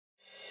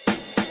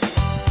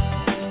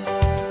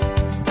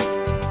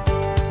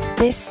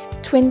This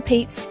Twin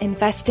Peaks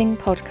Investing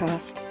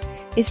podcast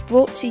is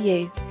brought to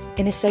you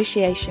in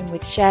association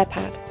with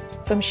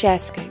SharePad from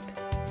ShareScope,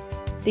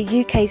 the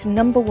UK's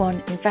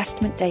 #1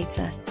 investment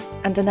data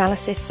and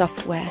analysis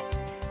software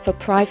for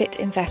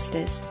private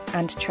investors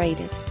and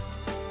traders.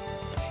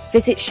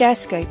 Visit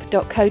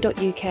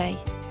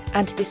sharescope.co.uk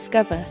and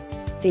discover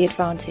the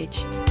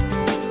advantage.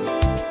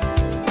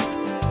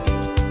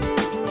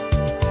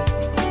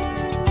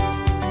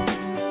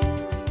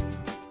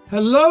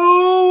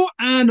 Hello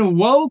and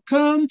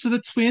welcome to the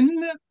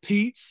Twin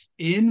Peaks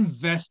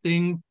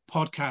Investing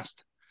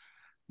podcast.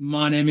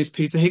 My name is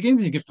Peter Higgins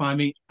and you can find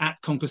me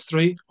at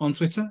Conquest3 on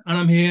Twitter, and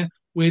I'm here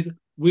with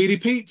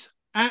Wheelie Pete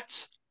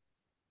at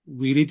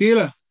Wheelie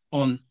Dealer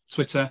on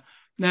Twitter.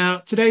 Now,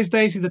 today's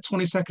date is the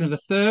 22nd of the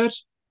 3rd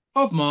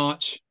of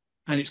March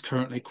and it's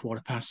currently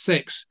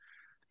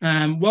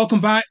 6:15.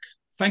 Welcome back.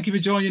 Thank you for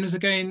joining us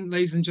again,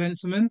 ladies and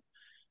gentlemen.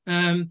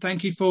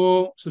 Thank you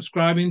for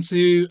subscribing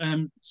to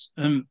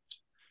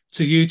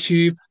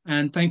YouTube,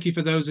 and thank you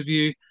for those of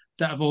you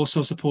that have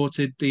also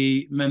supported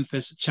the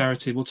Memphis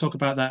charity. We'll talk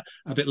about that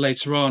a bit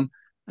later on.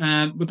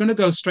 We're going to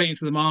go straight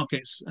into the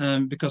markets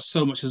because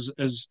so much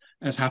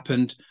has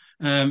happened.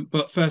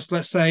 But first,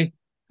 let's say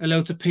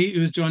hello to Pete,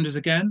 who has joined us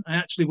again. I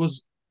actually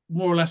was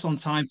more or less on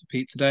time for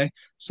Pete today,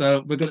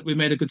 so we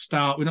made a good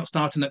start. We're not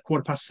starting at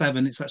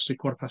 7:15; it's actually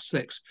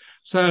 6:15.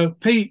 So,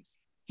 Pete,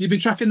 you've been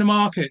tracking the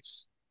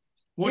markets.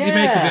 What do you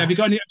make of it? Have you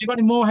got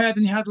any more hair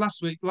than you had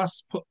last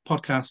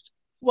podcast?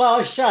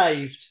 Well, I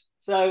shaved.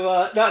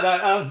 So,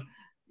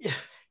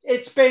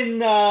 it's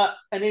been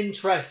an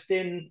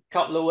interesting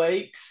couple of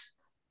weeks.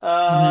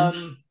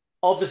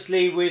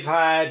 Obviously, we've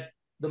had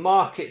the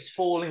markets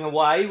falling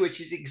away,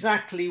 which is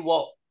exactly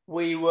what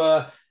we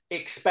were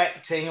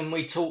expecting and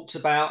we talked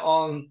about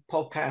on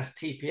podcast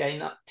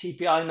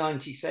TPI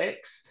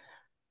 96.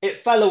 It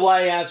fell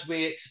away as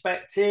we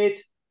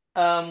expected.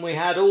 We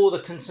had all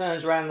the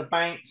concerns around the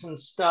banks and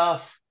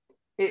stuff.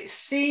 It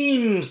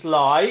seems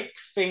like,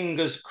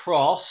 fingers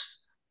crossed,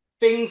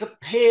 things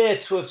appear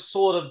to have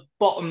sort of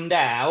bottomed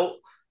out.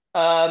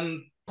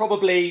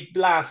 Probably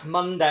last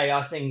Monday,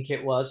 I think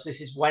it was.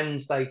 This is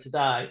Wednesday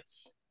today.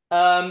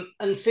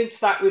 And since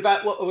that, we've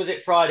had, what was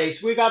it, Friday?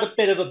 So we've had a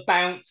bit of a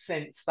bounce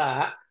since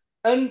that.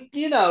 And,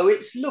 you know,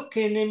 it's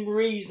looking in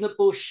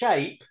reasonable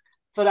shape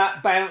for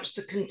that bounce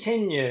to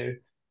continue.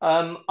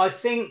 I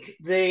think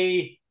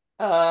the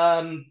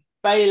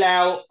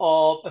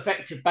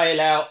effective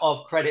bailout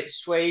of Credit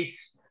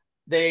Suisse,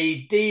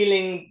 the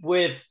dealing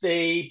with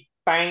the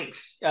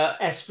banks,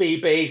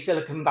 SVIB,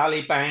 Silicon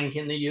Valley Bank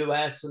in the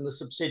US and the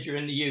subsidiary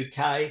in the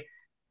UK,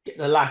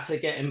 the latter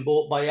getting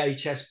bought by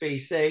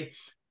HSBC,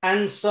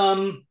 and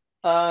some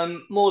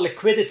more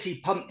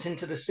liquidity pumped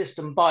into the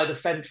system by the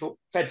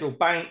federal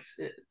banks,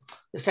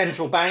 the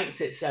central banks,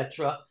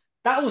 etc.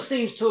 That all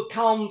seems to have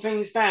calmed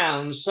things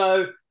down.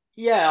 So,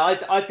 yeah,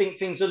 I think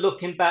things are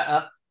looking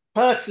better.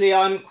 Personally,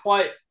 I'm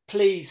quite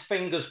pleased,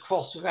 fingers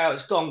crossed, with how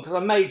it's gone, because I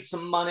made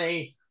some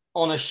money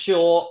on a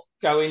short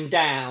going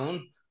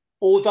down,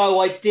 although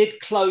I did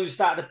close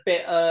that a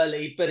bit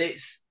early, but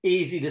it's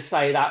easy to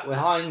say that with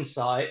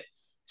hindsight.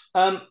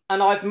 And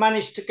I've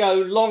managed to go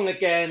long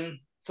again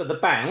for the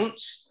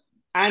bounce,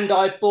 and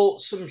I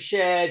bought some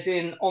shares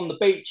in on the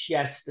beach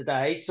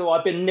yesterday, so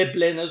I've been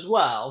nibbling as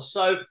well.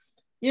 So,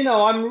 you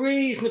know, I'm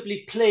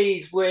reasonably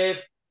pleased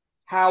with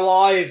how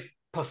I've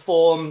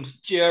performed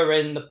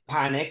during the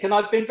panic, and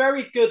I've been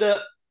very good at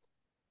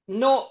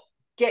not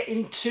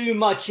getting too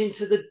much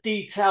into the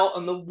detail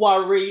and the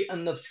worry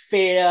and the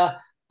fear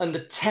and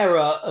the terror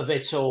of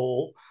it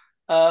all,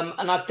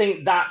 and I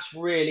think that's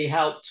really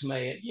helped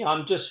me. You know,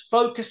 I'm just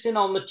focusing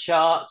on the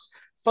charts,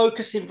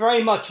 focusing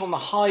very much on the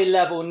high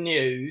level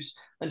news,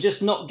 and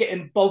just not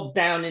getting bogged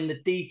down in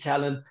the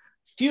detail and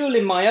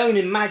fueling my own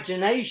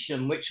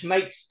imagination, which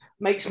makes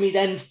me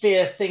then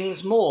fear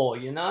things more,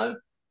 you know.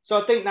 So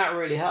I think that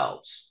really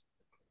helps.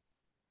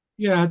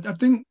 Yeah, I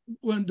think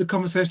when the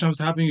conversation I was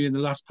having in the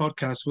last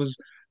podcast was,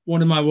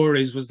 one of my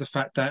worries was the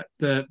fact that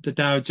the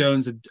Dow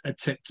Jones had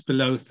tipped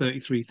below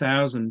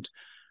 33,000,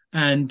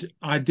 and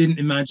I didn't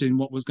imagine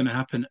what was going to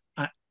happen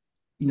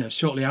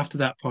shortly after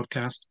that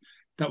podcast,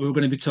 that we were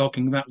going to be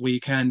talking that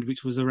weekend,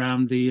 which was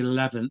around the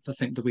 11th, I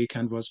think the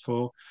weekend was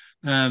for,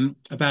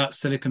 about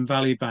Silicon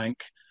Valley Bank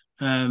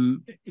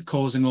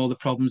causing all the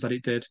problems that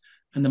it did,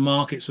 and the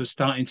markets were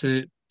starting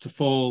to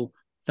fall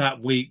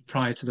that week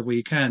prior to the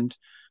weekend.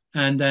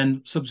 And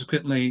then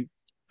subsequently,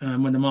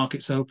 when the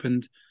markets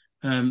opened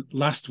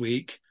last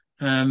week,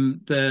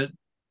 the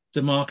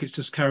markets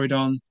just carried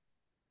on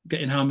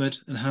getting hammered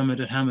and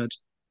hammered and hammered.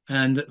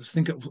 And I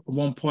think at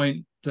one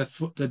point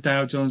the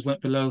Dow Jones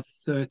went below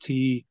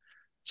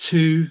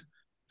 32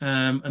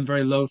 and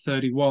very low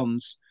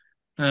 31s.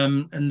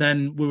 And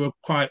then we were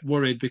quite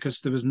worried because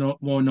there was no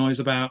more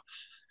noise about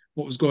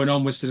what was going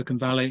on with Silicon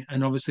Valley.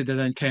 And obviously they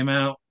then came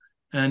out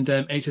and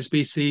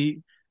HSBC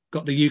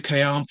got the UK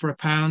arm for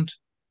 £1.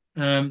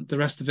 The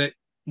rest of it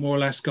more or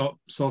less got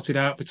sorted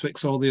out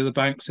betwixt all the other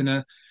banks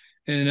in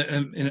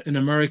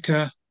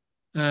America.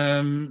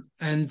 And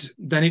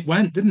then it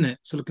went, didn't it?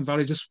 Silicon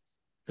Valley just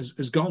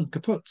has gone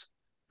kaput.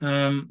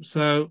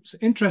 So it's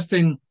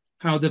interesting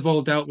how they've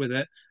all dealt with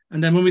it.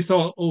 And then when we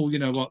thought, oh, you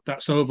know what,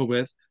 that's over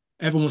with,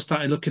 everyone was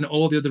started looking at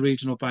all the other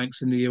regional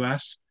banks in the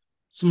US.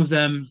 Some of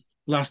them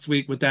last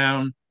week were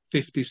down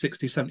 50,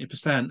 60,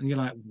 70%. And you're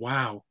like,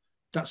 wow,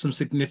 that's some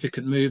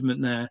significant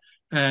movement there.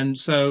 And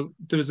so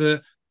there was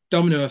a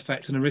domino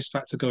effect and a risk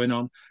factor going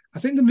on. I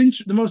think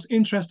the most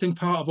interesting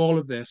part of all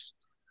of this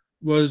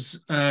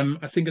was,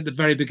 I think at the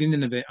very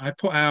beginning of it, I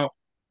put out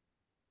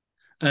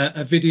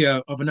a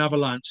video of an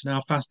avalanche and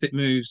how fast it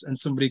moves, and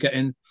somebody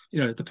getting,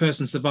 the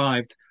person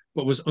survived,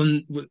 but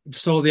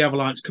saw the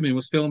avalanche coming,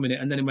 was filming it,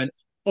 and then it went,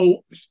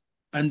 oh,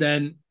 and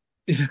then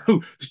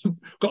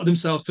got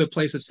themselves to a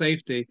place of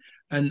safety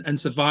and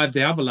survived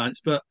the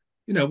avalanche. But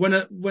when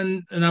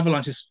an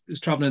avalanche is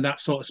traveling at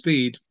that sort of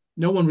speed,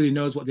 no one really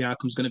knows what the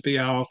outcome's going to be,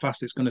 how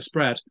fast it's going to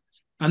spread.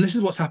 And this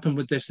is what's happened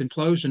with this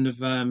implosion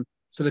of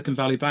Silicon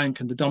Valley Bank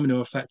and the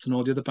domino effect on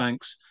all the other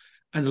banks.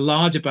 And the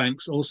larger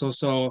banks also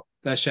saw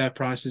their share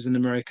prices in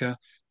America,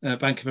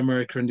 Bank of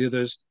America and the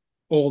others,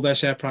 all their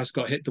share price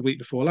got hit the week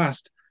before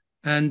last.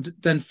 And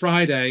then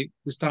Friday,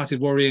 we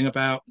started worrying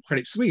about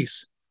Credit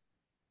Suisse.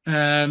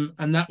 And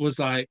that was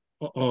like,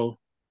 all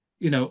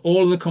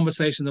of the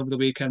conversation over the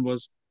weekend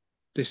was,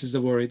 this is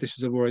a worry, this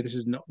is a worry, this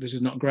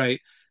is not great.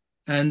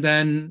 And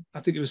then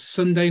I think it was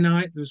Sunday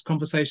night, there was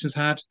conversations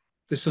had,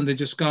 this Sunday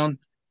just gone,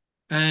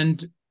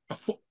 and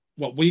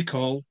what we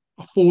call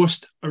a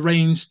forced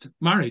arranged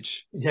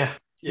marriage. Yeah.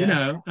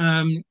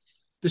 The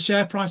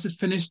share price had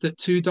finished at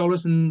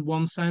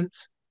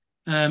 $2.01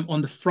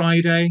 on the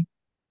Friday.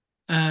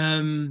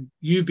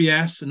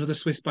 UBS, another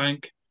Swiss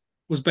bank,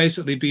 was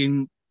basically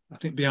I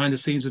think behind the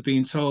scenes, was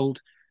being told,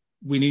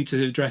 we need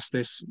to address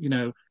this.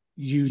 You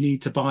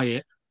need to buy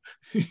it.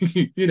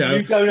 You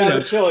don't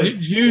have a choice.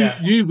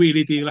 You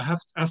wheelie dealer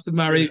has to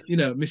marry,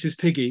 Mrs.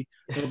 Piggy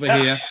over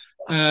here.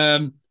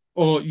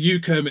 Or you,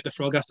 Kermit the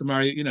Frog, has to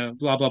marry,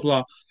 blah, blah,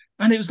 blah.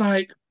 And it was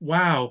like,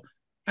 wow.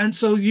 And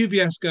so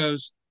UBS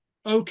goes,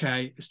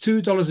 okay, it's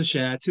 $2 a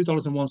share,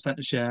 $2.01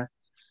 a share,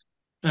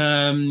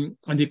 and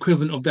the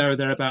equivalent of there or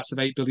thereabouts of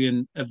 8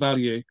 billion of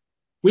value.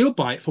 We'll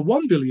buy it for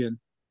 1 billion.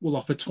 We'll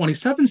offer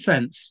 27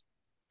 cents.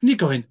 And you're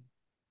going,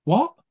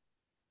 what?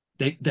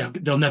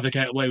 They'll never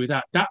get away with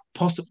that. That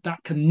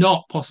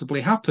cannot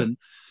possibly happen.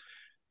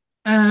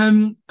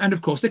 And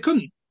of course they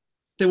couldn't.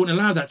 They wouldn't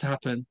allow that to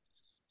happen.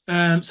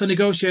 So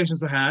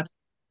negotiations are had,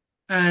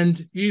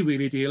 and you,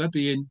 wheelie dealer,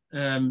 being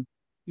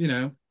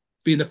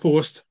the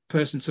forced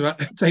person to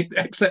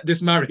accept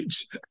this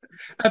marriage,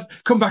 have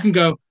come back and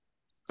go,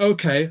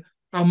 okay,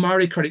 I'll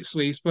marry Credit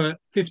Suisse for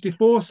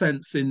 54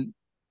 cents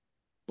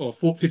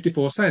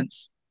 54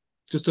 cents,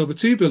 just over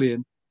 2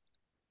 billion.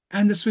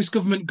 And the Swiss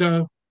government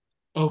go,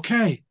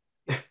 okay.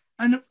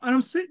 And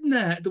I'm sitting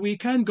there at the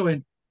weekend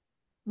going,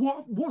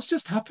 what's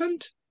just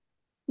happened?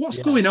 What's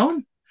going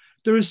on?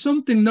 There is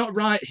something not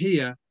right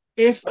here.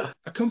 If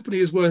a company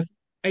is worth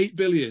 8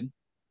 billion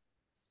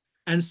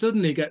and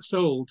suddenly gets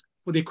sold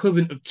for the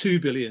equivalent of 2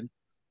 billion,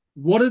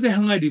 what are they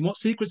hiding? What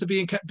secrets are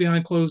being kept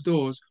behind closed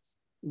doors?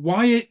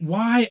 Why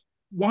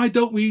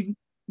don't we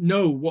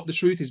know what the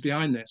truth is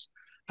behind this?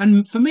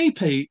 And for me,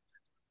 Pete,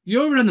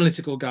 you're an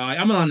analytical guy.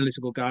 I'm an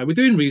analytical guy. We're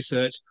doing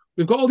research.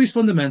 We've got all these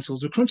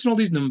fundamentals. We're crunching all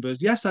these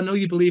numbers. Yes, I know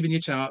you believe in your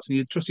charts and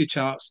you trust your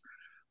charts,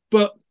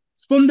 but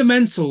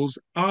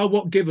fundamentals are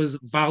what give us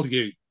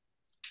value.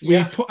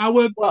 We put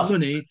our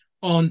money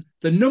on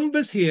the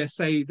numbers here,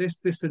 say this,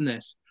 this, and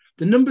this.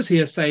 The numbers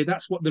here say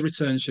that's what the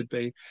return should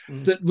be.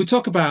 That we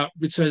talk about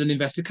return on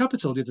invested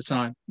capital the other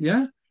time,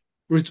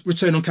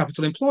 return on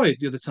capital employed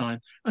the other time,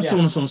 and so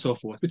on and so on and so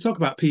forth. We talk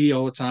about PE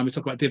all the time. We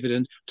talk about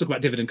dividend. We talk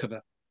about dividend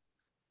cover.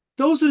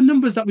 Those are the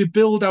numbers that we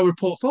build our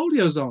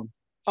portfolios on.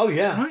 Oh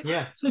yeah, right?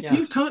 yeah. So if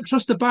you can't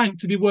trust a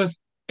bank to be worth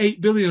 8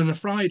 billion on a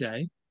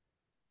Friday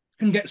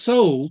and get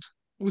sold,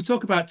 we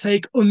talk about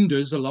take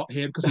unders a lot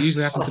here because it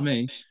usually happened to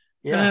me.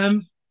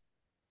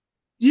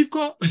 You've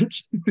got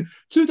 $2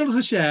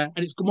 a share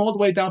and it's come all the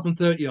way down from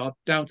 30 odd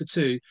down to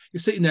 2. You're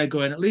sitting there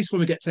going, at least when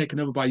we get taken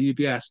over by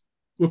UBS,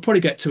 we'll probably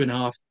get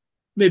 2.5,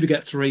 maybe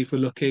get 3 if we're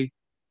lucky.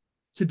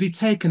 To be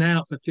taken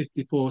out for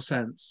 54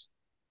 cents,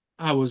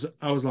 I was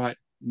like,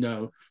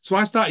 no. So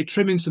I started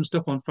trimming some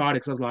stuff on Friday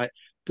because I was like,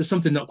 there's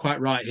something not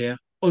quite right here.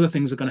 Other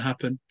things are going to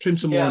happen. Trim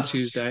some more on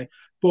Tuesday.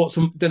 Bought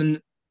some, then,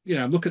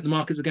 look at the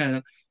markets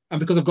again. And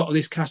because I've got all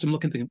this cash, I'm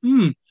looking,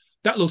 thinking,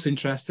 that looks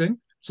interesting.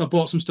 So I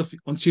bought some stuff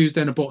on Tuesday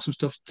and I bought some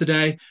stuff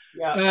today.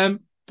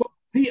 But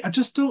Pete,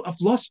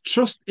 I've lost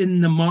trust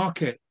in the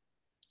market.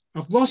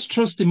 I've lost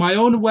trust in my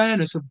own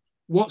awareness of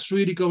what's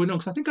really going on.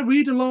 Because I think I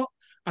read a lot.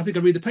 I think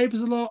I read the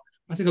papers a lot.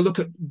 I think I look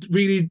at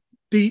really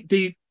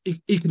deep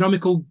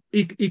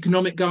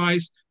economic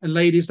guys and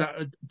ladies that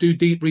do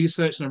deep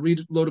research, and I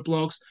read a load of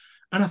blogs.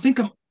 And I think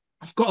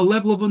I've got a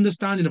level of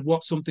understanding of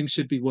what something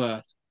should be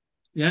worth.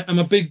 Yeah, and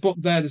my big book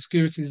there, the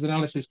securities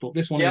analysis book,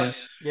 this one here,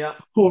 I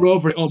pour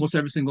over it almost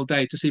every single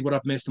day to see what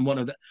I've missed and what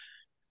I've done.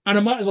 And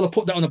I might as well have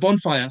put that on a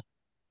bonfire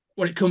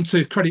when it comes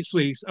to Credit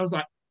Suisse. I was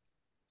like,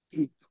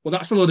 well,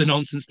 that's a load of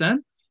nonsense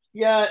then.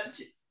 Yeah.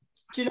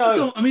 Do you I know?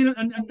 don't. I mean,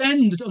 and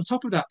then on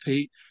top of that,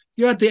 Pete,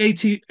 you had the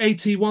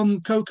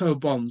AT1 cocoa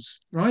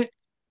bonds, right?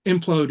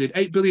 Imploded,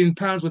 £8 billion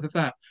worth of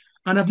that.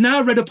 And I've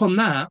now read up on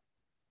that,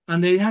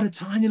 and they had a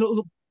tiny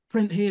little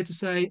print here to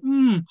say,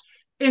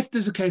 if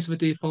there's a case of a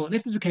default, and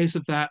if there's a case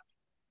of that,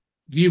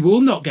 you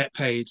will not get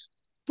paid.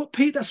 But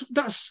Pete,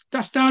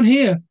 that's down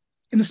here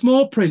in the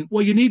small print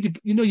where you need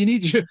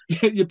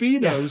your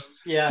beanos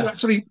to Yeah.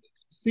 actually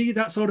see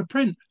that sort of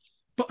print.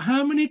 But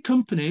how many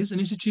companies and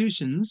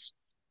institutions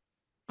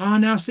are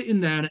now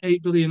sitting there at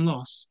 8 billion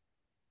loss,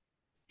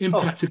 Oh,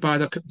 impacted by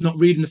the not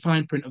reading the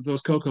fine print of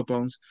those cocoa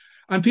bonds?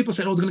 And people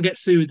say, "Oh, they're going to get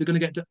sued. They're going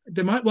to get.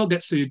 They might well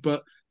get sued."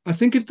 But I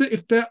think if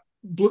that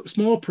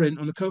small print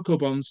on the cocoa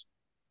bonds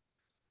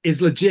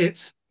is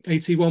legit,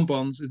 AT1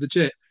 bonds is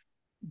legit,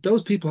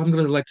 those people haven't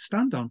got a leg to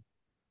stand on.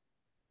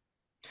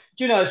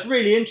 do you know, it's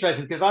really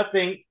interesting because I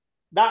think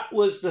that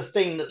was the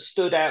thing that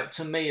stood out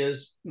to me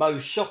as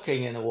most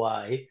shocking in a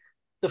way.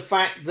 The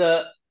fact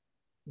that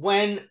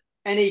when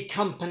any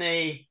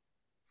company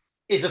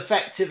is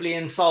effectively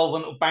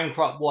insolvent or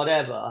bankrupt,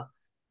 whatever,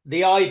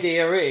 the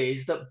idea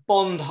is that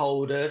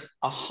bondholders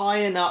are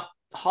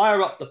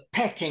higher up the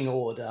pecking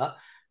order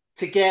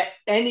to get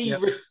any,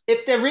 Yep.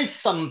 if there is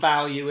some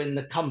value in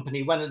the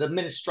company when an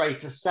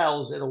administrator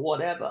sells it or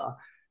whatever,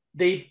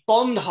 the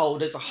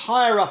bondholders are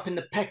higher up in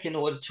the pecking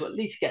order to at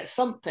least get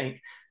something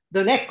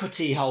than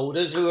equity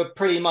holders who are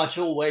pretty much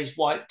always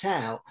wiped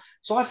out.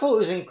 So I thought it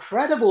was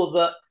incredible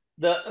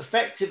that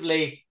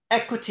effectively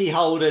equity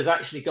holders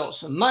actually got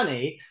some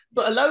money,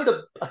 but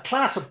a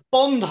class of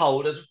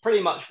bondholders were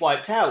pretty much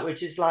wiped out,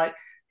 which is like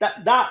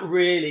that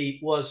really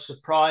was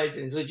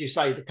surprising. So, as you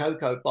say, the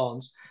cocoa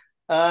bonds.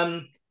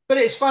 But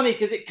it's funny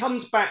because it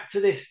comes back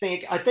to this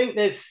thing. I think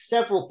there's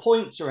several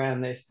points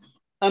around this.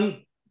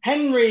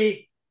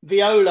 Henry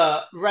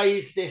Viola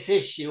raised this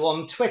issue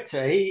on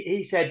Twitter.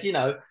 He said,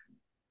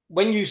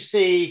 when you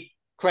see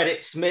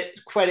Credit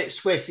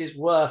Suisse is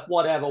worth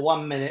whatever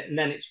 1 minute and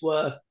then it's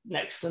worth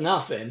next to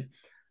nothing,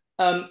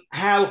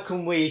 how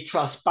can we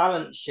trust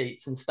balance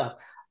sheets and stuff?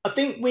 I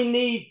think we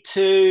need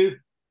to,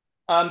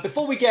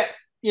 before we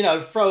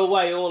throw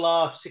away all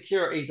our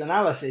securities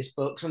analysis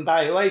books and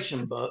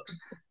valuation books,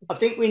 I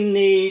think we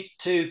need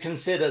to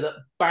consider that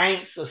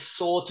banks are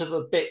sort of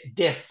a bit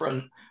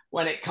different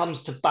when it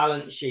comes to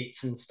balance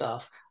sheets and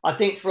stuff. I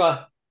think for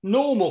a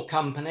normal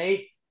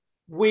company,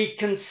 we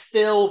can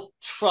still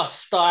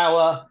trust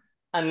our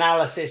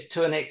analysis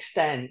to an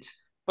extent.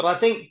 But I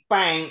think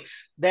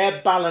banks,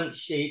 their balance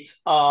sheets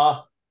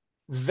are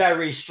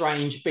very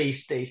strange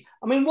beasties.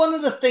 I mean, one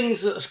of the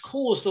things that has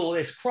caused all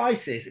this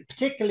crisis,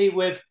 particularly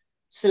with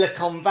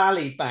Silicon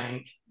Valley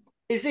Bank,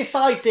 is this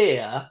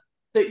idea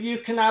that you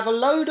can have a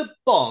load of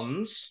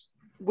bonds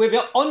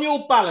on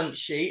your balance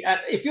sheet.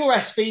 If you're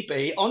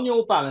SVB, on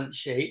your balance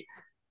sheet,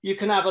 you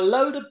can have a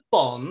load of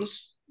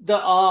bonds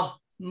that are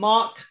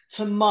marked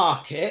to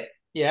market.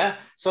 Yeah.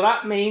 So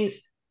that means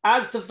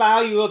as the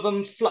value of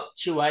them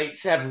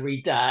fluctuates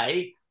every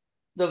day,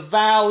 the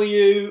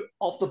value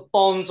of the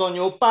bonds on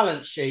your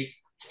balance sheet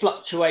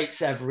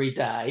fluctuates every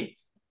day.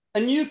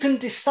 And you can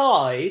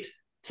decide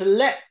to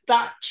let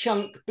that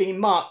chunk be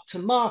marked to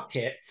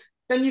market.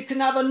 Then you can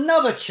have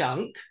another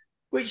chunk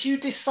which you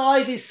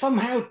decide is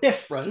somehow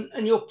different,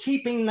 and you're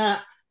keeping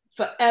that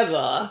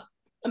forever.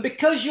 And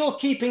because you're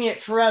keeping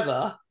it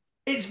forever,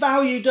 its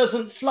value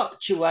doesn't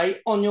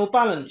fluctuate on your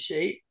balance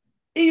sheet,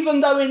 even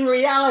though in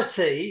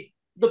reality,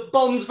 the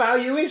bond's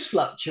value is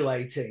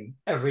fluctuating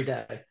every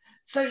day.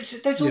 So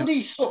there's all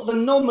these sort of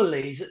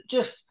anomalies that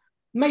just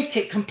make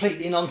it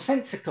completely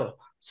nonsensical.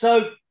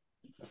 So,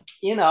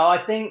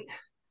 I think,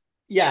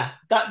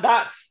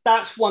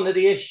 that's one of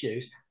the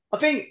issues. I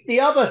think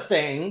the other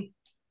thing,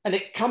 and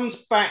it comes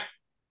back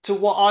to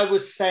what I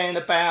was saying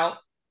about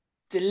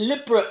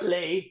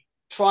deliberately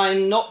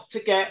trying not to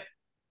get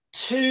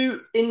too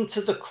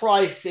into the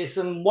crisis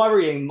and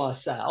worrying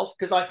myself,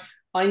 because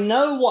I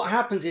know what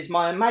happens is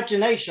my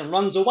imagination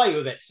runs away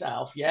with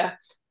itself. Yeah.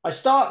 I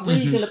start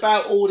reading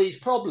about all these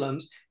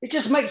problems. It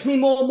just makes me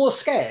more and more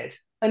scared.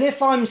 And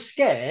if I'm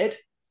scared,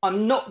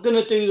 I'm not going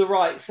to do the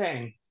right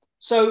thing.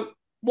 So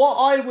what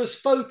I was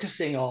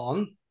focusing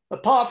on,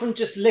 apart from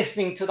just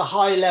listening to the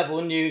high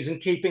level news and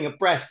keeping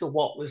abreast of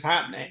what was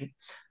happening,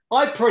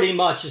 I pretty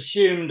much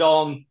assumed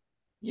on,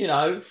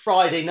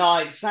 Friday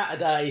night,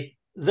 Saturday,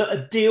 that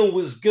a deal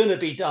was going to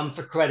be done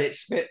for Credit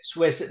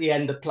Suisse at the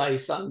end of play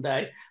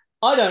Sunday.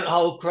 I don't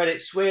hold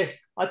Credit Suisse.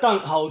 I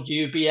don't hold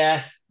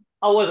UBS.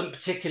 I wasn't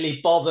particularly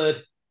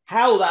bothered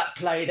how that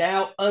played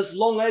out as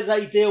long as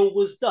a deal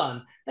was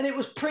done. And it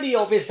was pretty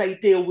obvious a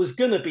deal was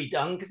going to be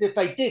done, because if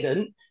they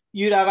didn't,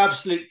 you'd have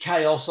absolute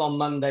chaos on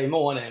Monday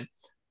morning.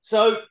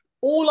 So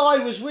all I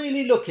was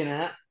really looking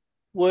at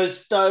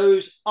was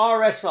those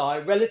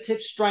RSI, relative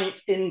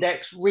strength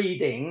index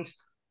readings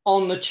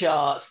on the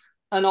charts.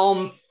 And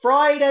on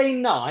Friday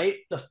night,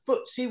 the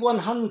FTSE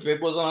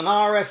 100 was on an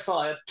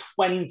RSI of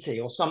 20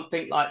 or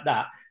something like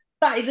that.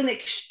 That is an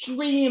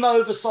extreme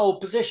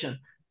oversold position.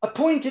 I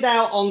pointed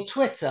out on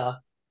Twitter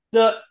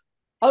that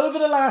over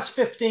the last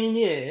 15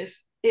 years,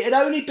 it had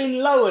only been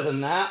lower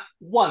than that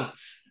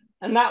once,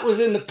 and that was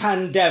in the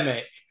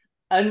pandemic.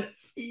 And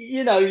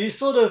you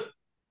sort of,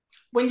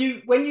 when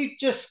you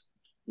just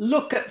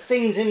look at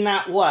things in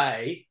that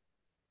way,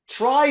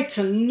 try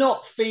to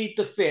not feed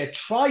the fear,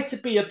 try to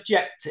be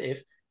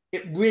objective.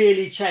 It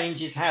really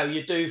changes how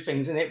you do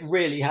things, and it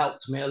really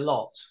helped me a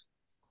lot.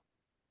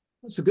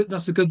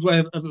 That's a good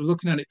way of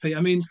looking at it, Pete.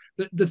 I mean,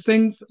 the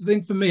thing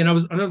for me, and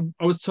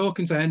I was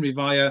talking to Henry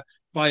via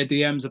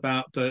DMs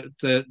about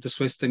the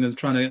Swiss thing and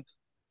trying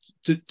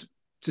to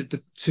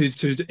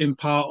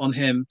impart on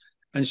him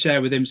and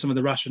share with him some of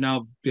the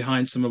rationale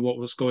behind some of what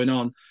was going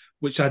on,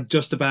 which I'd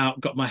just about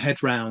got my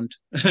head round,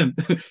 on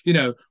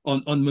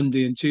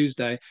Monday and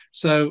Tuesday.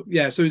 So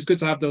yeah, so it's good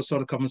to have those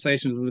sort of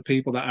conversations with the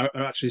people that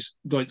are actually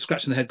going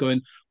scratching their head,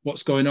 going,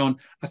 "What's going on?"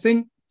 I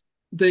think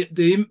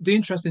the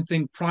interesting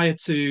thing prior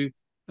to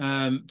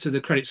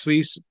the Credit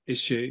Suisse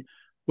issue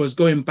was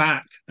going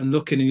back and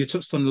looking, and you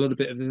touched on a little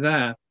bit of it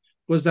there,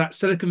 was that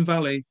Silicon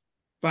Valley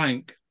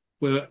Bank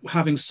were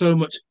having so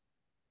much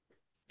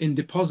in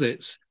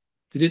deposits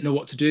they didn't know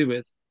what to do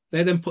with.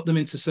 They then put them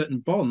into certain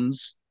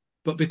bonds,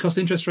 but because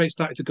interest rates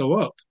started to go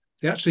up,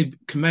 they actually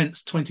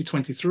commenced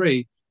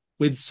 2023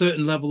 with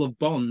certain level of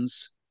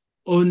bonds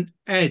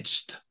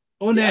unedged.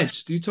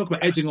 Unedged. Yeah. You talk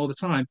about edging all the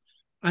time.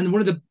 And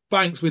one of the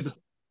banks with,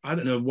 I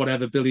don't know,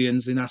 whatever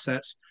billions in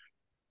assets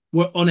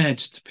were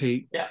unedged,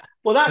 Pete. Yeah.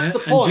 Well, that's the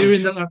point.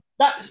 During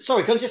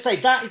sorry, can I just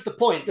say that is the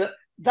point,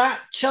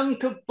 that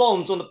chunk of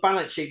bonds on the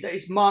balance sheet that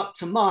is marked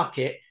to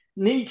market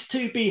needs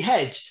to be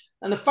hedged.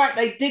 And the fact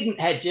they didn't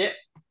hedge it,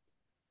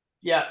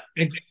 yeah.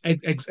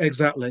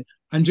 Exactly.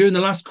 And during the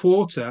last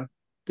quarter,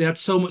 they had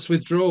so much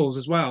withdrawals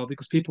as well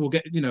because people were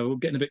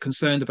getting a bit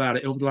concerned about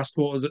it over the last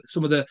quarters.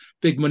 Some of the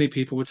big money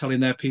people were telling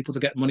their people to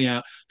get money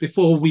out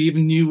before we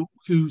even knew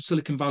who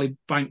Silicon Valley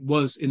Bank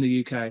was in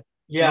the UK.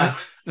 Yeah.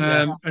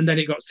 Right? And then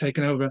it got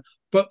taken over.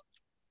 But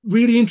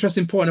really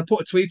interesting point, I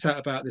put a tweet out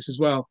about this as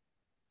well,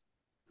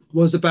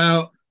 was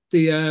about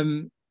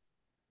the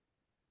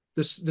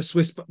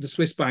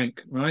Swiss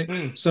bank,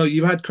 right? So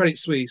you had Credit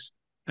Suisse,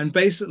 and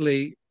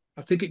basically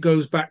I think it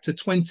goes back to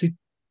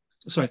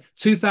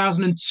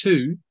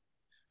 2002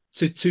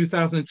 to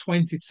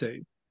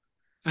 2022,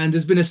 and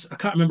there's been I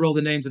can't remember all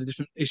the names of the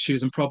different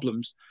issues and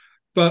problems,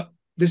 but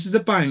this is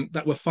a bank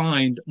that were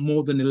fined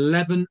more than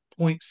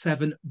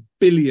 11.7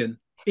 billion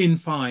in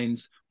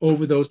fines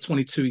over those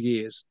 22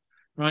 years,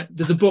 right?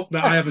 There's a book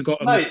that I haven't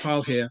got on this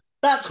pile here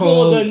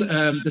called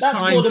The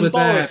Signs Were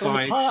There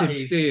by Tim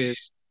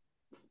Steers.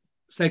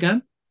 Say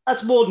again?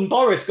 That's more than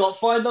Boris got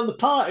fined on the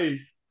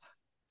parties.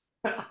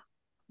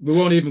 We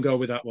won't even go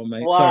with that one,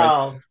 mate.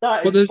 Wow.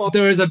 Sorry. But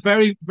there is a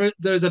very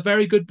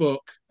good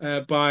book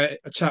by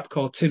a chap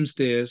called Tim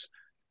Steers,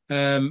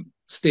 who's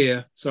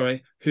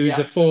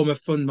a former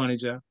fund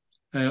manager,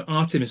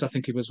 Artemis, I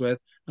think he was with,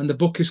 and the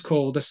book is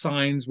called The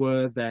Signs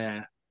Were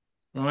There.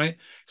 Right?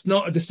 It's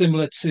not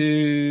dissimilar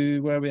to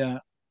where we are.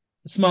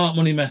 The Smart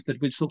Money Method,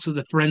 which looks at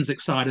the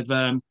forensic side of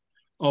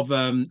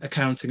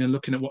accounting and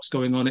looking at what's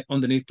going on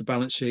underneath the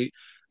balance sheet.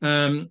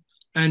 And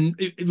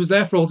it was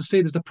there for all to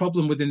see. There's a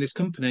problem within this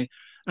company.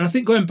 And I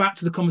think going back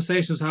to the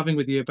conversation I was having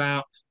with you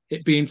about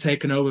it being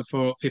taken over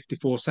for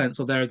 54 cents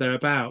or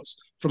thereabouts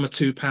from a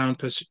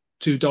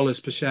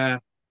 $2 per share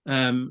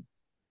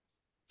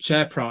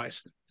share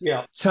price,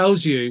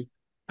 tells you,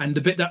 and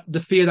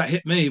the fear that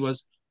hit me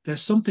was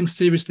there's something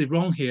seriously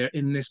wrong here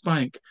in this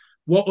bank.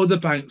 What other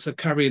banks are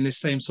carrying this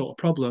same sort of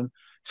problem?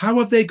 How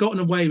have they gotten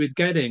away with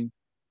getting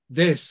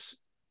this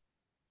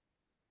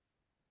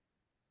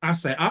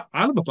asset?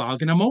 I love a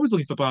bargain. I'm always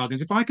looking for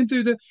bargains. If I can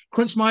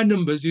crunch my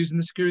numbers using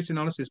the security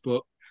analysis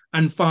book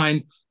and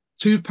find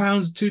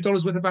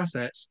 $2 worth of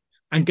assets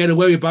and get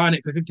away with buying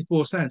it for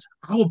 54 cents,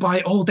 I will buy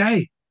it all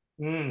day.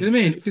 You know what I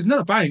mean? If it's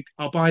not a bank,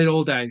 I'll buy it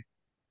all day.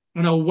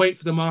 And I'll wait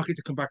for the market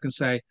to come back and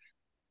say,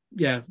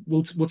 yeah,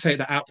 we'll take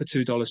that out for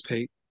 $2,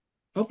 Pete.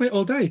 I'll wait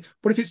all day.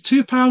 But if it's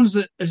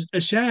 £2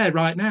 a share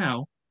right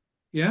now,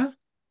 yeah,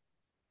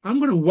 I'm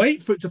going to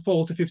wait for it to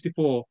fall to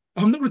 54.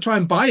 I'm not going to try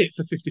and buy it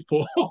for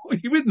 54. Are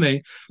you with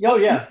me? Oh,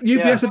 yeah.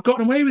 UBS have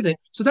gotten away with it.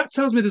 So that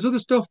tells me there's other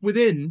stuff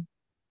within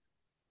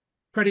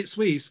Credit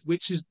Suisse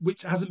which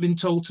hasn't been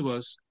told to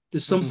us.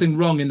 There's something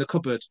wrong in the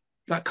cupboard.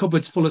 That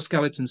cupboard's full of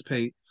skeletons,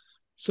 Pete.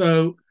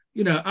 So,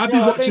 I'll be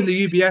watching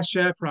the UBS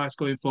share price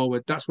going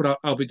forward. That's what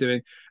I'll be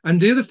doing.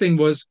 And the other thing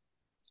was,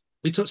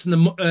 we touched on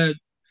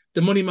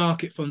the money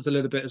market funds a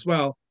little bit as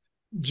well.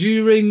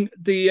 During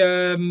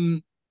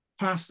the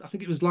past, I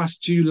think it was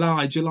last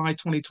July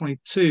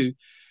 2022,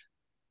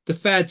 the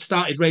Fed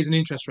started raising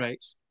interest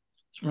rates,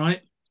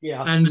 right?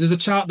 Yeah. And there's a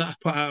chart that I've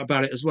put out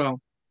about it as well.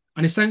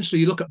 And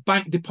essentially, you look at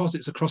bank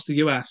deposits across the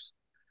US,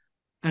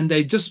 and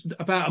they just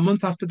about a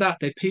month after that,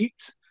 they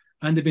peaked,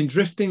 and they've been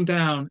drifting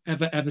down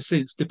ever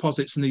since,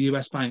 deposits in the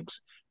US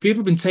banks. People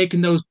have been taking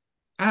those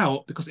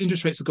out because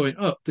interest rates are going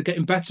up. They're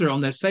getting better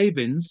on their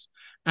savings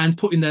and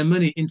putting their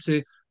money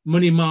into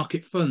money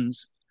market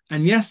funds.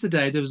 And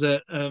yesterday there was a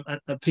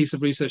piece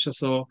of research I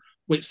saw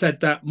which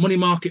said that money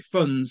market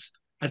funds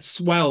had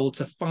swelled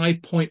to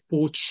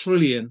 5.4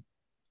 trillion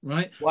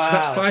right? So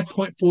that's Wow.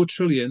 5.4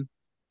 trillion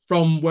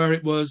from where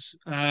it was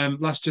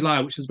last July,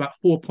 which was about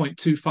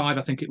 4.25,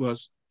 I think it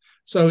was.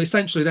 So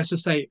essentially, let's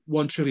just say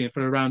 1 trillion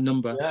for a round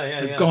number Yeah, yeah,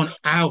 has yeah. gone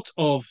out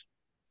of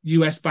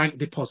US bank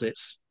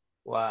deposits.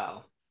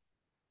 Wow.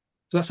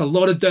 So that's a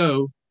lot of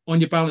dough on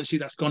your balance sheet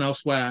that's gone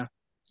elsewhere.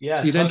 So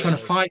Yeah, you're then trying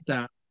to totally. fight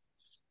that.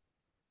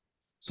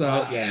 So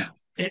Wow. yeah,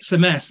 it's a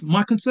mess.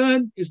 My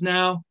concern is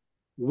now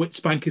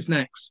which bank is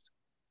next.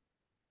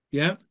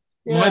 Yeah.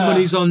 My Yeah.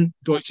 money's on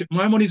Deutsche.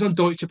 My money's on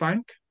Deutsche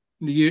Bank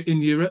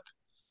in Europe,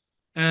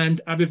 and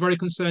I'd be very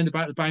concerned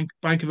about the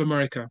Bank of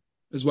America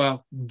as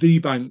well. The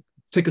bank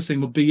ticker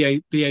symbol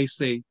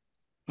BAC.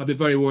 I'd be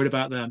very worried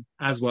about them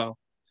as well.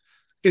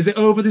 Is it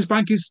over? This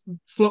bank is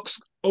flux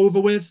over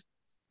with.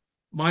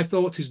 My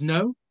thought is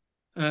no.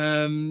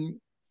 Um,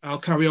 I'll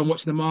carry on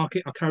watching the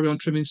market. I'll carry on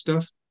trimming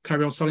stuff.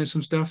 Carry on selling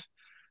some stuff.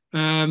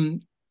 Um,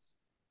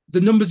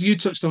 the numbers you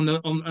touched on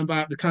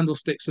about the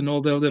candlesticks and all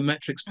the other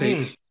metrics, Pete.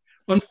 Mm.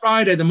 On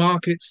Friday, the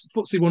market's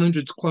FTSE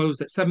 100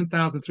 closed at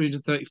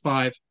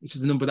 7,335, which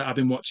is the number that I've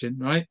been watching,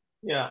 right?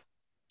 Yeah.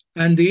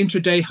 And the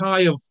intraday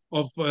high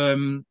of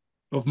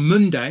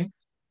Monday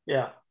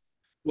Yeah.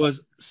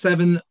 was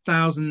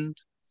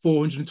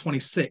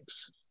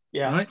 7,426,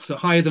 Yeah. right? So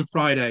higher than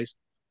Friday's.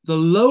 The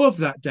low of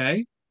that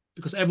day,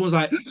 because everyone's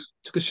like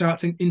took a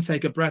sharp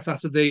intake of breath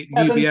after the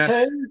Seven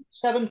UBS, two,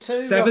 7-2,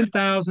 roughly.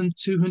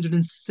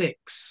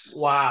 7,206.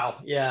 Wow.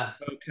 Yeah.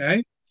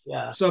 Okay.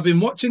 Yeah. So I've been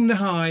watching the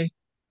high.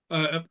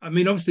 I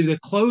mean, obviously they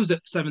closed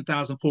at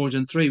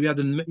 7,403.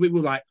 We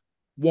were like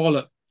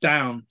wallop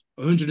down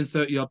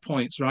 130 odd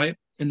points, right,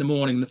 in the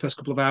morning, in the first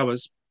couple of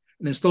hours,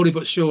 and then slowly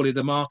but surely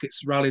the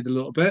markets rallied a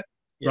little bit,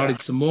 Yeah. rallied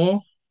some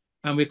more,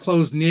 and we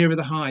closed nearer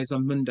the highs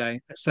on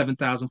Monday at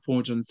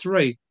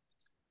 7,403.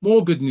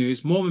 More good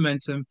news, more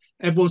momentum.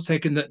 Everyone's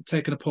taking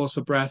a pause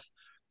for breath.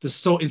 They're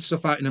sorting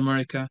stuff out in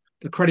America.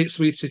 The Credit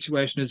Suisse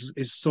situation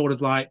is sort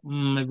of like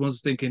everyone's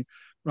thinking,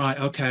 right,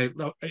 okay,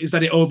 is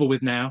that it over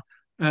with now?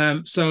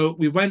 So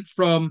we went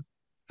from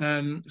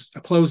a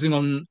closing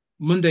on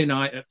Monday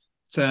night at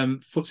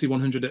FTSE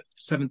 100 at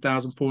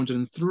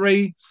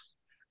 7,403,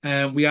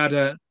 and we had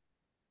a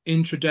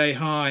intraday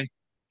high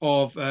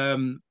of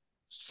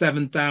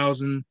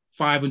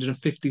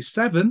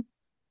 7,557.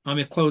 And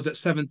we closed at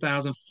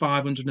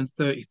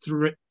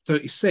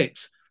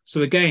 7,536.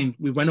 So again,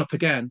 we went up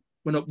again,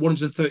 went up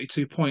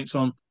 132 points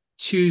on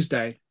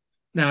Tuesday.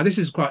 Now, this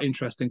is quite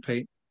interesting,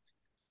 Pete.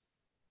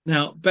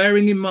 Now,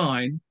 bearing in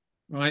mind,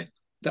 right,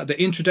 that the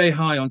intraday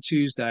high on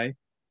Tuesday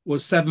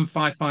was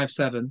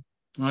 7,557,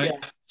 right?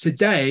 Yeah.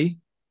 Today,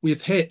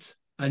 we've hit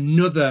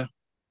another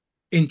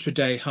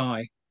intraday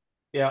high,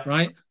 Yeah.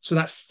 right? So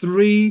that's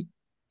three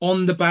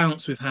on the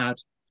bounce we've had,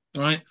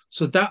 right?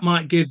 So that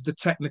might give the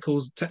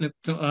technical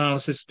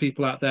analysis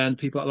people out there and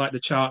people that like the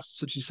charts,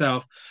 such as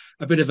yourself,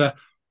 a bit of a,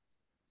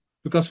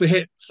 because we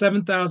hit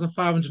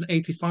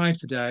 7,585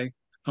 today,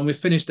 and we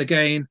finished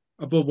again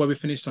above where we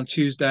finished on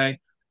Tuesday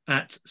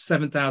at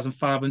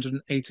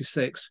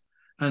 7,586.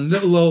 And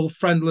little old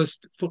friendless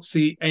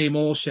FTSE AIM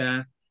all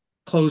share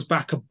closed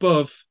back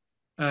above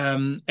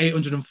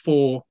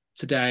 804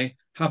 today,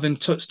 having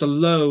touched a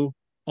low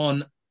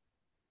on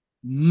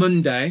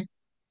Monday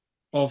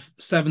of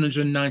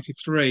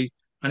 793,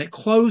 and it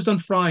closed on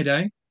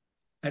Friday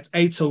at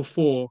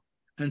 804,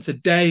 and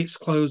today it's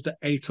closed at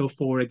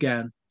 804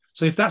 again.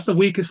 So if that's the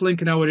weakest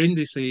link in our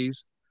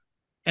indices,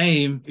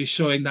 AIM is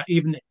showing that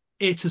even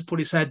it has put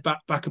its head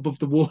back above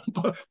the water,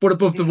 but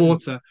above the Mm.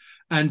 water,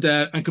 and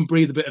can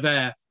breathe a bit of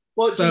air.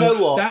 Well, do you So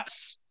know what?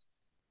 that's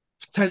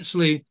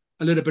potentially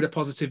a little bit of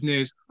positive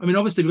news. I mean,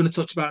 obviously, we're going to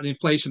touch about the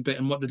inflation bit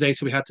and what the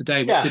data we had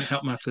today, which Yeah. didn't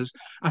help matters.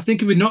 I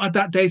think if we'd not had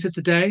that data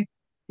today,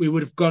 we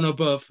would have gone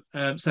above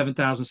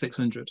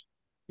 7,600.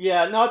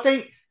 Yeah. No, I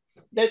think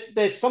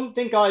there's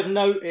something I've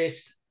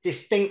noticed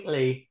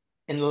distinctly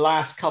in the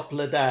last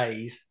couple of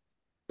days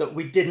that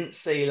we didn't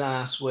see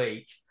last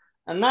week.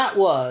 And that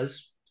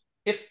was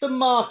if the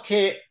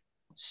market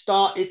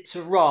started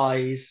to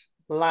rise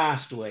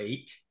last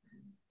week,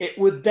 it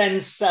would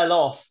then sell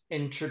off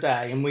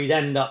intraday and we'd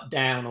end up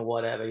down or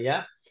whatever.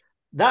 Yeah.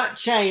 That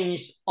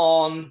changed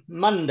on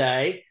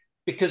Monday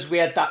because we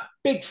had that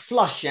big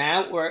flush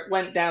out where it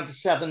went down to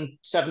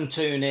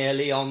 772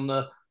 nearly on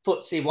the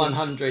FTSE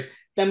 100.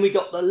 Then we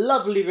got the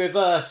lovely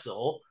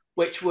reversal,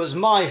 which was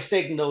my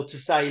signal to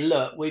say,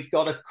 look, we've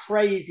got a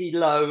crazy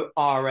low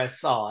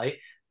RSI.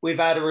 We've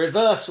had a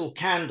reversal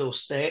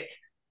candlestick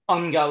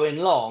ongoing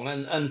long,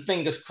 and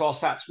fingers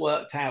crossed that's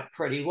worked out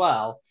pretty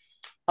well.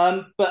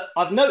 But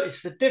I've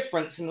noticed the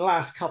difference in the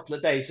last couple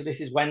of days. So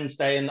this is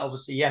Wednesday and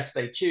obviously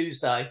yesterday,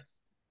 Tuesday.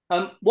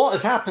 What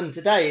has happened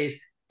today is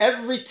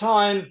every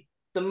time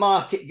the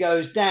market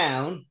goes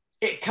down,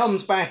 it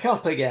comes back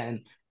up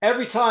again.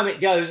 Every time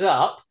it goes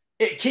up,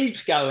 it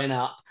keeps going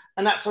up.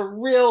 And that's a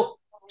real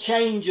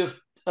change of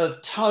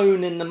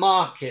tone in the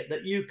market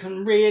that you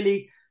can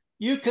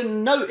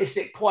notice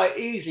it quite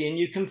easily and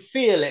you can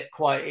feel it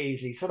quite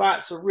easily. So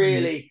that's a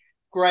really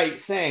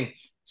great thing.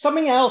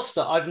 Something else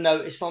that I've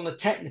noticed on the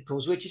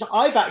technicals, which is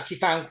I've actually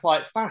found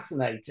quite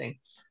fascinating,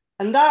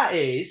 and that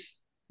is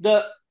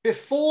that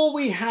before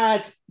we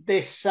had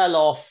this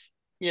sell-off,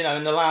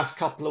 in the last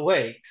couple of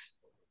weeks,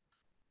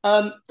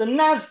 the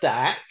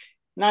Nasdaq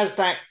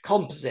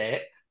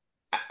Composite,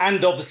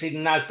 and obviously the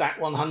Nasdaq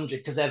 100,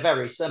 because they're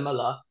very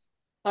similar,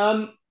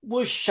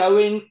 was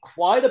showing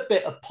quite a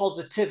bit of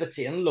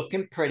positivity and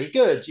looking pretty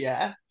good,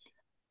 yeah.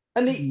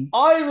 And the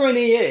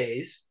irony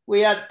is,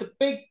 we had the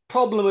big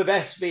problem with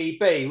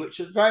SVB, which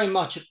was very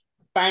much a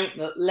bank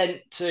that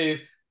lent to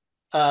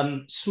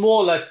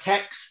smaller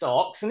tech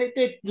stocks, and it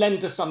did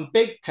lend to some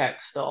big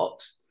tech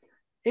stocks.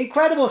 The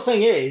incredible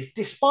thing is,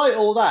 despite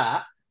all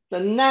that, the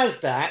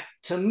Nasdaq,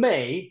 to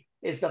me,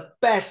 is the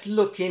best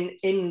looking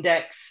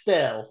index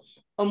still.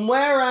 And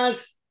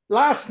whereas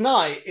last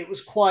night it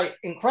was quite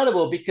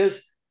incredible, because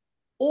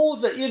all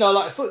the,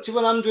 like the FTSE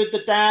 100,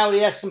 the Dow,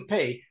 the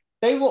S&P,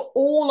 they were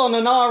all on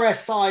an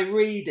RSI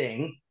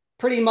reading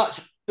pretty much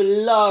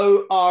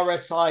below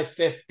RSI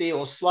 50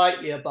 or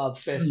slightly above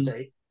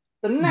 50.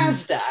 The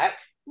Nasdaq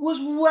was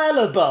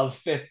well above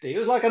 50. It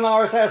was like an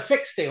RSI of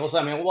 60 or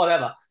something, or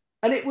whatever.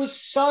 And it was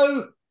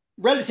so,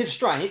 relative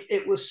strength,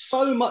 it was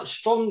so much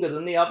stronger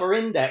than the other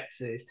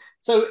indexes.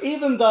 So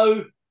even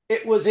though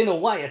it was in a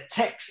way a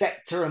tech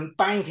sector and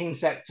banking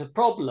sector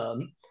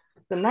problem,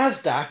 the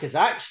Nasdaq has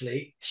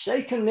actually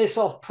shaken this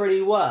off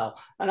pretty well.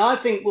 And I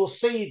think we'll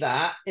see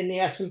that in the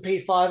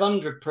S&P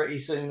 500 pretty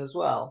soon as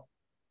well.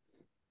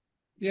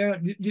 Yeah,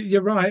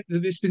 you're right.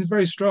 It's been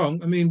very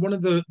strong. I mean, one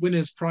of the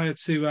winners prior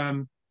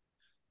to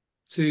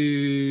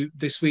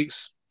this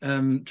week's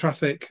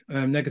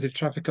negative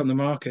traffic on the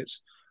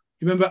markets.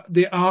 You remember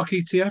the ARK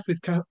ETF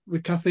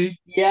with Cathy?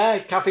 Yeah,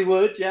 Cathy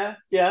Wood, yeah.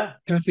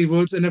 Cathy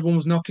Woods, and everyone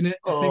was knocking it.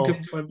 I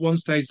think at one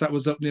stage that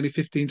was up nearly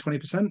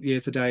 15-20% year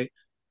to date.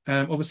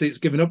 Obviously, it's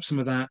given up some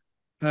of that.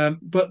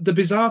 But the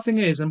bizarre thing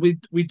is, and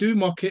we do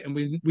mock it and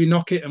we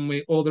knock it and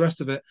we all the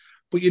rest of it.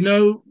 But you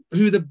know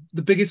who the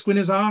biggest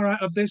winners are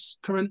out of this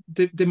current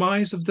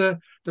demise of the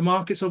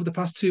markets over the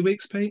past 2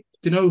 weeks, Pete?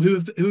 Do you know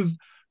who've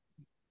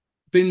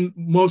been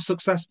most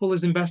successful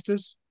as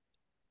investors?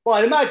 Well,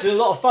 I imagine a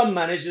lot of fund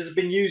managers have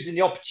been using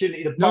the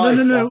opportunity to buy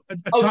stuff. No.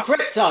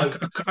 Crypto.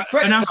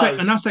 An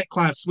asset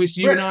class, which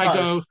you and I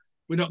go,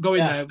 we're not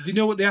going there. Do you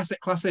know what the asset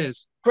class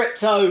is?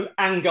 Crypto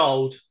and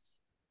gold.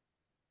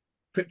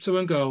 Crypto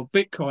and gold.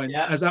 Bitcoin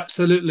has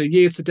absolutely,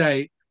 year to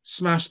date,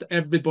 smashed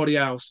everybody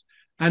else.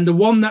 And the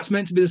one that's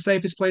meant to be the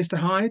safest place to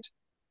hide,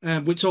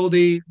 which all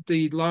the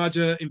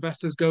larger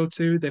investors go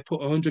to, they put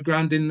 100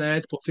 grand in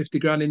there, they put 50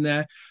 grand in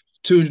there,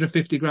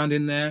 250 grand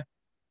in there.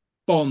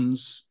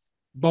 Bonds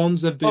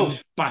have been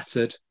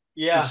battered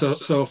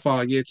so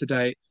far year to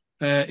date.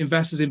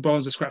 Investors in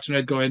bonds are scratching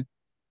their head going,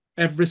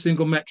 every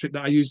single metric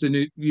that I used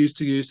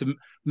to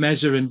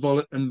measure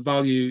and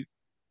value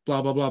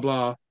blah blah blah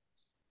blah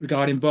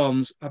regarding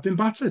bonds have been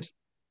battered,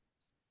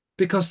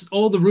 because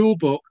all the rule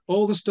book,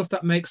 all the stuff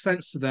that makes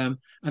sense to them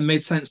and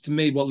made sense to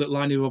me, what little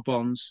I knew of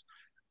bonds,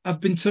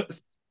 have been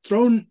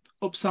thrown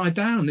upside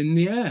down in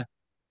the air,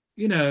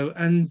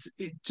 and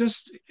it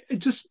just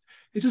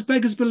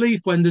beggars belief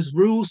when there's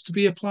rules to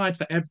be applied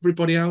for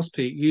everybody else,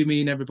 Pete, you,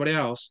 me, and everybody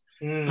else.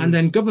 And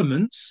then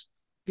governments,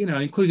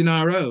 including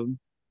our own,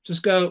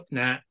 just go,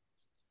 nah,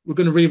 we're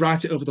going to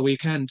rewrite it over the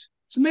weekend.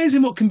 It's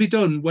amazing what can be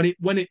done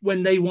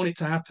when they want it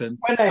to happen.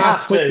 How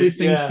quickly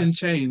things can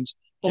change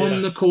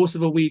on the course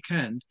of a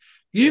weekend.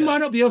 You might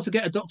not be able to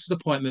get a doctor's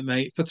appointment,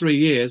 mate, for 3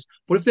 years,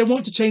 but if they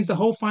want to change the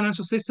whole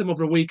financial system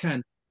over a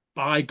weekend,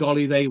 by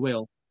golly, they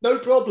will. No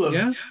problem.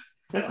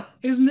 Yeah.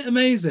 Isn't it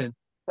amazing?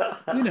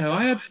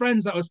 I had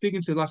friends that I was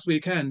speaking to last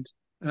weekend,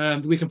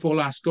 the weekend before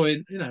last,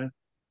 going,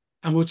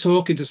 and we're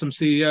talking to some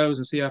CEOs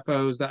and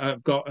CFOs that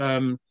have got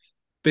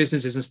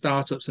businesses and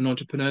startups and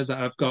entrepreneurs that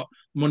have got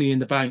money in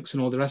the banks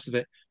and all the rest of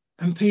it.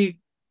 And Pete,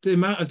 the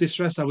amount of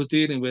distress I was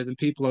dealing with and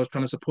people I was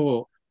trying to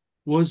support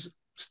was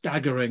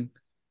staggering,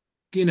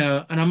 and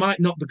I might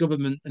knock the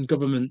government and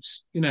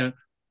governments,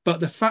 but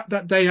the fact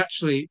that they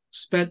actually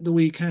spent the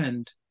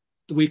weekend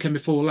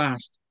before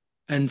last,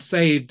 and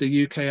saved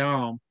the UK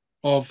arm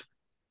of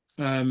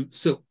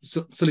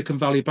Silicon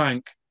Valley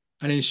Bank,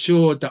 and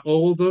ensured that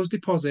all those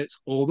deposits,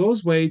 all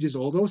those wages,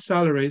 all those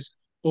salaries,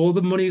 all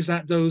the monies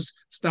that those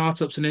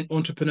startups and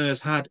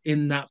entrepreneurs had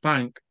in that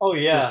bank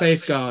were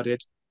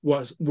safeguarded,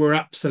 were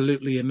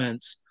absolutely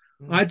immense.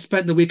 I'd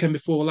spent the weekend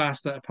before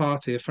last at a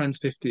party, a friend's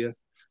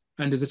 50th,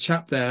 and there's a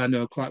chap there I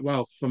know quite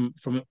well from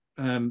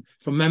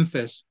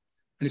Memphis,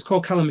 and he's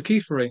called Callum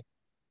McKeefery.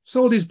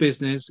 Sold his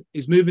business,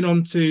 he's moving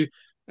on to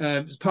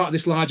as part of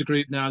this larger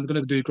group now, and they're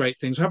going to do great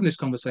things. We're having this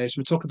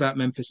conversation. We talk about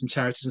Memphis and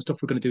charities and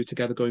stuff we're going to do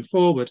together going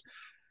forward.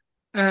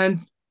 And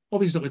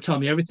obviously not going to tell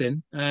me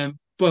everything,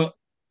 but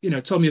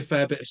told me a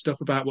fair bit of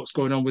stuff about what's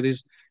going on with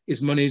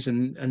his monies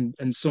and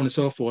so on and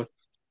so forth.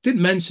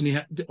 Didn't mention he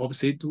had,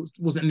 obviously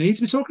wasn't any need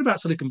to be talking about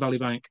Silicon Valley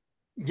Bank.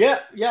 Yeah.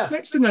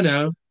 Next thing I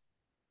know,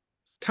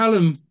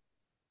 Callum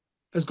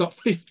has got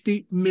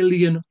 £50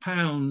 million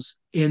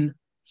in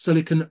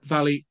Silicon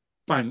Valley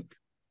Bank.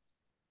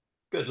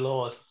 Good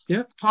Lord.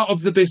 Yeah, part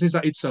of the business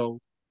that he'd sold,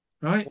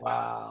 right?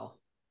 Wow.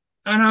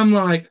 And I'm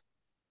like,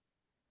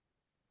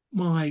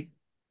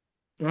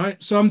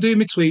 right? So I'm doing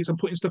my tweets, I'm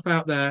putting stuff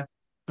out there.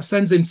 I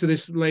send him to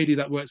this lady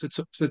that works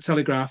for the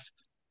Telegraph,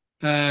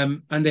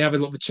 and they have a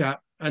little chat.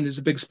 And there's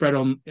a big spread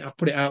on. I've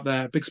put it out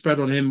there, big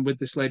spread on him with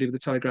this lady with the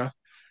Telegraph.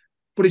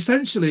 But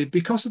essentially,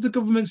 because of the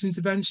government's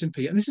intervention,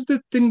 Pete, and this is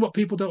the thing what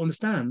people don't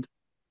understand.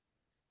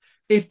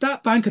 If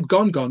that bank had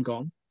gone,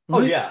 Oh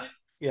right, yeah,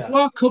 yeah, you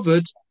are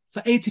covered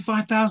for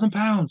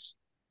 £85,000,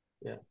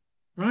 yeah.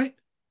 right?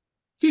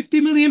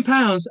 £50 million,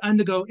 and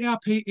they go, yeah,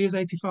 Pete, here's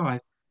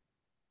 85.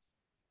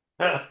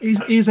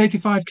 Here's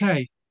 85k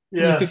for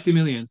your Yeah, 50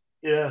 million.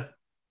 yeah.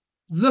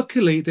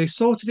 Luckily, they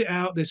sorted it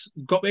out. They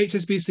got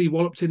HSBC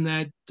walloped in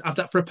there. Have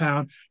that for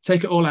 £1.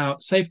 Take it all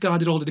out.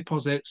 Safeguarded all the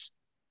deposits.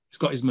 He's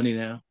got his money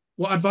now.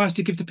 What advice do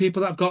you give to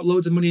people that have got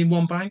loads of money in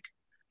one bank?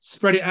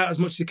 Spread it out as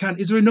much as you can.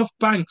 Is there enough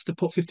banks to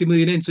put 50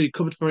 million in so you're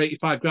covered for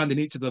 85 grand in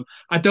each of them?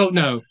 I don't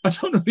know. I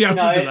don't know the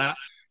answer to that.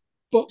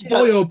 But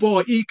boy, oh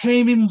boy, he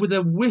came in with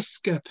a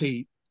whisker,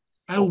 Pete.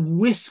 A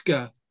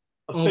whisker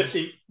of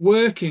 50.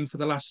 working for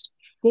the last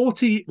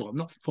 40, well,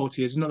 not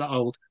 40 years, he's not that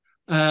old.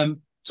 Well,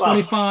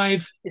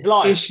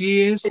 25-ish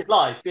years, his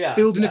life, yeah,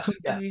 building a yeah,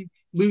 company,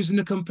 losing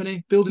a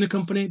company, building a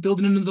company,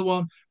 building another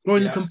one,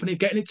 growing the company,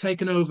 getting it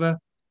taken over,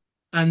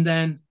 and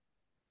then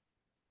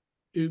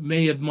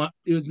might have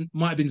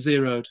been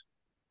zeroed.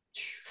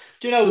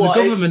 Do you know So what?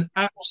 the government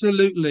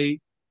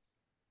absolutely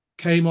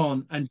came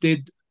on and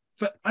did,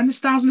 and there's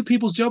thousands of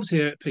people's jobs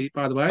here at Pete,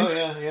 by the way.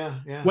 Oh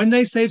yeah. When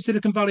they saved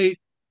Silicon Valley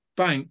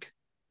Bank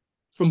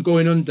from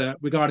going under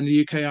regarding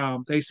the UK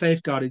arm, they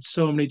safeguarded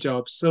so many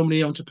jobs, so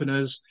many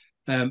entrepreneurs,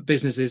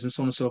 businesses, and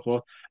so on and so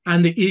forth,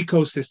 and the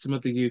ecosystem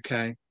of the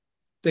UK.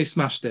 They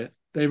smashed it.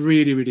 They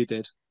really, really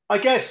did. I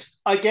guess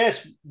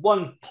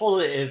one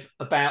positive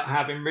about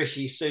having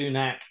Rishi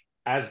Sunak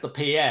as the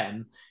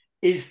PM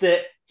is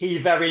that he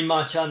very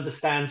much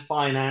understands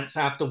finance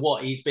after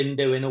what he's been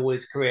doing all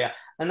his career,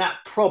 and that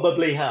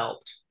probably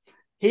helped.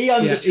 He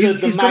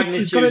understood the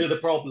magnitude of the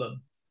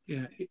problem.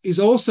 Yeah, he's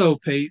also,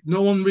 Pete,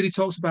 no one really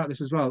talks about this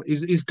as well.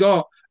 He's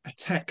got a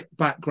tech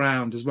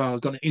background as well. He's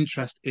got an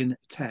interest in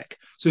tech.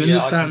 So he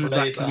understands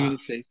that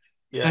community.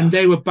 Yeah. And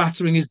they were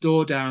battering his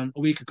door down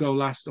a week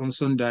ago on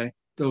Sunday.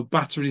 They were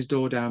battering his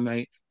door down,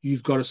 mate.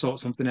 You've got to sort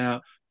something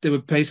out. There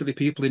were basically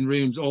people in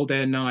rooms all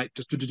day and night,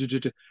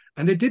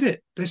 and they did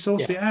it. They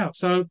sorted it out.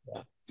 So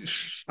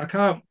I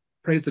can't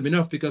praise them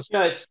enough, because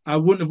I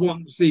wouldn't have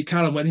wanted to see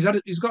Callum when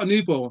he's got a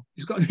newborn.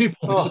 He's got a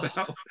newborn. He's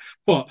about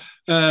what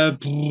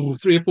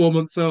 3 or 4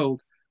 months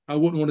old. I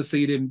wouldn't want to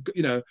see him.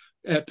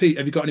 Pete,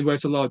 have you got anywhere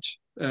to lodge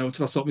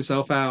until I sort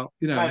myself out?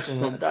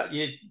 Imagine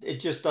it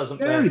just doesn't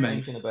bear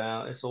thinking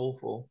about. It's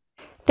awful.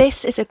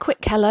 This is a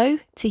quick hello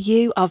to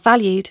you, our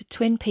valued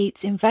Twin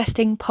Peaks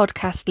Investing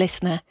podcast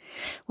listener.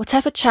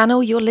 Whatever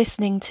channel you're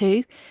listening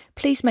to,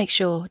 please make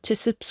sure to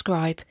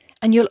subscribe,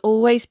 and you'll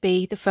always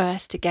be the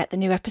first to get the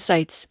new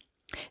episodes.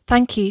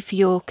 Thank you for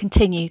your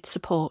continued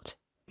support.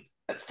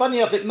 Funny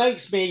enough, it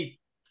makes me,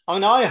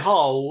 I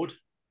hold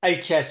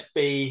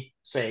HSBA,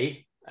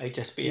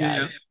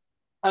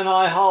 and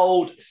I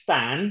hold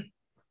Standard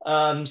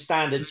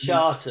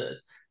Chartered,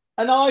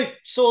 and I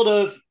sort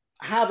of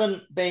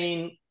haven't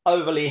been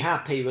overly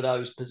happy with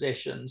those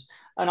positions,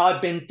 and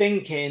I've been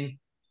thinking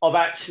of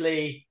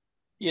actually,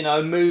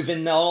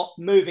 moving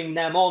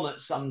them on at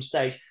some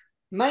stage,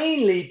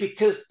 mainly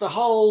because the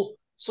whole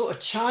sort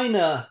of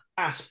China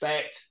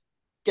aspect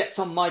gets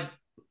on my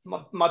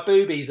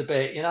boobies a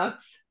bit,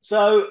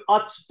 So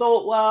I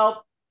thought,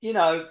 well,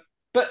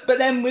 but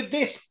then with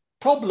this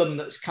problem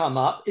that's come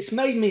up, it's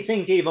made me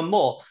think even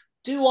more.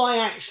 Do I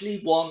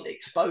actually want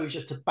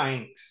exposure to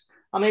banks?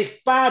 I mean,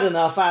 it's bad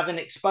enough having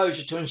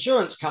exposure to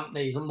insurance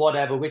companies and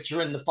whatever, which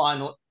are in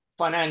the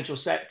financial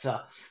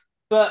sector.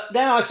 But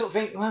then I sort of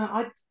think,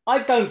 well, I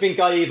don't think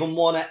I even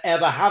want to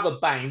ever have a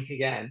bank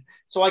again.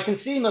 So I can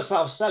see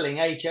myself selling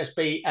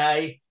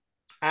HSBA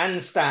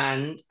and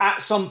Stand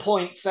at some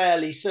point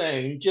fairly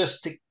soon,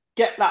 just to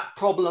get that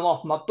problem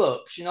off my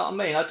books. You know what I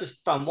mean? I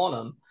just don't want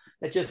them.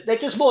 They're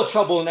just more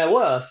trouble than they're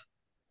worth.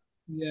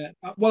 Yeah,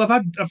 well, I've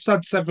had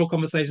several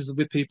conversations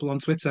with people on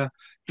Twitter,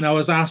 and I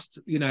was asked,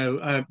 when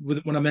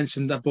I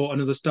mentioned I bought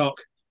another stock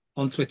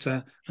on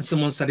Twitter, and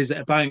someone said, "Is it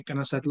a bank?" And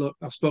I said, "Look,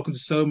 I've spoken to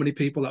so many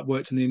people that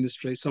worked in the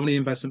industry, so many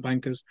investment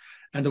bankers,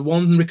 and the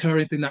one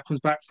recurring thing that comes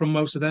back from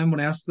most of them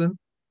when I ask them,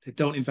 they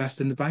don't invest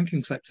in the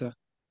banking sector.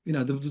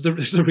 There's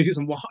a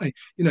reason why.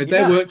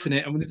 They worked in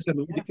it, and when they said,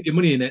 "Would you put your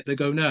money in it?" They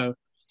go, "No,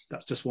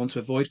 that's just one to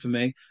avoid for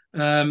me."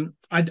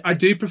 I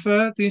do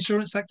prefer the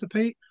insurance sector,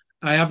 Pete.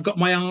 I have got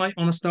my eye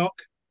on a stock.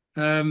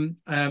 I've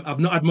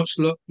not had much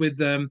luck with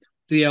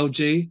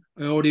DLG.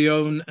 I already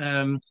own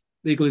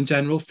Legal &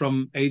 General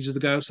from ages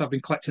ago, so I've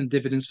been collecting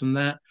dividends from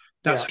that.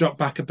 That's dropped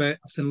back a bit.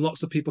 I've seen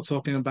lots of people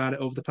talking about it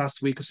over the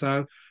past week or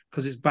so,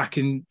 because it's back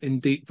in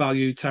deep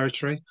value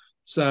territory.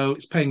 So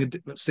it's paying a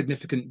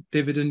significant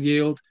dividend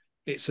yield.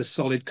 It's a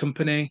solid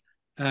company.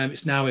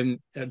 It's now in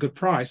a good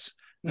price.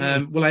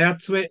 Will I add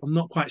to it? I'm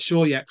not quite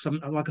sure yet, because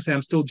like I say,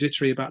 I'm still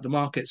jittery about the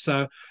market.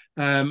 So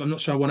I'm not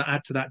sure I want to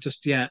add to that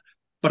just yet.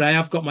 But I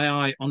have got my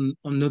eye on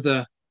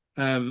another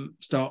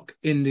stock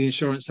in the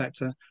insurance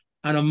sector.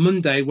 And on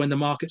Monday, when the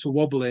markets were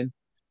wobbling,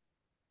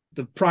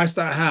 the price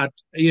that I had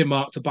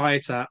earmarked to buy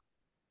it at,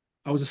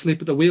 I was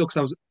asleep at the wheel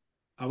because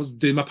I was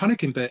doing my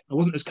panicking bit. I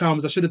wasn't as calm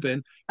as I should have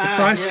been. The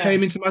price Yeah.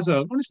 came into my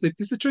zone. Honestly,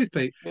 this is the truth,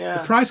 Pete. The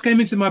Yeah. price came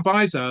into my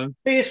buy zone,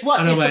 See, and I it's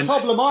the went,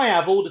 problem I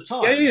have all the yeah,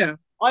 time. yeah, yeah.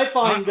 I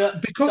find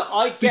Because that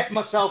I get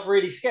myself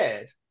really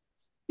scared.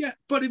 yeah,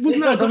 but it It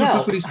wasn't that I got doesn't myself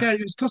help. really scared.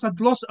 It was because I'd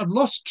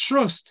lost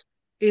trust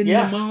in the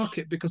Yeah.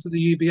 market because of the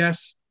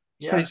UBS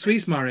Yeah. Credit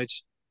Suisse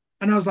marriage,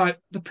 and I was like,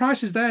 the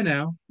price is there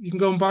now. You can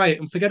go and buy it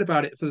and forget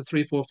about it for the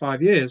 3, 4,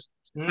 5 years,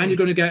 and you're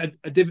going to get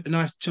a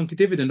nice chunky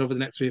dividend over the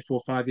next 3 or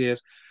 4, 5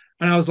 years.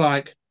 And I was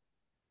like,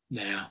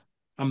 no,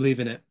 I'm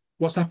leaving it.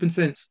 What's happened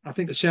since? I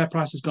think the share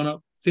price has gone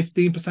up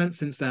 15%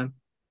 since then,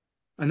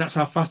 and that's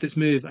how fast it's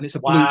moved. And it's a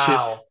blue chip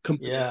Wow.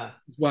 company Yeah.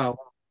 as well.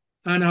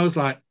 And I was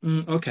like,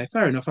 okay,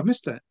 fair enough. I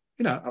missed it.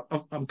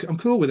 I'm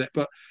cool with it.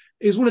 But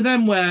it was one of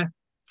them where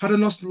had I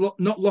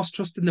not lost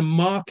trust in the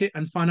market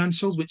and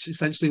financials, which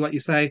essentially, like you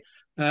say,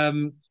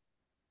 an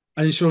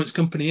insurance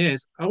company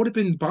is, I would have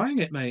been buying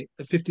it, mate,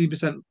 at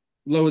 15%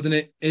 lower than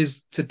it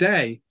is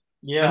today.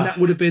 And Yeah. that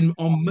would have been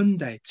on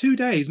Monday. 2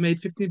 days made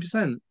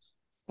 15%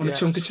 on a Yeah.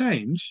 chunk of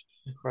change.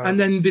 And Incredible.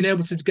 then been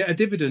able to get a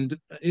dividend,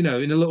 in a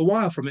little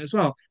while from it as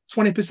well.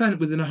 20%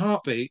 within a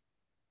heartbeat,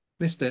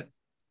 missed it.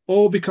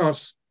 All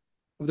because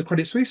of the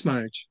Credit Suisse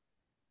marriage.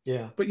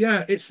 Yeah. But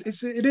yeah, it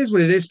is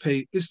what it is,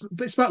 Pete. It's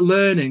about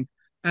learning,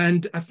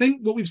 and I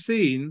think what we've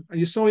seen, and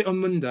you saw it on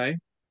Monday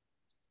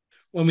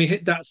when we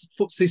hit that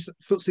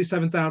FTSE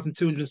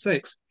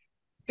 7,206.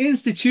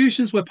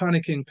 Institutions were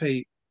panicking,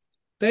 Pete.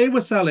 They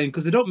were selling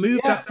because they don't move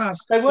Yeah. that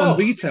fast They on will.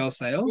 retail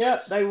sales.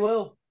 Yeah. They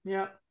will.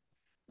 Yeah.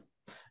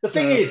 The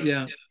thing So is,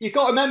 yeah, you've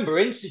got to remember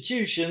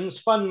institutions,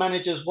 fund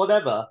managers,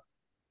 whatever,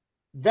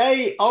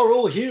 they are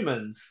all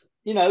humans.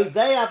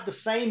 They have the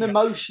same yeah,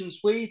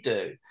 emotions we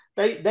do.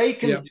 They yeah,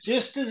 can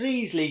just as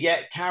easily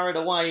get carried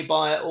away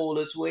by it all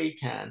as we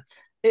can.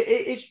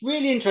 It's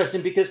really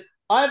interesting because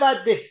I've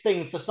had this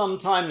thing for some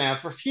time now,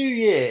 for a few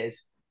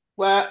years,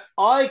 where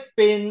I've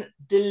been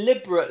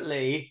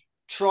deliberately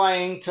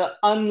trying to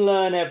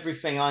unlearn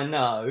everything I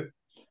know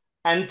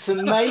and to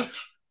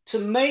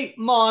make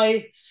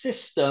my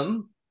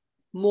system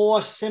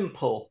more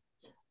simple.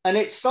 And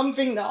it's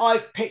something that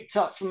I've picked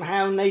up from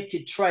how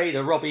Naked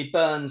Trader Robbie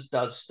Burns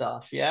does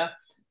stuff. Yeah.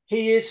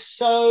 He is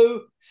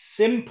so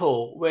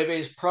simple with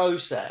his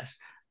process.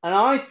 And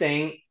I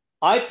think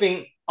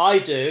I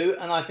do,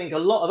 and I think a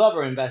lot of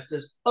other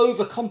investors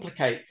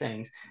overcomplicate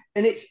things.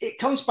 And it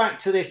comes back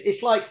to this,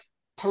 it's like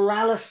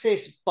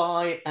paralysis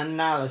by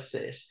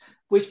analysis.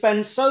 We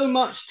spend so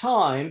much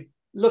time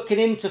looking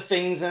into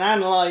things and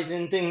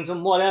analyzing things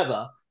and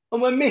whatever,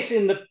 and we're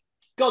missing the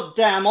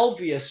goddamn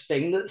obvious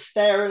thing that's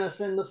staring us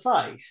in the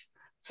face.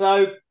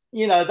 So,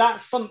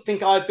 that's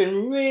something I've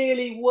been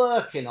really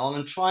working on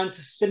and trying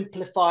to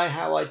simplify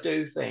how I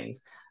do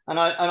things. And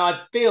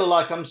I feel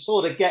like I'm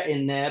sort of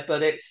getting there,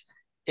 but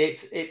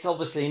it's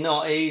obviously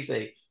not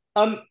easy.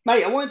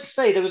 Mate, I wanted to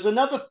say there was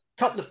another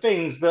couple of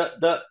things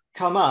that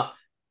come up.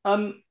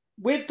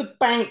 With the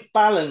bank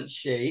balance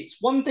sheets,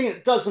 one thing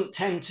that doesn't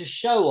tend to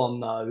show on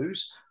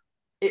those,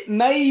 it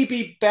may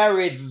be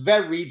buried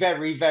very,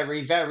 very,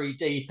 very, very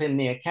deep in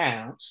the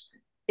accounts,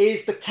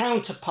 is the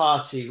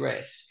counterparty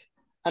risk.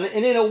 And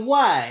in a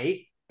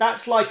way,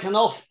 that's like an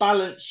off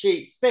balance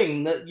sheet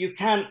thing that you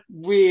can't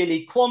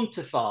really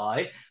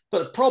quantify. But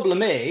the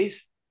problem is,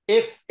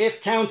 if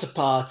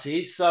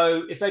counterparties,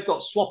 so if they've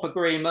got swap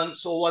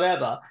agreements or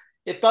whatever,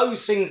 if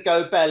those things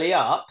go belly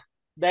up,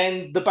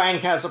 then the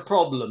bank has a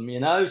problem.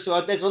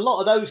 So there's a lot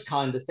of those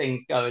kind of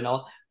things going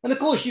on. And of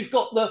course, you've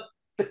got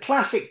the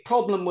classic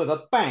problem with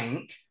a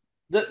bank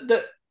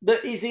that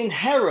is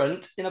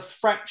inherent in a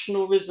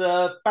fractional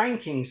reserve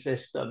banking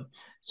system.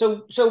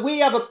 So we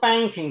have a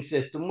banking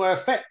system where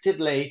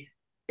effectively,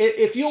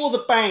 if you're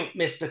the bank,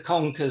 Mr.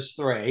 Conkers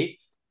 3,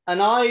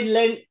 and I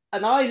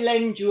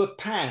lend you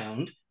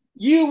 £1,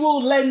 you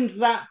will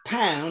lend that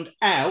pound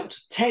out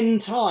 10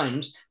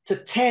 times to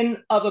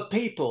 10 other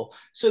people.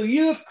 So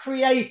you have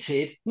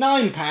created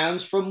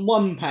 £9 from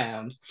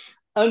 £1.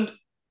 And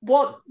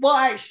what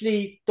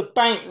actually the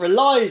bank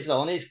relies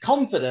on is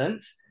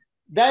confidence.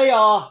 They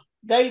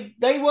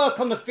work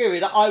on the theory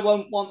that I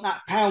won't want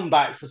that pound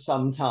back for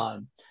some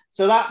time.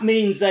 So that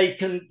means they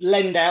can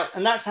lend out,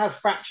 and that's how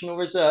fractional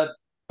reserve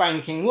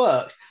banking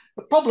works.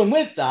 The problem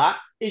with that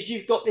is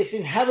you've got this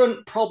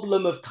inherent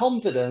problem of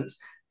confidence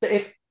that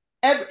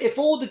if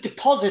all the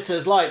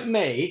depositors like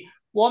me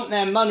want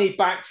their money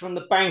back from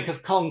the Bank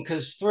of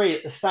Conkers 3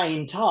 at the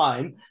same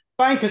time,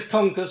 Bankers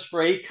Conkers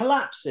 3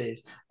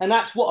 collapses. And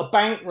that's what a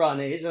bank run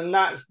is. And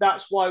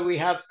that's why we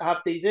have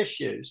these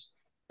issues.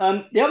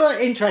 The other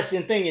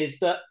interesting thing is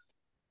that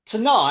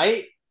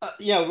tonight,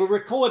 we're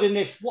recording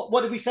this.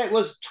 What did we say? It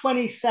was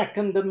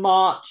 22nd of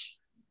March,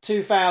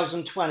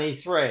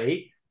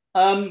 2023.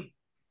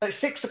 At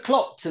 6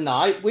 o'clock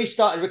tonight, we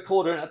started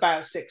recording at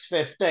about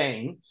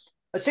 6:15.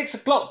 At 6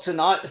 o'clock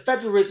tonight, the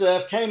Federal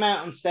Reserve came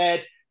out and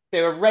said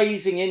they were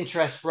raising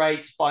interest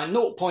rates by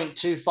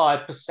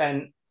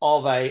 0.25%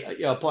 of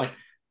a point.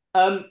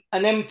 And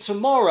then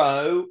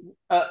tomorrow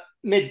at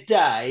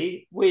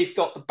midday, we've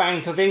got the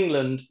Bank of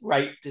England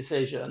rate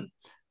decision.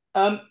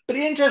 But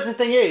the interesting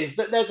thing is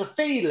that there's a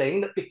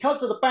feeling that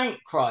because of the bank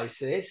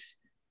crisis,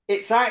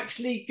 it's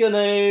actually going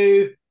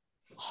to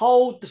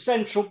hold the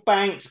central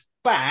banks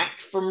back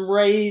from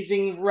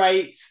raising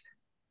rates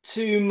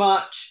too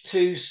much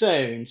too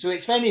soon. So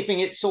if anything,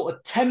 it's sort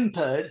of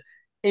tempered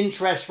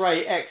interest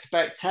rate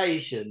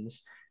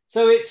expectations.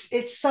 So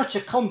it's such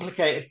a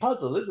complicated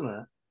puzzle, isn't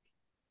it?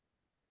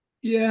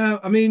 Yeah,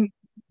 I mean,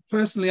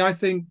 personally, I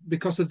think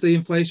because of the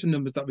inflation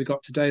numbers that we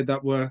got today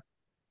that were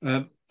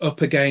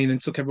up again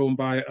and took everyone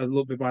by a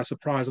little bit by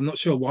surprise. I'm not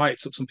sure why it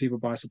took some people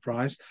by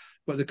surprise,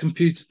 but the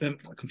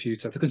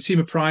the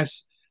consumer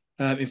price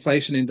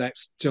inflation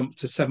index jumped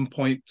to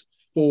 7.4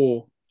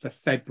 for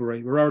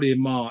February. We're already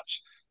in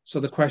March, so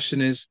the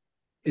question is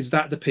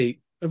that the peak?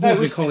 No, Everyone's it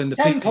been was calling the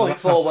peak for the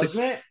 10.4, past six.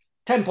 wasn't it?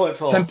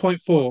 10.4.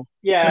 10.4.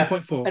 Yeah.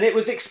 10.4. And it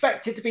was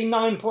expected to be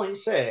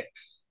 9.6.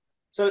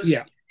 So it's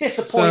Yeah. a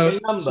disappointing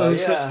So number.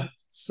 so Yeah.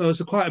 so it's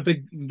a quite a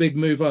big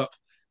move up,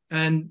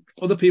 and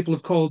other people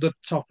have called the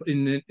top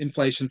in the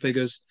inflation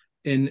figures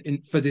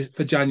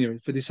for January,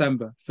 for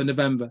December, for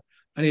November,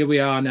 and here we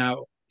are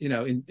now,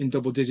 in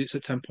double digits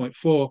at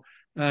 10.4.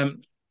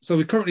 So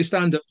we currently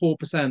stand at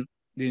 4%,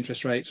 the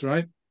interest rates,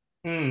 right?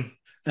 Mm.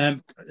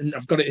 And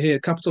I've got it here.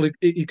 Capital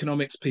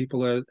economics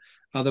people are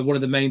one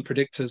of the main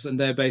predictors, and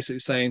they're basically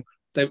saying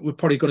that we're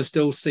probably going to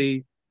still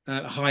see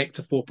a hike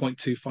to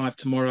 4.25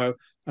 tomorrow,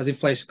 as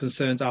inflation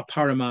concerns are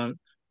paramount.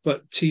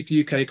 But chief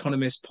UK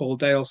economist Paul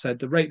Dale said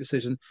the rate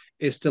decision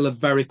is still a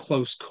very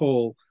close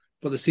call,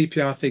 but the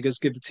CPI figures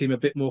give the team a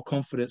bit more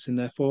confidence in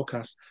their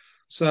forecast.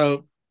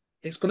 So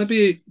it's going to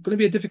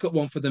be a difficult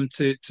one for them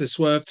to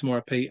swerve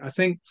tomorrow, Pete. I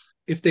think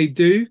if they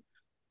do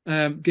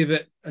give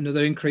it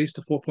another increase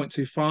to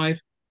 4.25,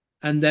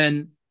 and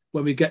then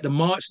when we get the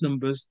March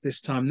numbers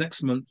this time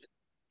next month,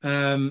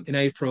 in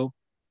April,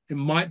 it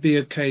might be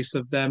a case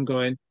of them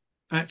going,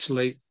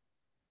 actually,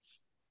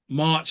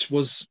 March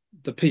was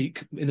the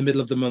peak in the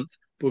middle of the month,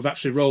 but we've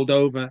actually rolled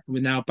over and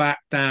we're now back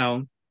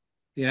down.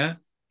 Yeah.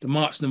 The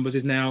March numbers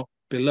is now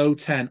below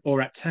 10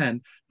 or at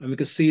 10. And we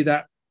can see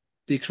that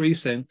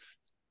decreasing,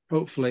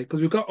 hopefully,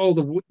 because we've got all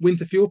the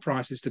winter fuel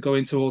prices to go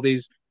into all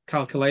these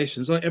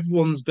calculations. Like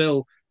everyone's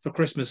bill for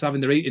Christmas having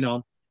their eating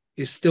on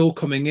is still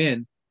coming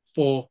in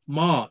for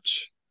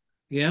March.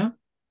 Yeah.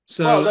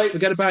 Well, So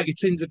forget about your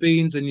tins of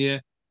beans and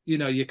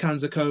your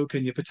cans of Coke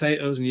and your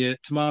potatoes and your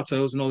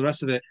tomatoes and all the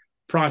rest of it.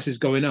 Prices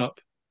going up.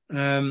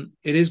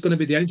 It is going to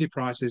be the energy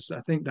prices, I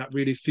think, that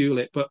really fuel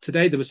it. But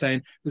today they were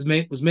saying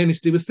it was mainly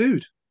to do with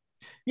food.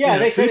 yeah,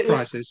 they said Food it was.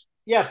 prices.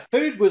 Yeah,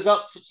 food was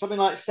up something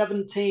like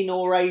 17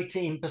 or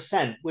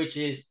 18%, which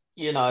is,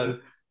 Goes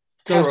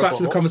back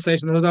to the terrible.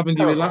 conversation I was having with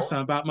you last Terrible.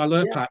 time about my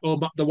Yeah. Lurpak or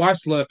the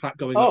wife's Lurpak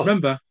going up. Oh,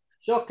 Remember?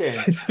 shocking.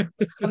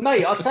 And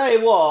mate, I'll tell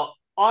you what,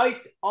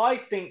 I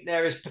think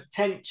there is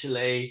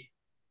potentially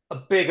a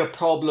bigger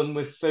problem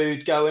with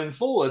food going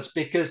forwards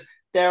because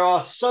there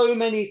are so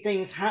many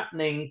things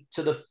happening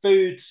to the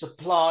food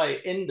supply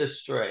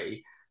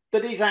industry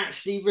that is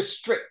actually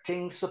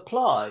restricting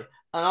supply.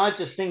 And I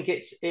just think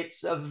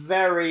it's a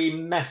very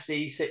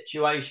messy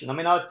situation. I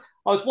mean, I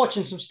was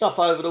watching some stuff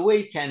over the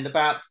weekend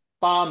about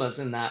farmers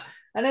and that,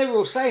 and they were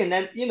all saying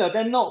that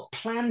they're not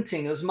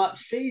planting as much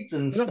seeds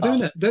and They're not doing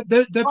stuff.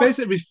 it. They're Well,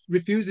 basically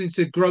refusing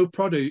to grow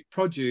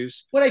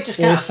produce well, they just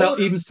or can't sell afford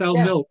them. even sell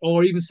Yeah, milk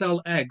or even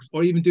sell eggs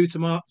or even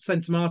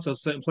send tomatoes to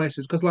certain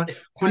places because like it's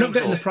we're not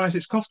getting the painful. price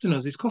it's costing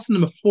us. It's costing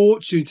them a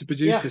fortune to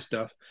produce Yeah, this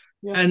stuff.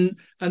 yeah.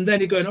 And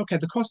then you're going, okay,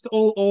 the cost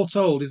all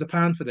told is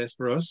 £1 for this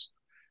for us.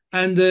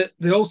 And the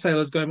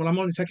wholesaler's going, well, I'm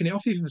only taking it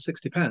off you for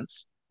 60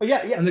 pence. Oh,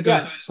 yeah, yeah, And they're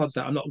going, yeah. sod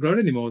that, I'm not growing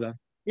anymore then.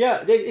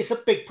 Yeah, it's a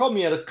big problem.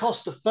 Yeah, the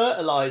cost of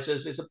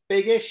fertilizers is a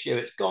big issue.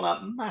 It's gone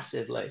up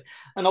massively,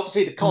 and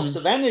obviously the cost Mm.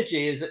 of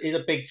energy is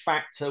a big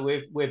factor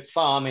with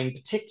farming,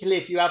 particularly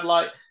if you have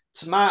like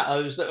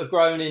tomatoes that are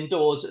grown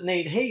indoors that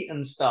need heat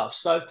and stuff.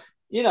 So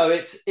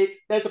it's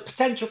there's a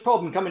potential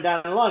problem coming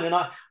down the line, and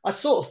I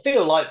sort of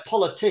feel like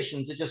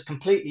politicians are just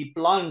completely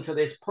blind to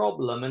this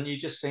problem, and you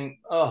just think,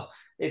 oh,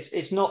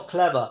 it's not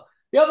clever.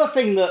 The other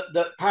thing that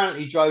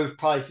apparently drove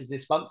prices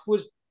this month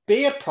was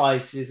beer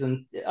prices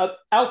and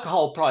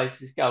alcohol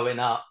prices going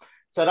up.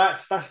 So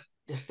that's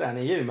just down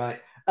to you, mate.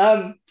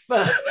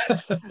 But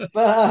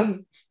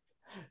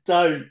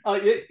don't.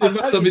 It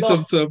must be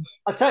tough, Tom.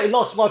 I totally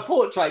lost my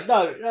thought train.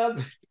 No.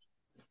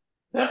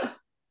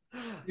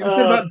 You were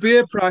saying about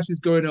beer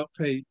prices going up,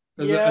 Pete,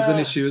 as an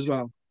Yeah. issue as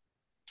well.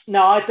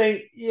 No, I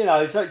think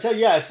So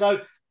yeah.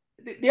 So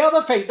the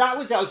other thing that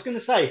was I was going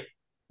to say.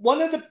 One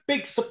of the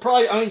big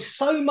surprise. I mean,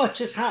 so much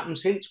has happened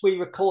since we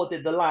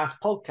recorded the last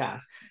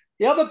podcast.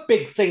 The other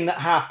big thing that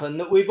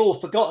happened that we've all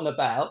forgotten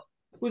about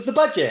was the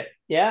budget.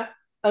 Yeah,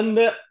 and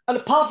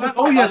apart from the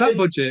Oh fact yeah, that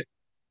budget.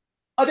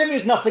 I didn't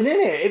think there was nothing in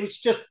it. It was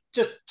just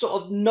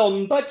sort of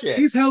non-budget.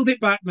 He's held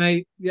it back,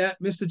 mate. Yeah,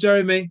 Mr.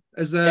 Jeremy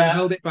has Yeah,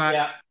 held it back.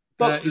 yeah.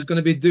 But He's going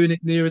to be doing it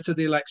nearer to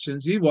the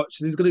elections. You watch.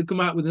 He's going to come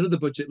out with another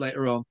budget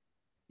later on.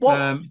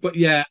 what? But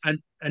yeah, and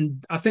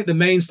I think the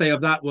mainstay of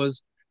that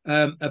was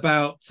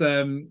about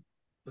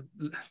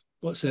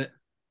what's it?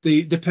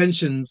 The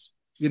pensions,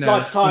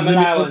 Lifetime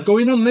allowance.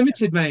 going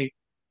unlimited, mate.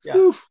 Yeah.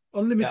 Woo,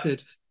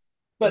 unlimited. Yeah.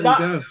 But there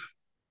you go.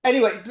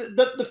 Anyway,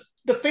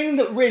 the thing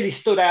that really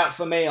stood out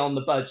for me on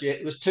the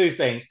budget was two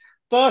things.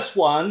 First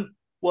one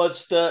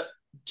was that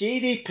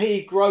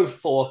GDP growth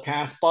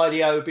forecasts by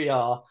the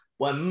OBR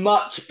were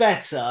much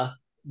better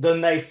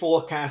than they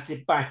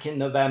forecasted back in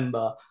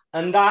November.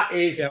 And that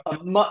is a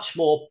much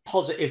more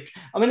positive.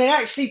 I mean, they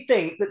actually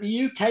think that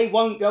the UK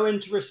won't go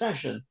into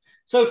recession.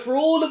 So for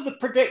all of the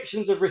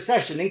predictions of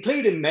recession,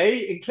 including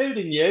me,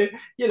 including you,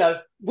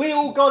 we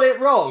all got it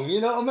wrong.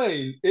 You know what I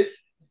mean?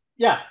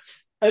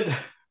 And,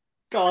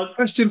 God.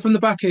 Question from the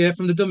back here,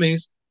 from the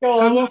dummies.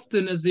 How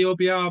often has the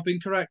OBR been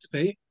correct,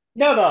 Pete?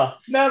 Never.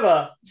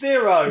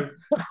 Zero.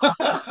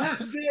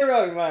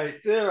 Zero,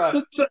 mate.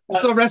 Zero.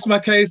 So rest my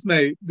case,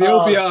 mate. The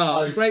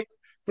OBR, great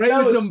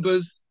with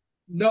numbers,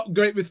 not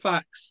great with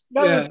facts.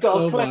 No one's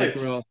got a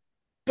clue.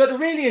 But the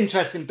really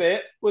interesting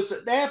bit was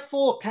that they're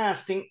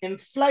forecasting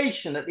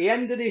inflation at the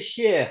end of this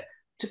year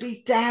to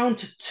be down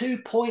to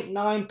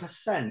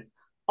 2.9%.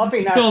 I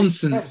think that's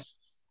nonsense.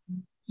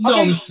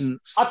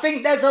 Nonsense. I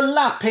think there's a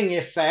lapping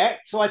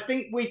effect. So I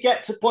think we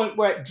get to a point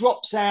where it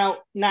drops out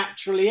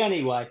naturally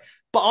anyway.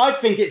 But I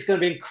think it's going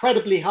to be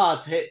incredibly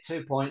hard to hit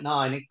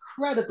 2.9.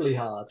 Incredibly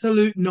hard.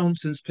 Absolute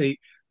nonsense, Pete.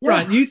 Yeah.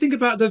 Right. You think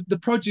about the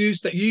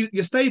produce that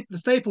the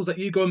staples that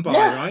you go and buy,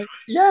 right?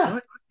 Yeah.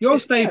 Right? Your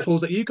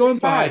staples that you go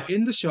and buy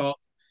in the shop,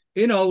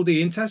 in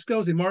Aldi, in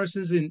Tesco's, in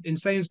Morrison's, in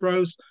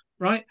Sainsbury's,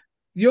 right?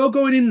 You're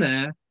going in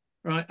there,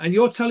 right? And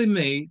you're telling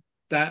me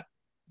that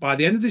by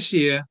the end of this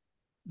year,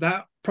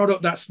 that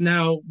product that's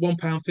now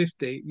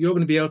 £1.50, you're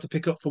going to be able to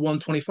pick up for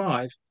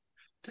 £1.25.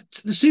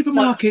 The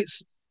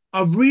supermarkets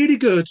are really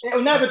good.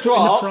 It'll never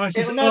drop.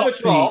 It'll never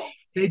drop.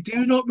 They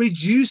do not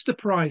reduce the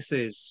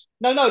prices.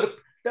 No,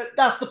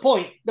 that's the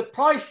point. The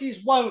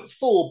prices won't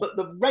fall, but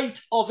the rate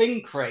of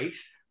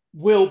increase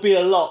will be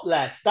a lot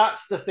less.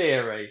 That's the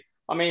theory.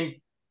 I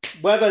mean,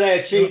 whether they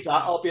achieve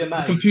that, I'll be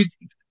amazed.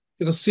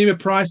 The consumer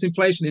price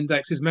inflation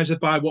index is measured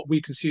by what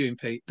we consume,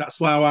 Pete. That's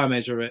how I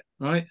measure it,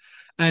 right?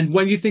 And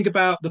when you think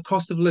about the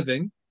cost of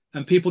living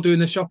and people doing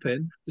the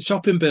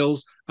shopping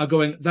bills are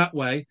going that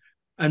way.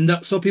 And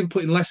so people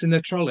putting less in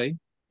their trolley,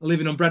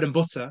 living on bread and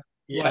butter,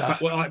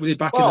 like we did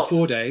back in the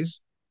poor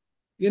days.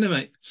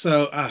 Mate.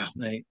 So,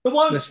 mate,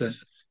 listen.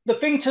 The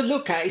thing to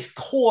look at is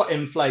core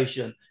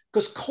inflation,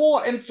 because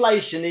core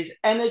inflation is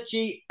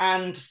energy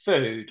and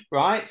food,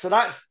 right? So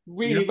that's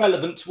really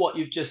relevant to what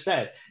you've just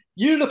said.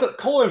 You look at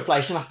core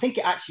inflation, I think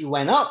it actually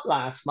went up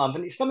last month,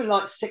 and it's something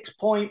like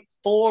 6.4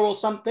 or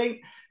something.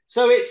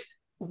 So it's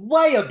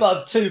way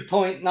above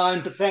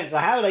 2.9%. So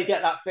how they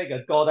get that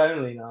figure, God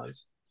only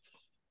knows.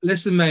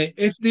 Listen, mate,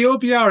 if the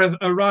OBR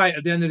are right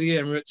at the end of the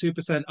year and we're at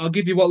 2%, I'll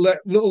give you what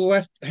little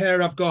left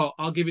hair I've got.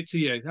 I'll give it to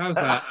you. How's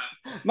that?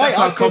 Mate, that's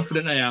how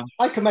confident I am.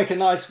 I can make a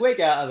nice wig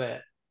out of it.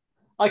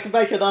 I can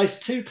make a nice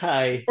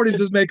toupee. Probably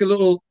just make a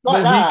little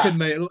like Mohican,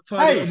 mate. A little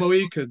tiny little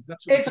Mohican.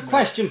 That's what it's a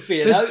question for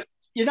you, though.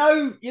 You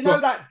know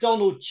that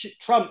Donald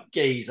Trump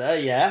geezer,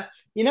 yeah?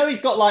 He's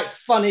got like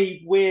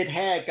funny, weird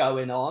hair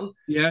going on.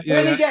 Yeah.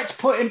 When he gets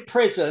put in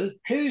prison,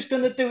 who's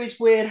going to do his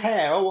weird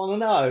hair? I want to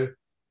know.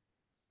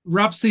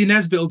 Rabsy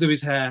Nesbitt will do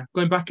his hair.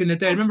 Going back in the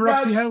day, remember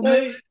Rabsy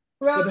Helmet?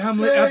 With the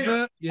Hamlet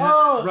advert? Yeah.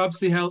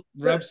 Rabsy Nesbitt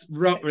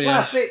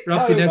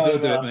will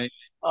do it, mate.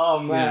 Oh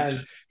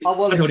man, yeah. I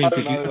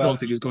don't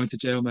think he's going to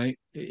jail, mate.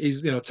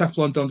 He's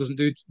Teflon Don doesn't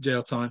do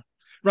jail time.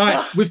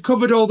 Right, we've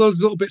covered all those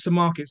little bits of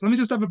markets. Let me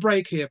just have a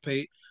break here,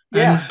 Pete,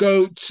 and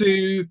go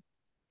to,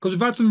 because we've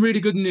had some really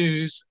good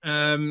news.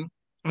 And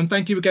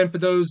thank you again for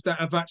those that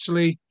have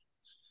actually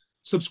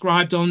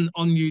subscribed on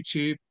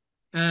YouTube.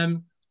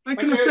 I'm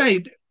going to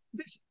say,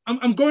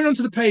 I'm going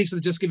onto the page for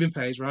the Just Giving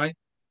page, right?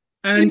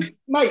 And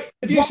mate,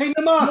 have you seen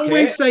the market? I'm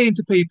always saying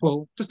to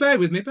people, just bear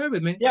with me.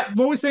 Yeah. I'm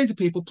always saying to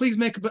people, please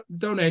make a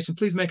donation.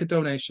 Please make a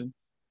donation.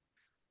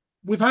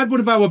 We've had one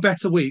of our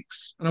better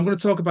weeks, and I'm going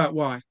to talk about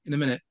why in a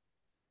minute.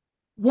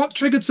 What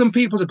triggered some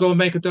people to go and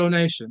make a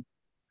donation?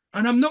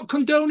 And I'm not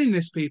condoning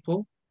this,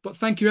 people, but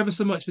thank you ever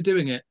so much for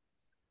doing it.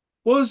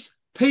 Was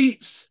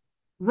Pete's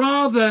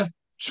rather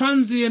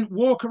transient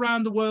walk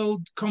around the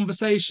world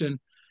conversation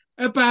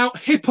about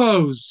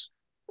hippos.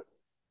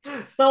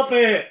 Stop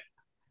it.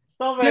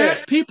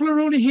 Yeah, people are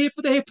only here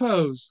for the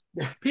hippos.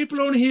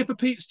 People are only here for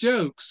Pete's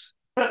jokes.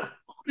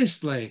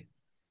 Honestly.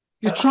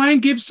 You try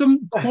and give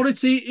some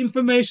quality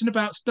information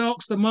about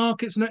stocks, the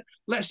markets, and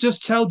let's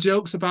just tell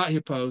jokes about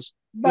hippos.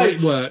 Mate, well,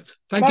 it worked.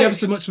 Thank you ever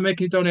so much for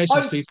making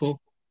donations, people.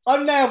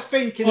 I'm now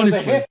thinking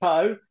honestly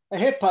of a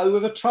hippo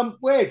with a Trump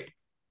wig.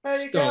 There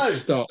you go.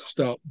 Stop.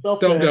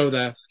 Don't go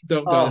there.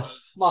 Don't go.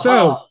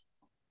 So,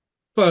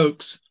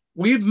 folks,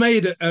 we've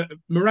made a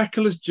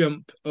miraculous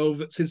jump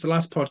over since the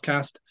last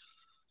podcast.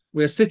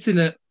 We're sitting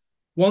at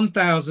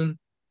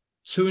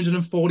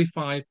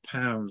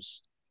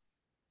 £1,245.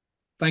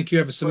 Thank you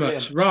ever so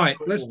much. Right,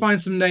 let's find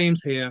some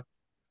names here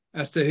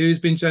as to who's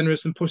been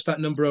generous and pushed that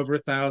number over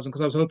 1,000,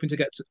 because I was hoping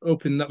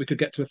that we could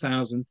get to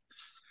 1,000.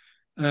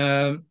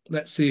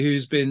 Let's see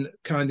who's been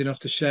kind enough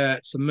to share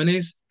some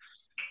monies.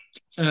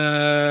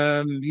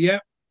 Yeah.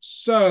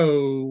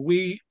 So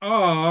we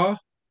are,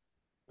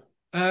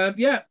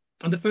 yeah.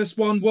 And the first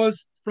one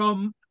was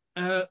from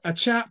a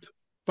chap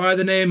by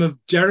the name of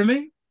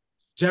Jeremy.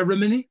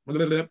 Jeremy.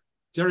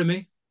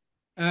 Thanks,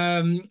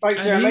 And he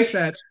Jeremy.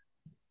 said,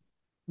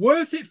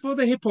 worth it for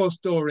the hippo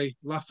story.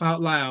 Laugh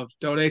out loud.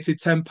 Donated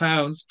 £10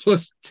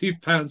 plus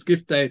 £2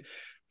 gift aid.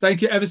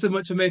 Thank you ever so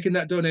much for making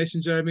that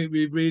donation, Jeremy.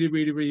 We really,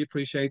 really, really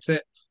appreciate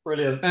it.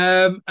 Brilliant.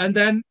 And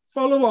then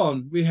follow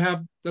on, we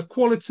have the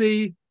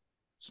quality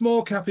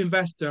small cap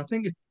investor. I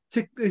think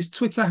his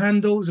Twitter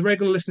handle is a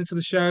regular listener to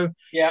the show.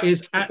 Yeah,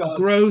 is at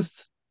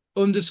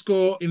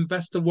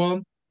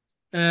growth_investor1.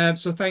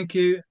 So thank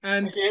you.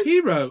 And thank you.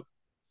 he wrote,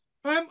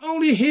 I'm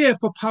only here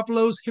for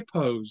Pablo's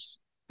hippos.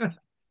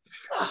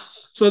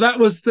 So that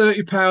was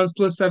 £30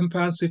 plus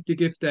 £7.50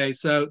 gift aid.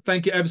 So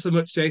thank you ever so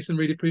much, Jason.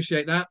 Really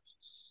appreciate that.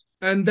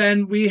 And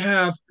then we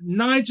have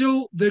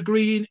Nigel the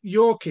Green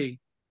Yorkie,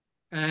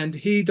 and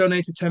he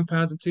donated £10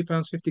 and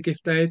 £2.50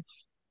 gift aid.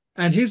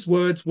 And his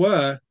words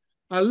were,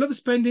 I love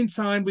spending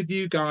time with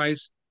you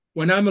guys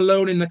when I'm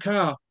alone in the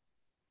car.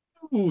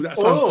 Ooh, that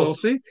sounds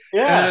saucy.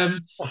 Yeah.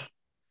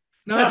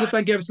 Nigel,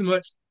 thank you ever so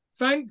much.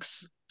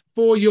 Thanks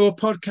for your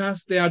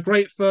podcast. They are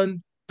great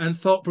fun and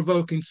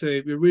thought-provoking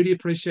too. We really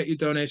appreciate your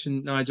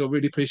donation, Nigel.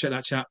 Really appreciate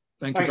that, chap.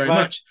 Thank you very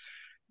much.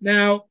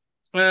 Now,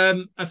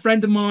 a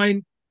friend of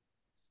mine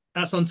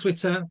that's on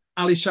Twitter,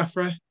 Ali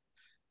Shafra,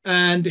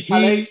 and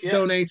he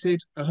donated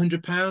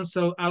 £100.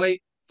 So,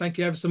 Ali, thank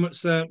you ever so much,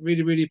 sir.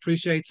 Really, really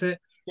appreciate it.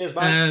 Yes,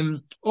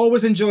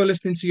 always enjoy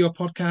listening to your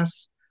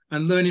podcasts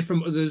and learning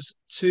from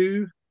others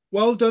too.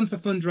 Well done for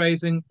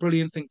fundraising.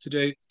 Brilliant thing to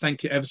do.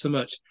 Thank you ever so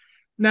much.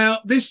 Now,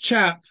 this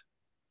chap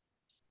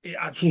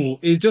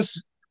is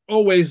just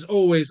always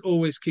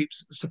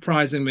keeps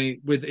surprising me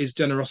with his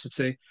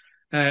generosity.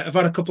 I've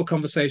had a couple of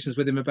conversations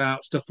with him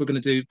about stuff we're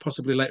going to do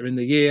possibly later in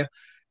the year,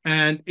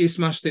 and he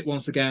smashed it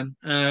once again.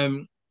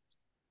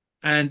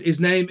 And his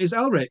name is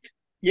Elric.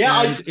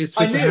 Yeah, and his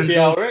Twitter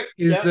handle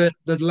is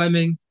the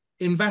Lemming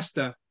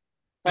Investor.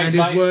 Thanks,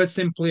 and his words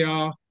simply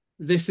are,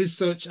 this is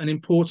such an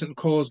important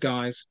cause,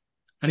 guys.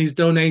 And he's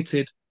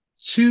donated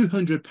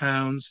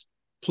 £200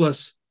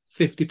 plus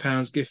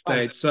 £50 gift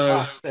aid.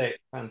 So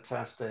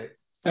fantastic.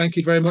 Thank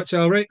you very much,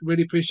 Elric.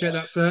 Really appreciate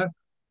that, sir.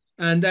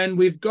 And then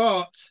we've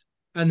got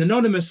an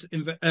anonymous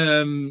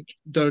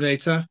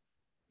donator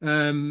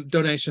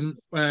donation,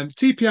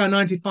 TPR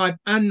 95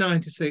 and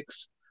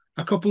 96.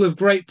 A couple of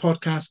great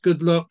podcasts.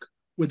 Good luck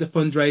with the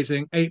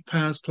fundraising. £8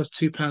 plus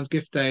 £2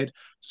 gift aid.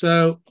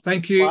 So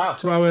thank you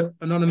to our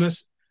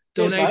anonymous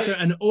donator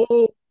and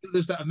all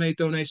others that have made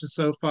donations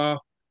so far.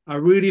 I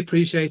really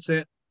appreciate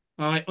it.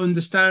 I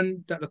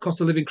understand that the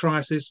cost of living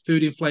crisis,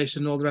 food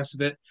inflation, and all the rest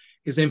of it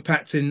is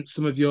impacting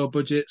some of your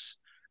budgets.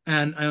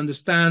 And I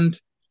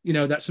understand,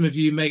 that some of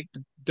you make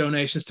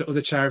donations to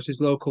other charities,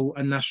 local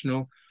and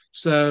national.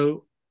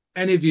 So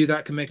any of you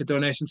that can make a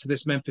donation to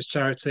this Memphis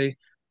charity,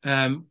 we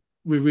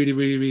really,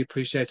 really, really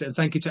appreciate it. And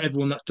thank you to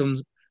everyone that's done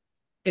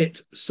it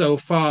so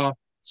far.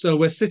 So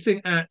we're sitting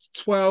at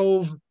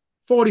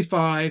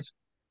 12:45.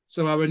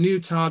 So our new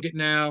target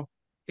now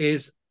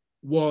is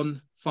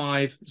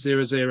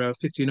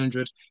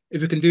 1500.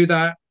 If we can do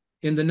that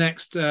in the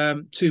next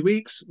 2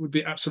 weeks, would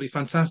be absolutely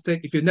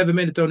fantastic. If you've never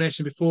made a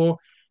donation before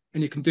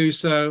and you can do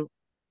so,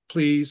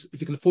 please,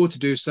 if you can afford to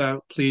do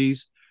so,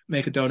 please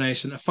make a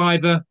donation. A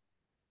 £5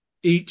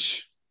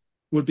 each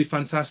would be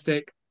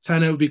fantastic.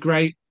 £10 would be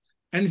great.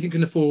 Anything you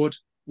can afford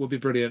will be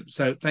brilliant.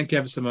 So thank you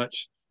ever so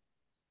much.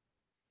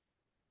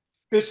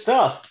 Good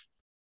stuff.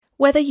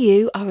 Whether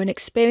you are an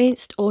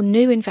experienced or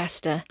new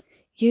investor,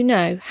 you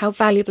know how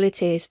valuable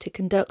it is to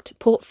conduct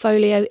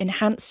portfolio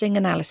enhancing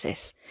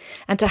analysis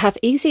and to have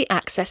easy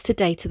access to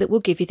data that will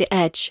give you the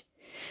edge.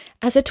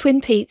 As a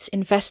Twin Petes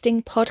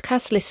investing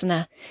podcast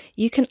listener,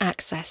 you can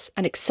access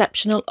an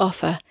exceptional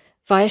offer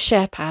via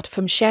SharePad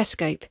from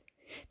ShareScope,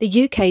 the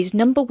UK's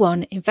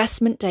 #1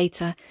 investment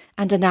data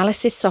and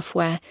analysis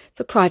software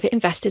for private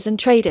investors and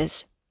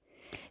traders.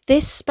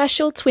 This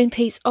special Twin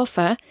Petes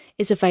offer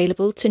is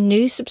available to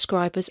new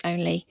subscribers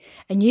only,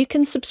 and you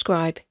can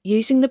subscribe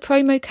using the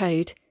promo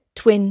code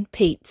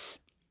TWINPETES.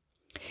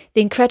 The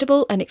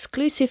incredible and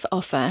exclusive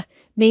offer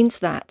means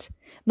that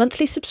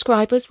monthly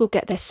subscribers will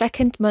get their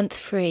second month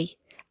free,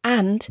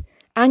 and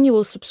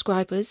annual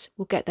subscribers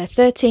will get their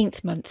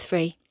 13th month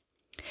free.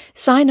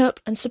 Sign up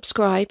and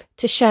subscribe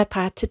to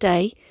SharePad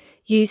today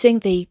using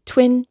the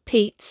Twin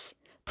Petes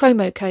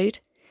promo code,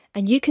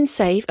 and you can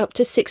save up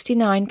to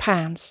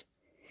 £69.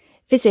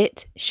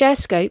 Visit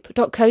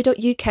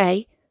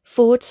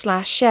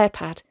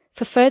sharescope.co.uk/SharePad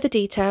for further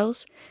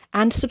details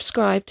and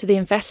subscribe to the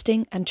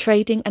investing and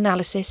trading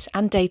analysis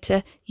and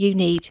data you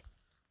need.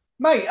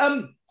 Mate,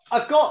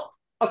 I've got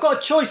a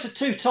choice of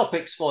two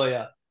topics for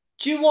you.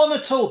 Do you want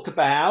to talk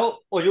about,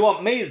 or do you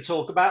want me to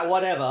talk about,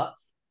 whatever?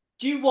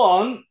 Do you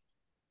want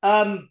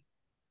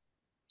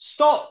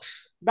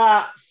stocks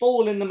that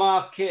fall in the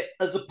market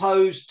as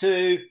opposed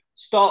to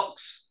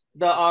stocks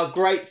that are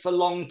great for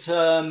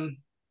long-term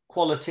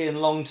quality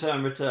and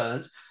long-term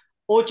returns?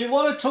 Or do you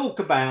want to talk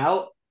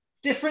about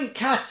different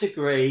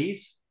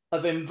categories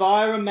of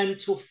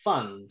environmental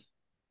fund?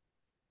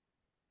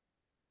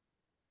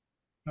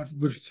 I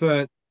would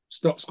prefer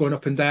stocks going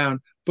up and down.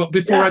 But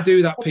before I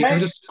do that, Pete, can I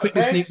just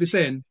quickly sneak this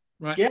in?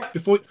 Right. Yeah.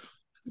 Before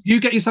you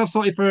get yourself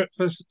sorted for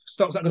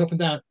stocks that go up and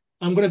down.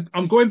 I'm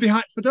going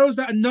behind. For those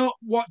that are not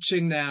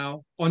watching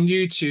now on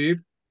YouTube,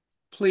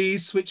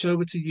 please switch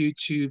over to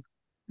YouTube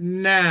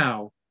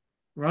now.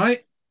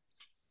 Right.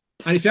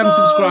 And if you haven't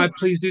subscribed,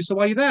 please do so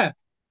while you're there.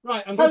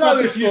 Right. I'm going to grab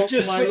this book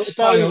from my little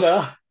pile.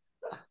 Over.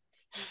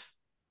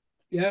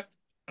 Yeah.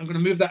 I'm going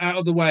to move that out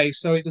of the way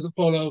so it doesn't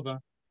fall over.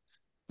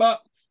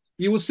 But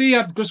you will see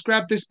I've just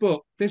grabbed this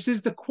book. This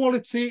is the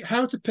quality,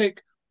 how to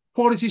pick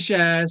quality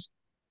shares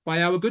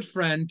by our good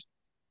friend,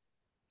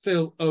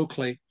 Phil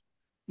Oakley.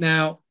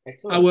 Now,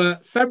 excellent. Our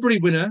February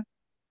winner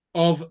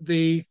of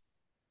the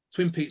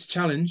Twin Peaks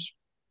Challenge,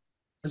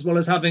 as well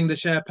as having the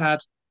SharePad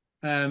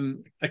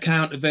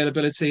account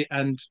availability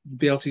and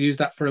be able to use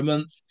that for a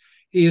month,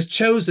 he has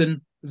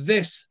chosen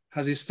this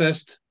as his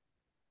first,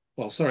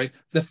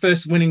 the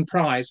first winning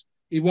prize.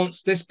 He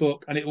wants this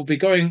book and it will be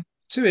going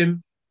to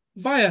him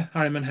via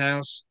Harriman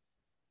House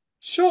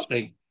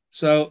shortly.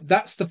 So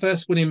that's the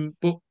first winning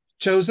book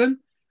chosen.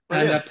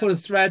 Brilliant. And I put a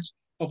thread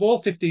of all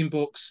 15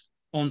 books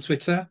on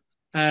Twitter,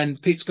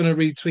 and Pete's going to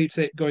retweet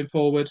it going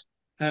forward.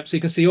 So you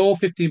can see all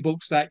 15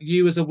 books that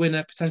you as a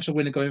winner, potential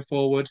winner going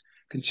forward,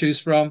 can choose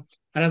from.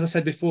 And as I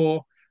said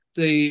before,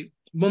 the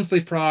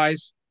monthly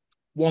prize,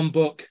 one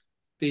book,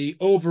 the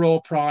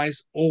overall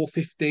prize, all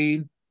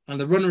 15, and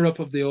the runner-up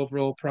of the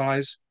overall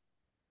prize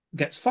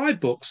gets 5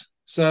 books.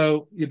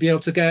 So you'll be able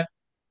to get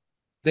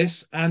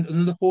this and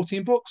another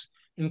 14 books,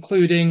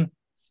 including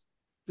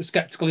The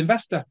Skeptical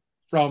Investor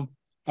from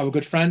our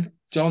good friend,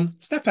 John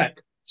Stepek.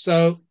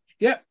 So,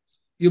 yeah,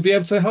 you'll be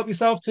able to help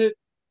yourself to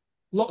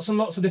lots and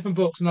lots of different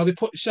books, and I'll be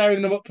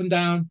sharing them up and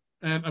down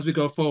as we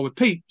go forward.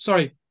 Pete,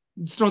 sorry,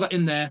 just throw that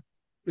in there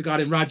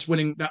regarding Raj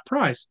winning that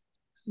prize.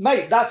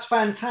 Mate, that's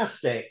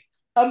fantastic.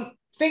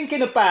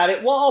 Thinking about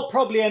it, what I'll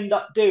probably end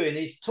up doing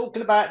is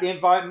talking about the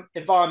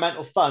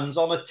environmental funds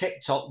on a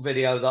TikTok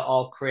video that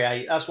I'll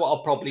create. That's what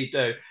I'll probably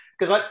do.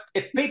 Because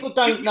if people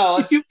don't know,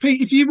 if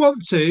you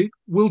want to,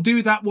 we'll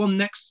do that one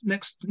next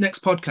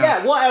podcast.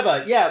 Yeah,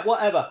 whatever.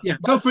 Yeah,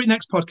 go for it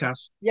next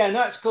podcast. Yeah, no,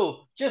 that's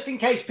cool. Just in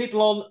case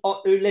people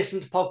who listen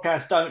to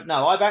podcasts don't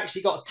know, I've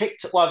actually got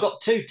TikTok. Well, I've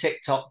got 2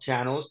 TikTok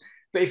channels.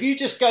 But if you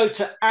just go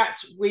to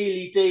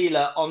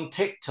 @WheelieDealer on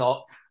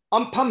TikTok,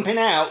 I'm pumping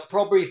out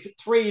probably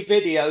 3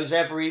 videos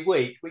every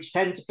week, which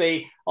tend to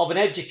be of an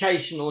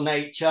educational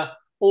nature,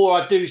 or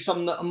I do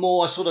some that are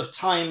more sort of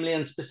timely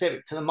and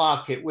specific to the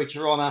market, which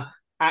are on a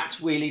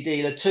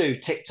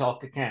 @WheelieDealer2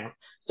 TikTok account.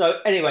 So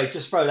anyway,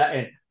 just throw that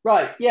in.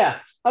 Right, yeah.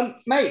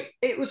 Mate,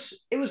 it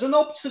was an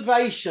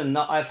observation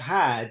that I've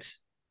had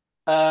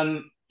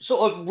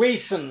sort of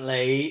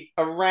recently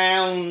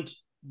around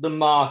the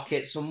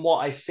markets and what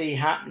I see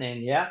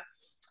happening, yeah.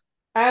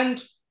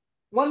 And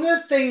one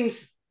of the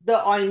things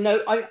that I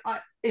know,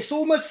 it's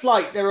almost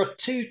like there are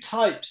 2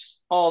 types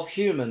of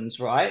humans,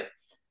 right?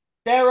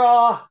 There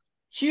are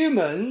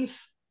humans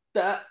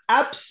that are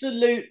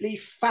absolutely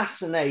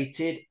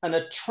fascinated and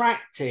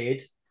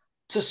attracted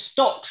to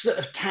stocks that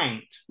have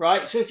tanked,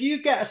 right? So if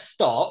you get a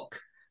stock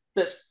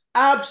that's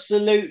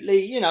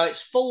absolutely,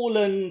 it's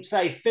fallen,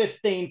 say,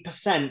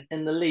 15%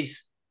 in the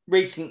least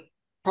recent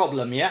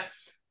problem, yeah,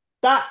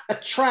 that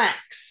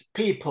attracts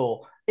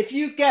people. If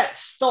you get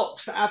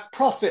stocks that have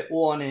profit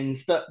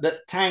warnings that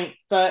tank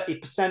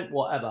 30%,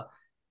 whatever,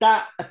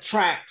 that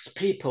attracts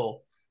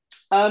people.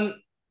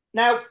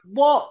 Now,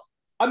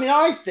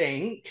 I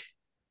think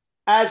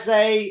as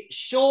a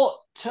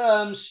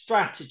short-term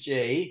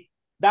strategy,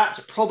 that's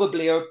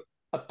probably a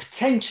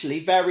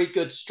potentially very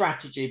good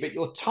strategy, but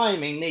your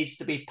timing needs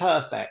to be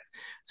perfect.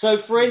 So,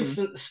 for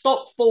instance, the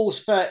stock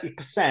falls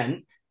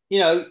 30%,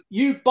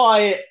 you buy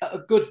it at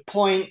a good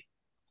point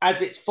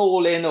as it's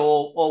falling,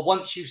 or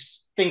once you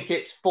think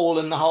it's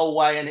fallen the whole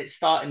way and it's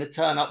starting to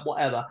turn up,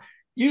 whatever,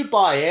 you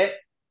buy it,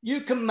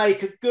 you can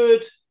make a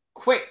good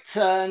quick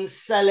turn,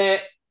 sell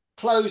it,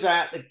 close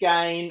out the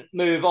gain,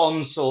 move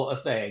on sort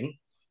of thing.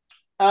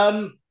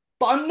 But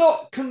I'm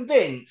not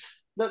convinced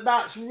that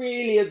that's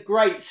really a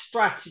great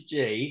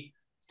strategy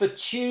for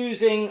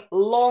choosing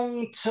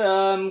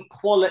long-term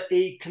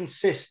quality,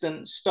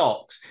 consistent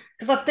stocks.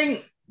 Because I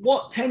think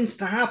what tends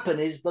to happen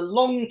is the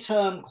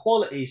long-term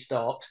quality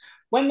stocks,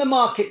 when the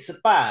markets are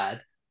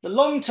bad, the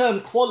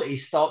long-term quality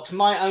stocks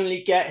might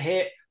only get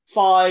hit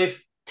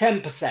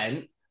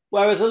 5-10%,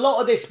 whereas a lot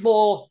of this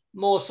more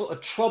sort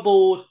of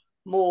troubled,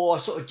 more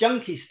sort of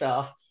junky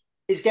stuff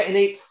is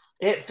getting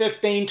hit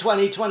 15,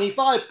 20,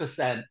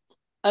 25%.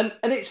 And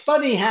it's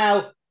funny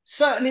how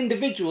certain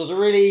individuals are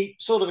really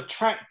sort of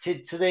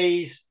attracted to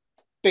these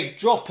big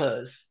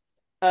droppers.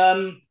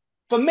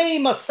 For me,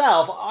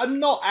 myself, I'm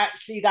not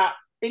actually that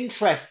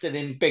interested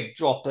in big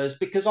droppers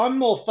because I'm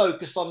more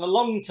focused on the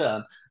long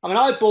term.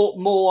 I bought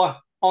more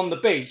on the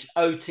beach,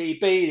 OTB,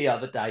 the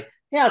other day.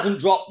 It hasn't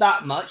dropped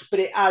that much, but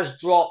it has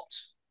dropped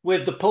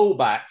with the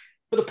pullback.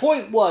 But the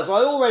point was,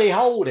 I already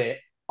hold it.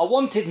 I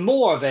wanted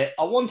more of it.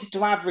 I wanted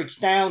to average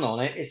down on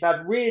it. It's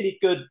had really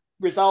good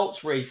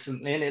results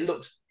recently, and it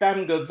looks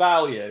damn good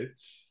value.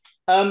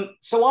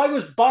 So I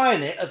was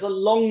buying it as a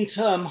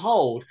long-term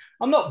hold.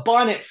 I'm not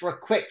buying it for a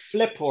quick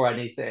flip or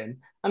anything.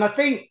 And I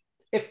think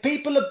if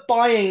people are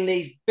buying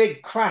these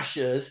big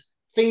crashers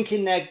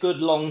thinking they're good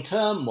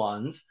long-term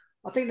ones,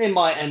 I think they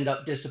might end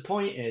up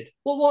disappointed.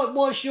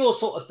 What's your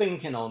sort of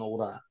thinking on all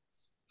that?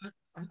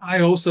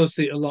 I also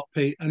see it a lot,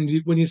 Pete. And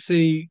when you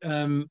see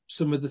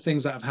some of the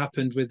things that have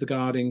happened with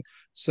regarding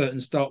certain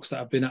stocks that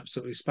have been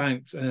absolutely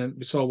spanked,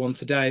 we saw one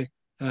today.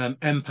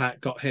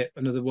 MPAC got hit.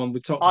 Another one we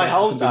talked I about.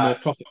 There's going hold to be more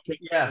that. profit.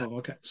 Yeah. Oh,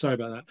 okay. Sorry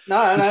about that.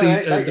 No, We no, see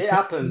it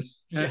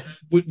happens. Yeah.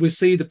 we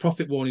see the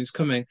profit warnings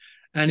coming,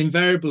 and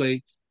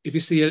invariably, if you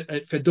see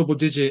a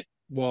double-digit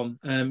one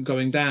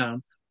going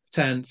down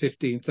 10,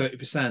 15,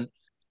 30%,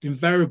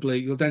 invariably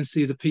you'll then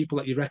see the people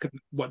that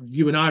what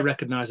you and I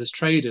recognize as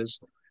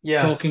traders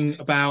Yeah. talking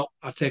about,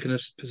 I've taken a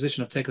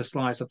position, I've taken a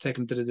slice, I've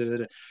taken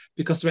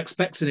because they're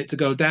expecting it to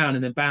go down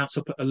and then bounce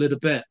up a little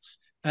bit.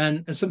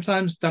 And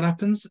sometimes that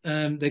happens.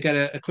 They get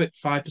a quick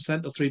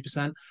 5% or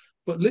 3%,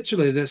 but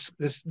literally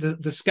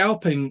the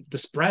scalping the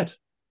spread.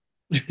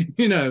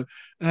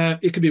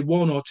 It could be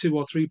 1 or 2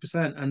 or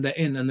 3%, and they're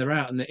in and they're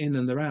out, and they're in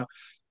and they're out.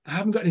 I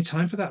haven't got any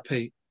time for that,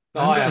 Pete.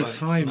 I No, haven't I got any haven't.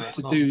 time No,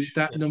 to not. do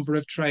that Yeah. number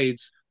of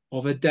trades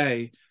of a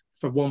day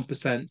for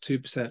 1%,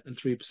 2%, and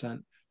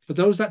 3%. For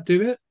those that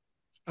do it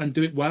and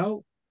do it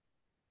well,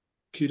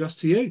 kudos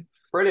to you. Do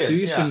Brilliant. your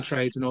Yeah. swing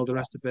trades and all the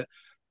rest of it.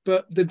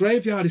 But the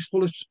graveyard is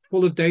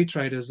full of day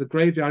traders. The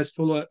graveyard is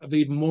full of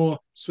even more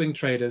swing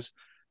traders.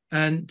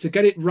 And to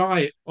get it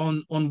right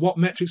on what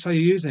metrics are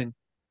you using?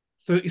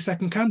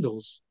 30-second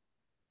candles.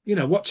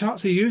 What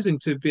charts are you using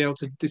to be able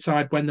to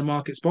decide when the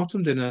market's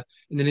bottomed in an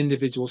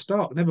individual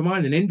stock? Never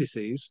mind in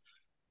indices.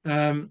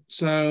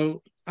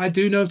 So I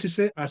do notice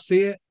it. I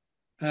see it.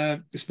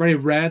 It's very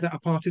rare that I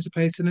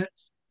participate in it.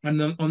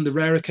 And on the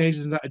rare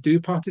occasions that I do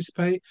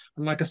participate,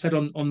 and like I said,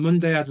 on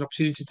Monday, I had an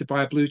opportunity to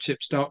buy a blue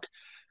chip stock,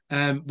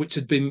 which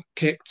had been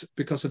kicked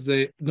because of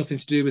the nothing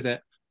to do with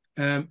it.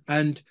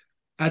 And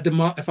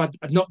if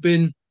I'd not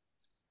been,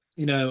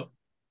 you know,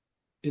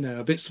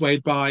 a bit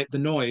swayed by the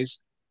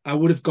noise, I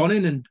would have gone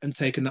in and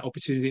taken that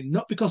opportunity,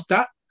 not because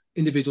that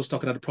individual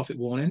stock had a profit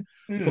warning,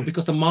 but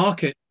because the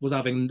market was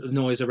having the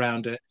noise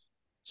around it.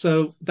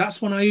 So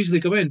that's when I usually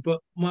go in. But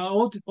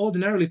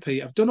ordinarily,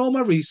 Pete, I've done all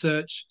my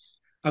research.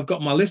 I've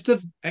got my list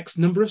of X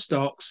number of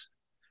stocks,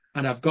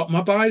 and I've got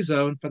my buy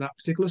zone for that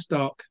particular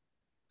stock.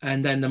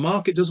 And then the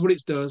market does what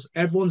it does.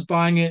 Everyone's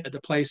buying it at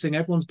the placing.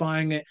 Everyone's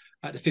buying it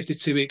at the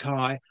 52-week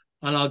high.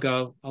 And I'll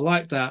go, I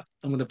like that.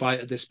 I'm going to buy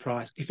it at this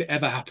price if it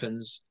ever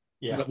happens.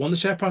 I Yeah. don't want the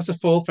share price to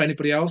fall for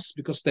anybody else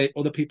because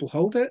other people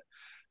hold it.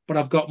 But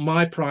I've got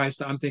my price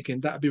that I'm thinking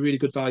that'd be really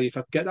good value if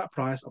I could get that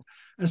price.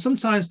 And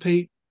sometimes,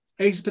 Pete,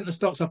 80% of the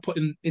stocks I put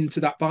into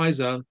that buy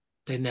zone,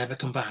 they never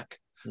come back.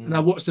 And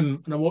I watch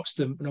them and I watch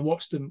them and I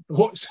watch them and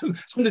watch them.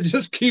 And they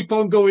just keep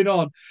on going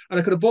on. And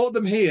I could have bought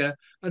them here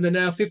and they're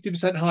now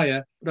 50%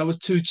 higher, but I was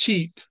too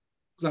cheap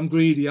because I'm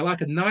greedy. I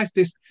like a nice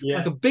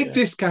like a big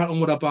discount on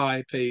what I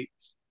buy, Pete.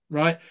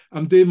 Right?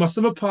 I'm doing my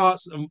sum of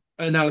parts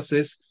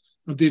analysis.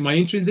 I'm doing my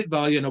intrinsic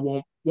value and I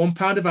want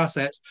 £1 of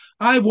assets.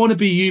 I want to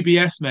be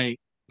UBS, mate.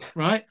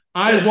 Right?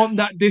 I want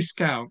that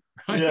discount.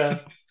 Right? Yeah.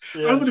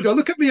 I'm going to go,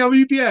 look at me, I'm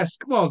UBS.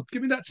 Come on,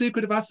 give me that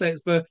 £2 of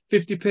assets for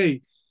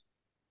 50p.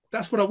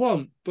 That's what I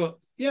want. But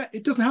yeah,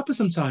 it doesn't happen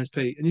sometimes,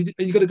 Pete. And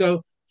you got to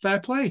go, fair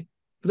play.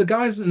 For the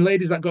guys and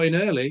ladies that got in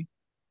early,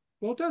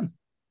 well done.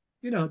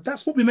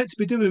 That's what we're meant to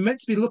be doing. We're meant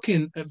to be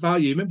looking at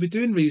value. We're meant to be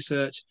doing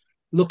research,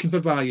 looking for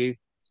value.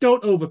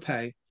 Don't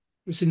overpay.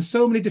 We've seen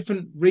so many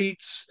different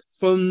REITs,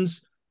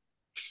 funds,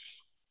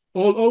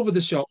 all over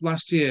the shop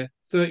last year,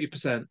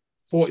 30%,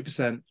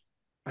 40%.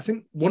 I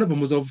think one of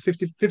them was over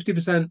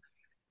 50%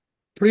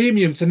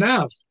 premium to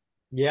NAV.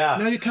 Yeah.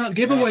 Now you can't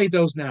give away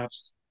those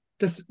NAVs.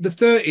 The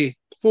 30,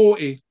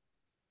 40%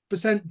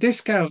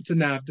 discount to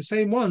NAV, the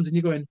same ones, and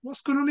you're going,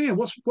 what's going on here?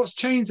 What's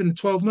changed in the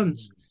 12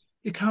 months?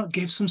 You can't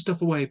give some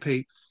stuff away,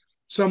 Pete.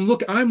 So I'm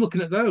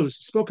looking at those.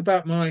 Spoke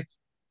about my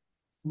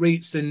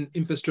REITs and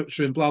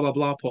infrastructure and blah blah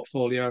blah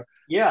portfolio.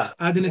 Yeah. Just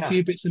adding a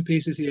few bits and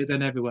pieces here,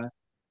 then everywhere.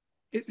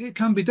 It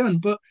can be done.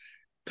 But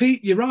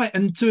Pete, you're right.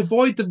 And to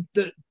avoid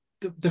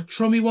the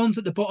crummy ones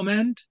at the bottom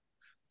end,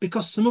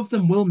 because some of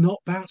them will not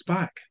bounce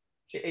back.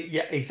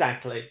 Yeah,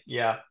 exactly.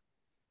 Yeah.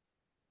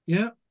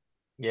 Yeah.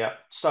 Yeah.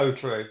 So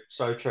true.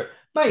 So true.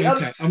 Mate,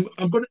 okay.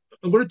 I'm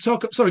gonna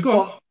talk. Sorry, go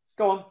on.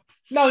 Go on.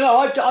 No,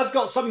 I've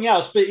got something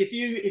else. But if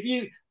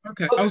you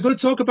Okay, I was going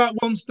to talk about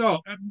one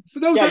stock. For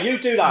those yeah, that you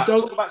do that.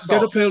 don't Talk about get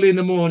stocks. up early in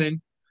the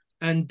morning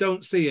and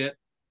don't see it,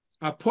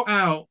 I put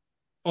out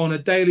on a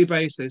daily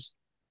basis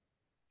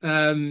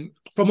from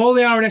all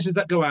the RNSs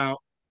that go out.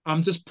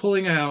 I'm just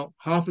pulling out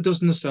half a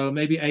dozen or so,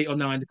 maybe 8 or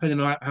 9, depending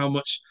on how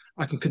much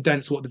I can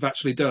condense what they've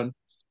actually done.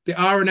 The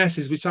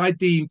RNSs, which I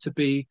deem to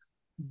be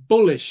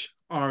bullish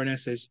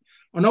RNSs,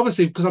 and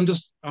obviously because I'm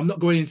not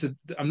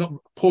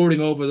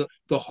pouring over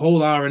the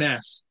whole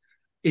RNS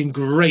in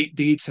great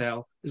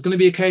detail. there's going to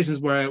be occasions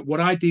where what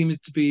I deem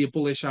to be a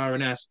bullish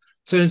RNS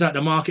turns out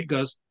the market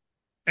goes,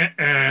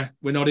 we're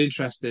not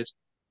interested.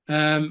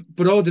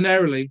 But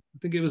ordinarily, I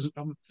think it was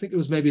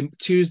maybe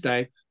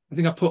Tuesday. I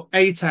think I put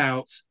 8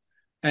 out,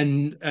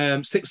 and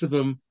 6 of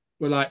them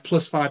were like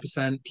plus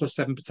 5%, plus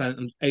 7%,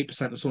 and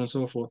 8%, and so on and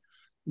so forth.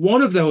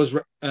 One of those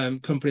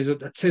companies,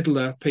 a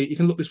tiddler, Pete, you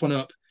can look this one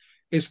up,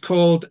 is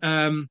called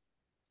MGC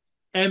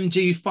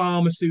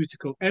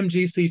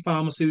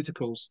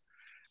Pharmaceuticals.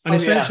 And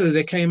essentially,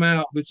 they came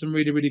out with some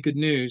really, really good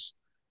news.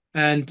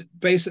 And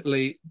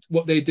basically,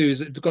 what they do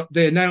is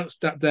they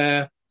announced that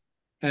their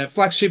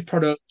flagship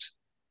product,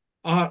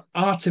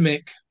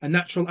 Artemic, a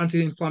natural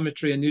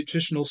anti-inflammatory and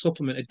nutritional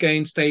supplement, had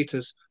gained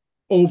status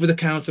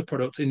over-the-counter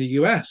product in the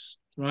US,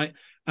 right?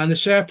 And the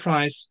share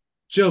price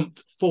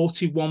jumped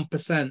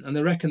 41%. And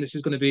they reckon this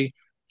is going to be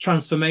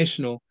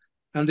transformational.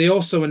 And they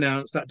also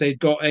announced that they'd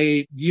got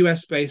a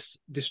US-based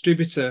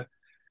distributor,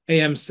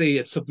 AMC,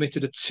 had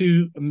submitted a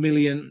 $2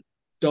 million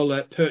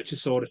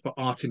purchase order for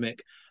Artemic.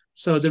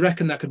 So they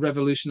reckon that could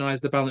revolutionize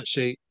the balance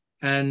sheet.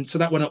 And so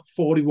that went up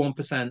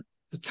 41%.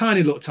 A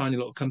tiny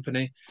little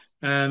company.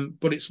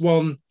 But it's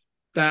one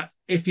that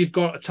if you've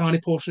got a tiny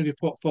portion of your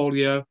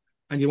portfolio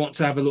and you want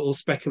to have a little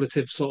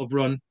speculative sort of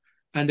run,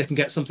 and they can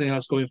get something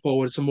else going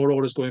forward, some more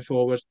orders going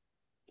forward,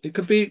 it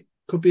could be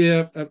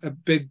a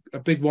big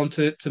one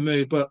to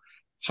move. But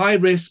high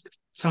risk,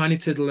 tiny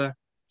tiddler,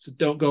 so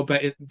don't go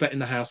betting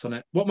the house on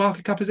it. What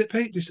market cap is it,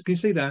 Pete? Can you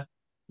see there?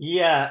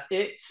 Yeah,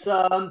 it's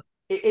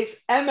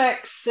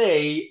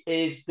MXC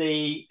is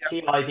the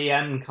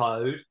TIDM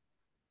code.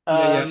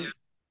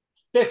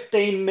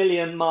 15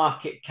 million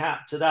market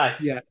cap today.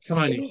 Yeah,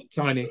 tiny.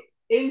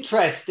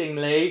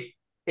 Interestingly,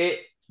 it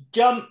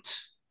jumped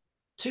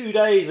 2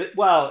 days.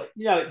 Well,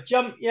 it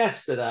jumped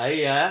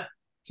yesterday, yeah.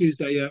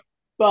 Tuesday, yeah.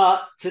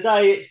 But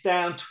today it's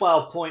down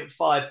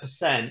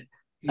 12.5%.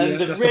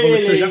 And the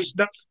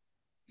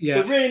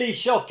really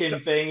shocking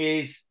thing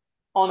is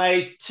on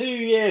a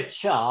 2-year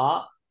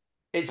chart,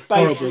 it's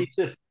basically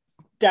just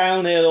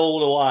downhill all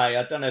the way.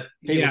 I don't know if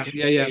people can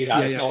see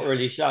that. It's not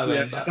really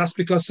showing. But that's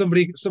because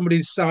somebody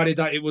decided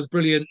that it was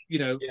brilliant,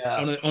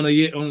 on a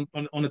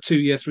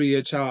 2-year,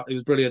 3-year chart. It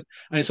was brilliant.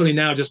 And it's only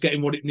now just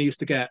getting what it needs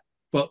to get.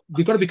 But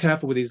you've got to be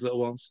careful with these little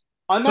ones.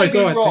 I may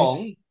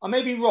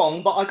be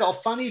wrong, but I got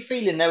a funny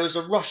feeling there was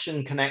a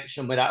Russian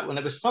connection with that one.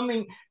 There was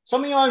something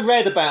I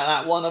read about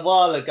that one a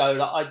while ago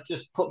that I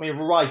just put me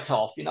right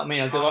off. You know what I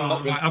mean? I've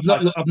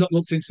not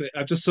looked into it.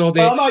 I just saw the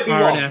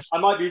RNS. I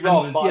might be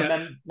wrong, but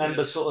I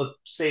remember sort of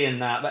seeing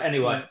that. But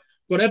anyway,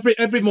 but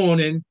every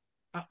morning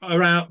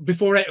around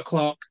before 8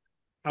 o'clock,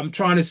 I'm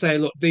trying to say,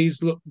 look,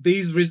 these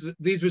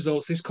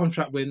results, this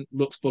contract win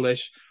looks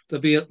bullish.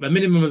 There'll be a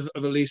minimum of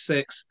at least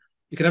 6.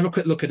 You can have a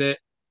quick look at it.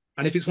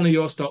 And if it's one of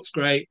your stocks,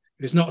 great.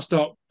 If it's not a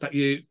stock that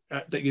you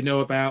know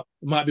about,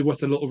 it might be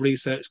worth a little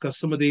research, because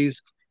some of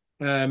these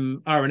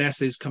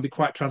RNSs can be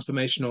quite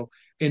transformational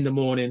in the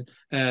morning,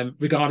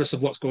 regardless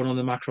of what's going on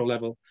the macro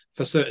level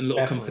for certain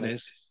little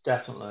companies.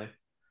 Definitely.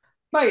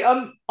 Mate,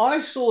 I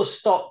saw a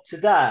stock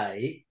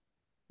today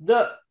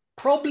that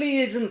probably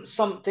isn't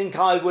something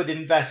I would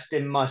invest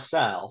in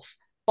myself,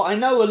 but I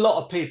know a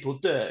lot of people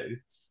do.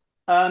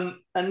 And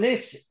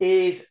this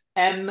is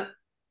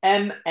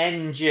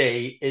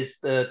MNG is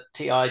the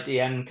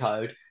TIDM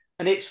code,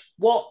 and it's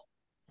what?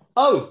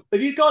 Oh,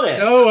 have you got it?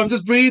 No, I'm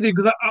just breathing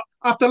because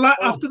after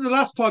the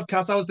last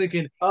podcast, I was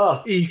thinking,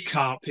 he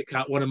can't pick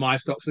out one of my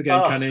stocks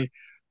again, can he?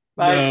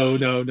 Mate,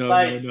 no.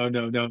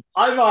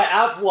 I might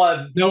have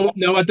one. No,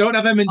 I don't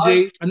have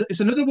MNG, and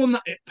it's another one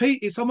that Pete.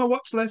 It's on my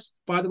watch list,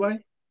 by the way.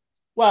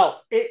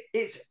 Well,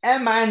 it's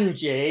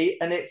MNG,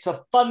 and it's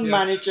a fund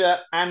manager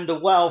and a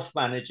wealth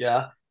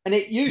manager. And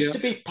it used to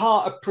be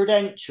part of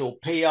Prudential,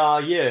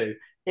 PRU.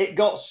 It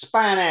got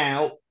span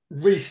out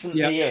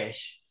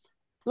recently-ish.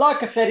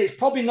 Like I said, it's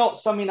probably not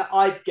something that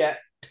I'd get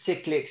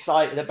particularly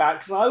excited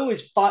about, because I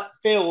always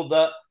feel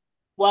that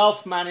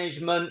wealth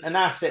management and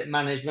asset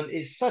management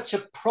is such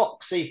a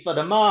proxy for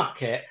the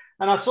market.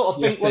 And I sort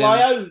of think,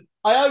 I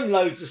own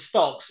loads of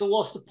stocks, so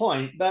what's the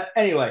point? But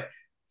anyway,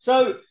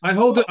 so I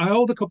hold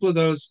a couple of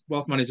those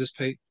wealth managers,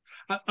 Pete.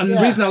 And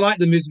the reason I like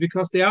them is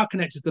because they are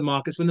connected to the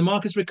markets. When the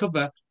markets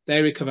recover,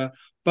 they recover.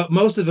 But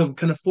most of them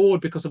can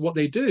afford, because of what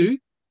they do,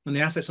 and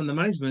the assets under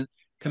management,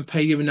 can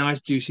pay you a nice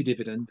juicy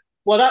dividend.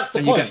 Well, that's the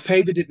point. And you get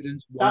paid the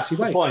dividends once you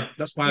wait. Point.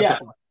 That's why I've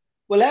got one.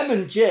 Well,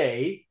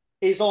 M&G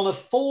is on a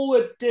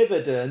forward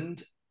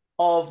dividend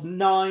of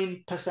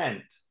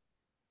 9%.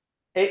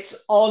 It's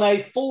on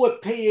a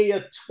forward PE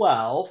of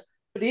 12.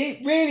 But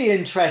the really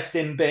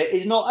interesting bit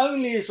is not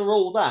only is there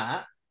all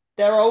that,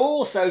 there are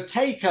also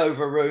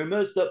takeover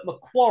rumours that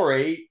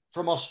Macquarie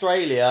from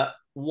Australia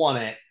won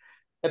it.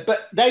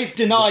 But they've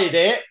denied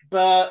it,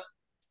 but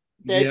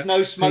there's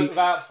no smoke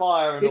without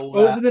fire and all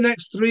that. Over the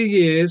next 3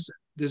 years,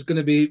 there's going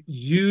to be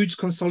huge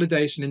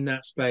consolidation in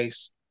that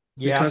space,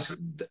 because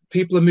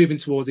people are moving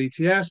towards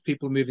ETFs,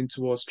 people are moving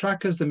towards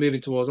trackers, they're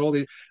moving towards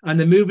and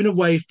they're moving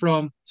away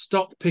from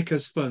stock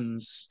pickers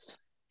funds.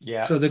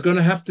 Yeah. So they're going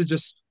to have to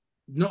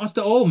not have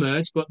to all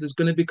merge, but there's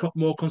going to be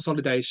more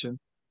consolidation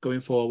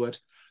going forward.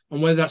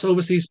 And whether that's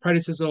overseas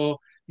predators or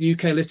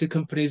UK listed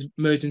companies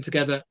merging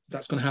together,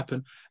 that's going to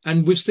happen.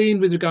 And we've seen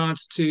with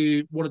regards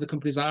to one of the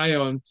companies that I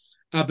own,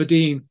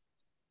 Aberdeen,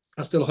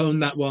 I still own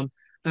that one.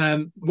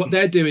 What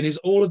they're doing is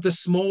all of the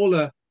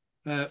smaller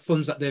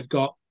funds that they've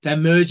got, they're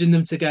merging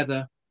them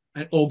together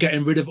and or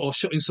getting rid of or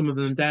shutting some of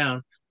them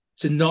down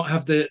to not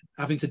have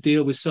having to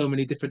deal with so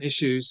many different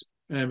issues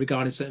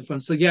regarding certain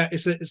funds. So yeah,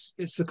 it's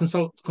a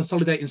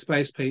consolidating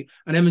space, Pete,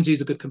 and M&G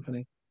is a good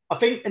company. I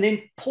think an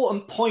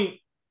important point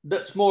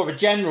that's more of a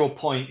general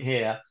point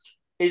here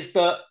is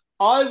that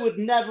I would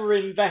never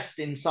invest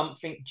in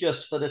something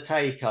just for the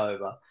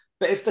takeover.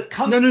 But if the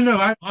company, no,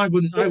 I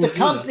wouldn't. if I the wouldn't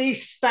company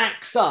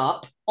stacks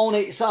up on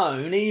its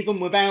own, even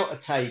without a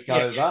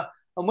takeover, yeah,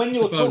 and when it's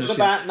a you're talking bonus.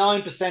 Yeah,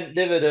 about 9%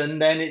 dividend,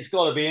 then it's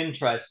got to be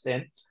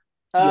interesting.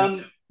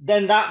 yeah,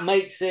 Then that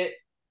makes it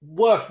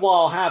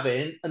worthwhile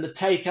having, and the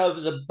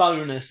takeover's a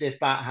bonus if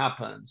that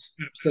happens.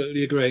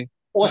 absolutely agree.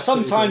 Or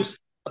Absolutely agree. sometimes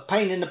a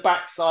pain in the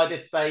backside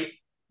if they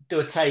do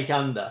a take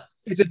under.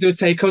 If they do a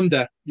take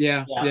under,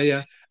 yeah, Yeah, yeah,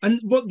 yeah. And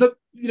what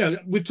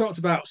we've talked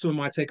about some of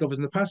my takeovers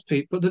in the past,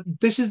 Pete, but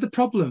this is the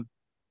problem,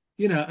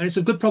 and it's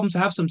a good problem to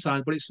have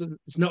sometimes, but it's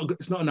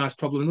not a nice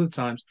problem other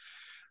times.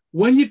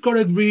 When you've got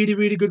a really,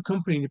 really good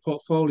company in your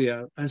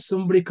portfolio and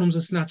somebody comes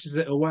and snatches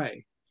it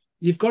away,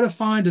 you've got to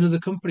find another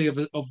company of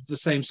the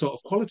same sort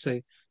of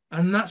quality,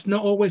 and that's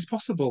not always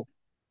possible.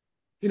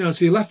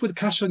 So you're left with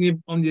cash on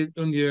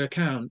your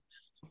account,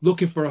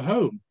 looking for a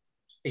home,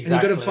 and you've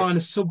got to exactly. find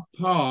a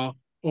subpar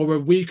or a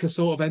weaker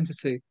sort of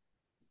entity,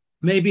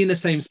 maybe in the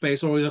same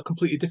space or in a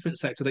completely different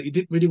sector that you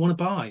didn't really want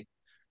to buy,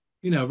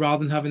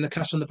 rather than having the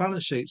cash on the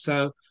balance sheet.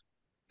 So,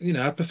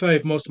 I prefer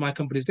if most of my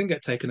companies didn't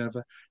get taken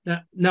over.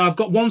 Now I've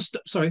got one.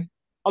 Sorry,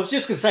 I was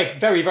just going to say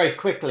very, very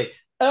quickly.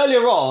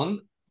 Earlier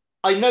on,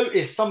 I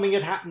noticed something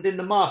had happened in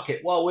the market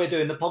while we're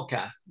doing the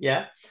podcast.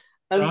 Yeah.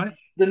 And right?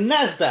 the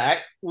NASDAQ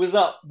was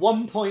up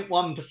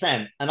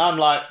 1.1%. And I'm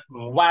like,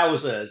 Oh,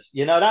 wowzers.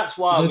 That's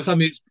why you're I going to was, tell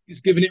me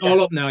it's giving it yeah,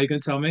 all up now? You're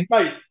going to tell me?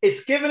 mate,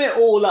 it's given it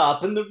all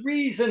up. And the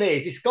reason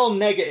is it's gone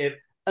negative.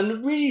 And the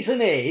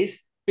reason is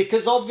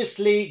because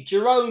obviously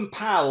Jerome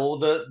Powell,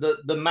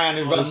 the man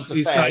who Oh, runs the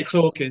he Fed, started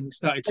talking. He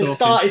started has talking.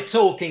 started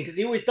talking because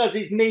he always does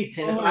his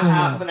meeting about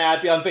half Oh, an hour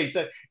behind me.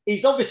 So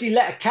he's obviously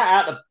let a cat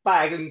out of the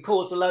bag and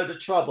caused a load of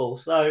trouble.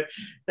 So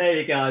there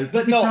you go.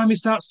 But every not, time he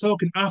starts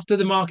talking after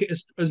the market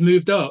has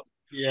moved up,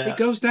 it yeah,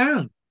 goes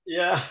down.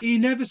 yeah. He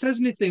never says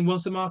anything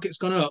once the market's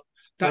gone up.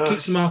 That Uh,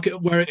 keeps the market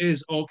up where it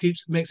is, or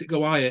makes it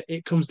go higher.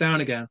 It comes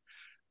down again.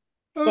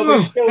 but we've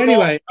Oh, still got,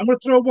 anyway, I'm going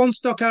to throw one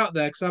stock out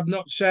there because I've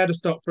not shared a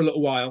stock for a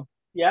little while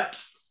yeah.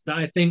 that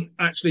I think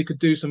actually could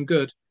do some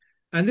good.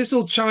 And this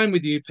will chime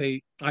with you,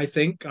 Pete, I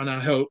think, and I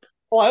hope,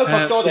 Oh, I hope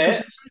I've got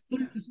because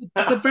it.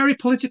 it's a very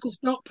political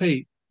stock,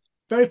 Pete.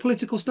 Very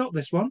political stock,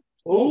 this one.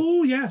 Oh,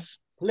 Oh, yes.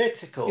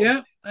 political.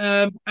 Yeah.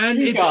 And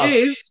it YouGov.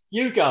 is,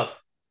 YouGov.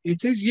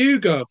 it is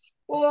YouGov. Yeah.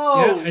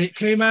 Whoa. And it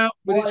came out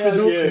with its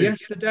results YOU.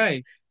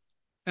 yesterday.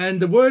 And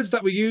the words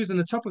that were used in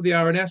the top of the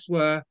RNS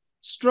were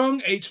strong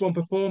H1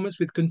 performance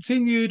with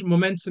continued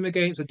momentum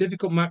against a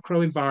difficult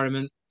macro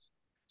environment,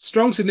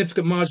 strong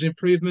significant margin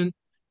improvement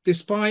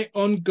despite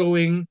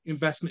ongoing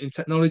investment in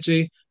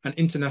technology and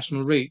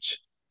international reach,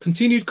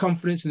 continued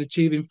confidence in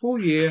achieving full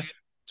year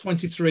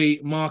 23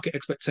 market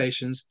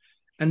expectations.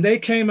 And they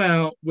came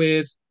out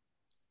with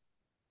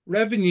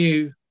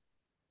revenue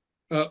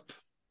up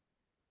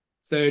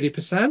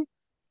 30%,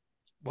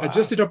 Wow.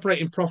 adjusted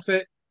operating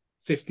profit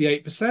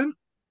 58%,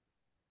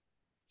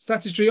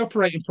 statutory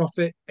operating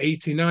profit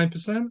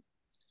 89%,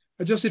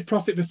 adjusted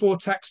profit before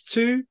tax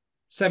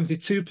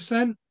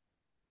 72%,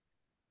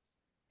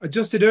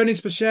 adjusted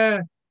earnings per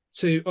share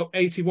to up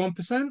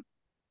 81%,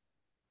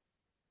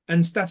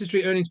 and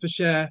statutory earnings per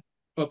share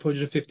up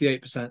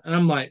 158%. And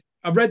I'm like,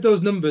 I read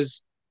those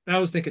numbers and I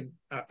was thinking,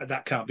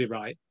 that can't be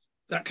right.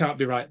 That can't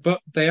be right.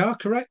 But they are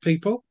correct,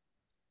 people.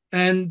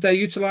 And they're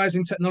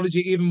utilizing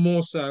technology even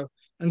more so.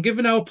 And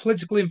given our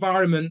political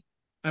environment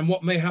and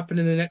what may happen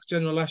in the next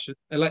general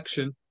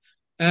election,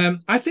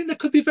 I think they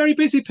could be very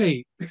busy,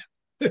 Pete,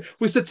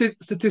 with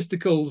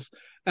statisticals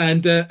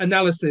and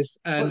analysis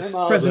Putting and it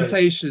mildly.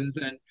 presentations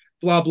and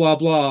blah blah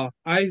blah.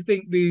 I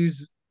think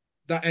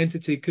that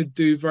entity could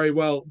do very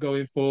well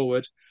going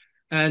forward.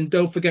 And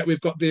don't forget, we've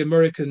got the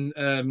American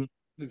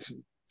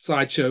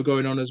sideshow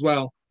going on as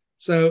well.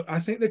 So I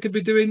think they could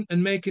be doing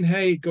and making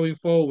hay going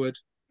forward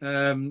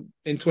in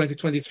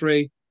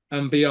 2023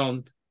 and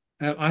beyond.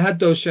 I had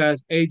those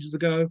shares ages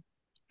ago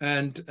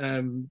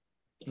and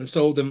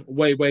sold them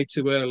way, way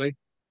too early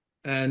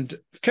and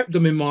kept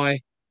them in my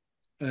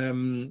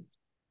um,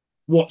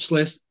 watch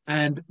list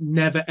and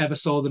never ever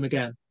saw them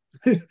again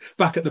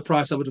back at the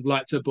price I would have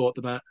liked to have bought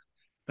them at.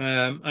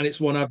 And it's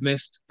one I've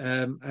missed.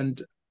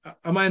 And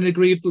am I an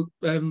aggrieved,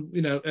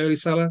 early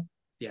seller?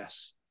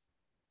 Yes.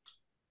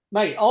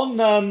 Mate,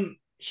 on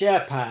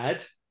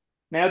SharePad,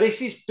 now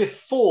this is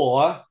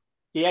before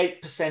the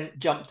 8%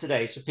 jump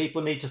today, so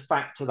people need to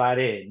factor that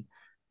in.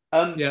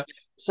 Yeah.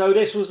 So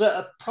this was at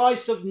a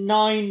price of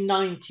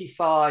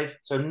 9.95,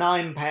 so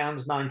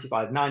 £9.95,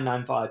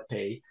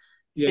 995p.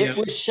 it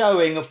was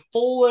showing a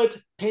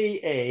forward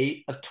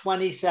PE of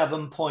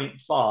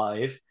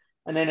 27.5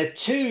 and then a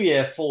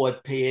 2-year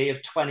forward PE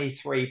of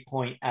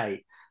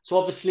 23.8. So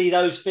obviously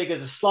those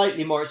figures are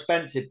slightly more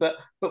expensive, but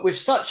with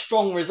such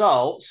strong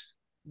results,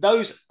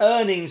 those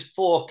earnings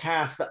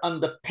forecasts that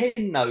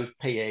underpin those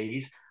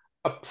PEs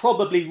are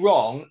probably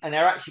wrong, and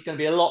they're actually going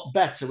to be a lot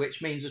better,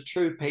 which means a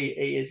true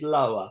PE is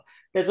lower.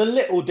 There's a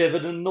little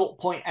dividend,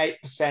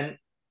 0.8%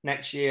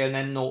 next year, and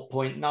then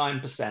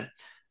 0.9%.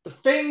 The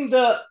thing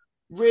that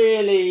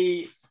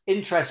really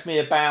interests me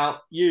about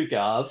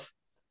YouGov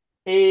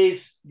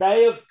is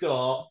they have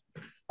got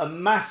a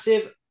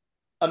massive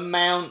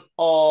amount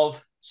of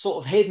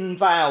sort of hidden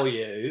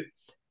value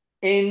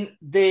in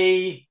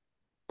the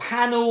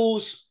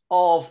panels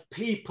of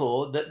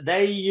people that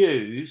they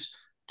use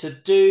to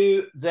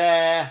do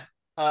their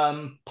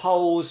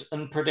polls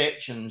and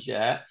predictions.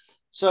 Yeah.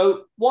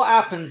 So what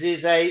happens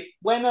is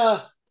when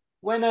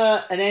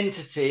an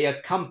entity,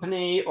 a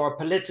company or a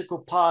political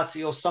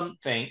party or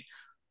something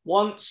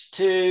wants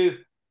to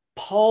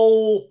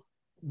poll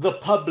the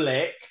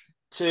public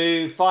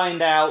to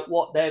find out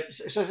what they're,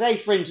 so say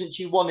for instance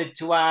you wanted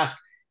to ask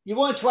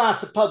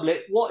the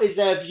public what is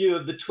their view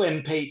of the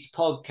Twin Peaks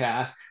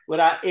podcast with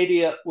that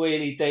idiot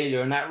wheelie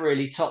dealer and that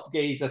really top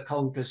geezer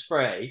Conkers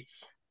Free.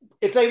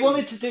 If they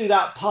wanted to do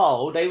that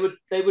poll, they would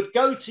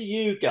go to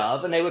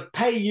YouGov and they would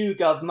pay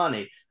YouGov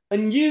money,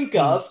 and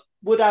YouGov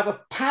would have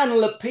a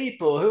panel of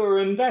people who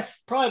are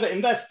private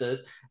investors.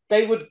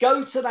 They would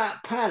go to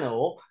that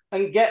panel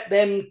and get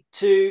them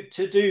to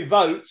do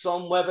votes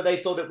on whether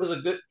they thought it was a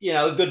good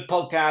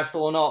podcast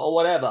or not, or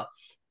whatever.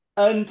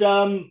 And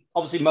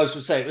obviously most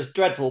would say it was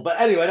dreadful, but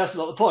anyway, that's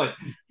not the point.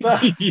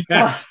 But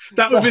yes,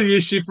 that would be the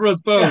issue for us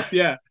both.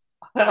 Yeah.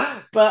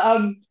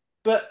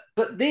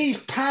 But these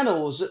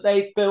panels that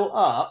they've built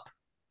up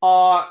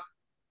are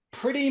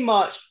pretty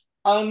much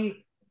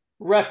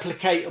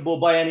unreplicatable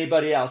by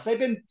anybody else. They've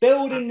been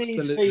building these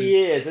for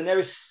years, and there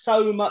is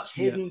so much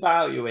hidden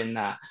value in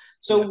that.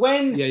 So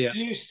when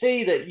you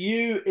see that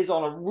U is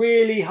on a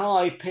really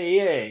high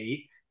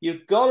PE,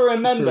 you've got to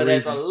remember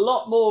there's a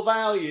lot more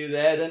value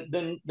there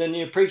than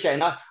you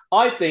appreciate. And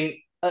I think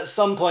at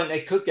some point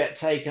they could get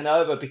taken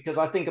over, because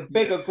I think a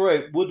bigger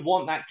group would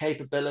want that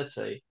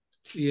capability.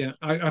 Yeah,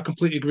 I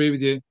completely agree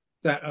with you.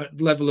 That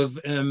level of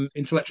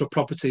intellectual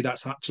property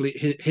that's actually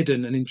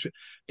hidden and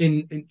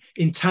in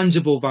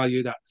intangible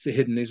value that's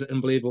hidden is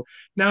unbelievable.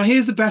 Now,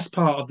 here's the best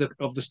part of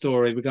the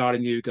story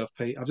regarding YouGov,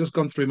 Pete. I've just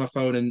gone through my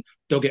phone and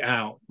dug it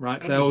out, right?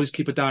 Because I always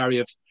keep a diary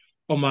of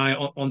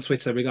on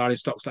Twitter regarding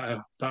stocks that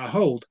I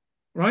hold,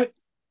 right?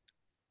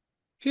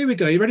 Here we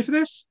go. You ready for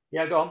this?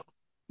 Yeah, go on.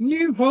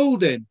 New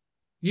holding,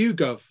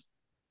 YouGov,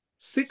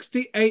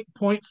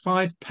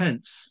 68.5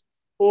 pence.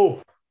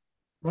 Oh,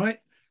 right.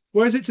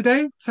 Where is it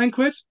today? 10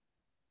 quid?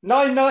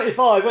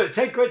 9.95.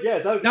 10 quid, yeah.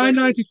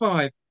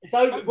 9.95. It's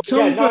over.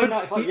 October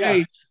the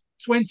 8th,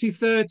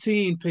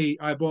 2013, Pete,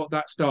 I bought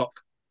that stock.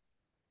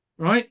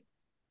 Right?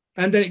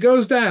 And then it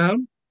goes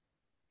down,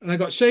 and I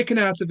got shaken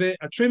out of it.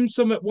 I trimmed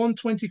some at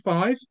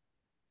 125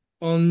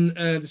 on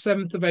the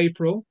 7th of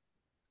April,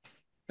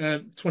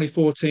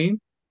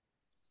 2014.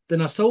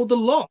 Then I sold the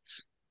lot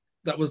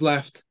that was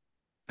left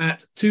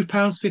at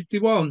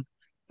 £2.51.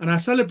 And I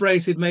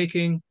celebrated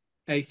making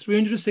a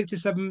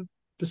 367%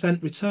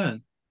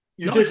 return.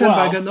 Not a 10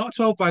 bagger, not a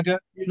 12 bagger,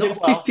 not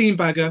a 15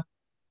 bagger.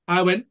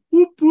 I went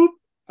whoop whoop.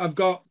 I've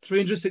got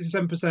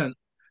 367%, and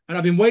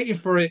I've been waiting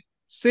for it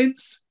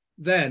since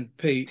then,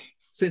 Pete.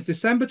 Since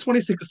December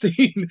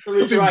 2016,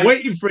 I've been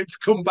waiting for it to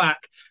come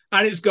back,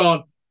 and it's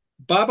gone.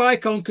 Bye bye,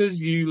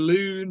 Conkers, you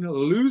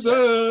loser.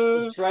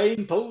 The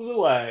train pulls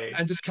away,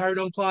 and just carried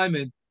on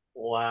climbing.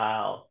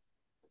 Wow,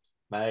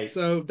 mate.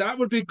 So that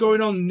would be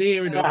going on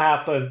near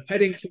enough,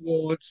 heading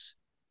towards.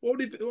 What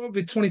would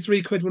be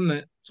 23 quid, wouldn't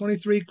it?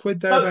 23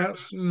 quid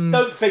thereabouts.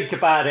 Don't think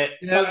about it.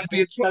 Yeah, it'd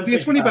be a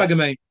 20 bagger,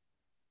 mate.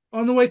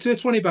 On the way to a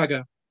 20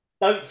 bagger.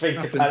 Don't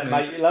think about it,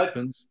 mate. I've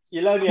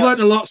learned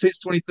a lot since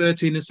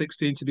 2013 and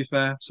 16, to be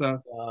fair. So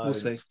we'll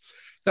see.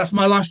 That's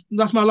my last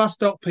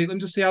stock, Pete. Let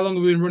me just see how long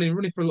we've been running.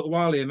 Running for a little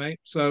while here,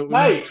 mate. So we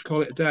might have to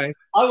call it a day.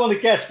 I want to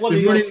guess what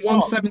you're running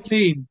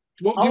 117.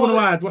 What do you want to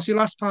add? What's your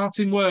last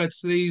parting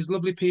words to these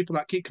lovely people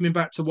that keep coming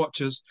back to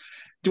watch us?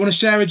 Do you want to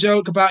share a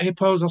joke about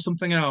hippos or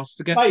something else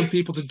to get some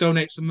people to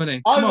donate some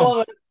money? Come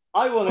on.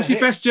 What's your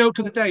best joke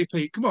of the day,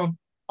 Pete? Come on.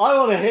 I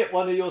want to hit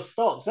one of your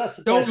stocks. That's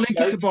the Don't link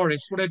it to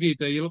Boris. Whatever you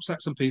do, you'll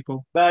upset some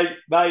people. Mate,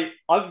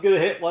 I'm going to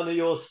hit one of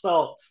your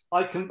stocks.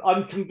 I'm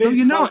convinced. No,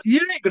 you're not. You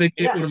ain't going to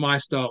hit one of my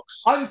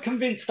stocks. I'm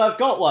convinced I've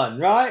got one,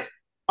 right?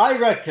 I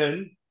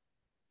reckon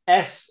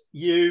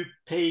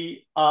SUPR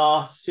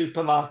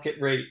Supermarket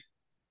REIT.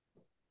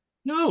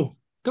 No,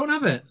 don't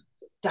have it.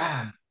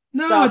 Damn.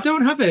 No, I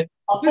don't have it.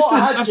 Listen,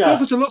 I've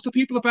spoken to lots of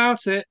people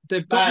about it.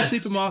 They've got the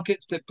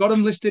supermarkets. They've got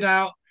them listed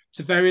out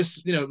to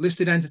various,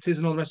 listed entities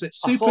and all the rest of it.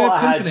 Superb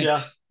company.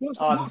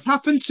 What's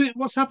happened to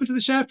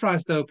the share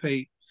price though,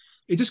 Pete?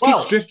 It just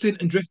keeps drifting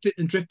and drifting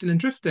and drifting and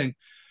drifting.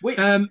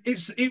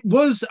 It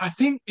was, I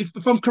think,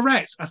 if I'm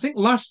correct, I think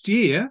last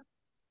year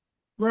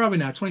where are we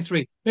now?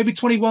 23, maybe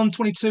 21,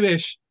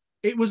 22-ish.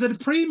 It was at a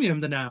premium,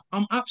 the NAV.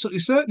 I'm absolutely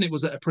certain it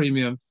was at a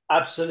premium.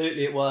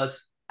 Absolutely, it was.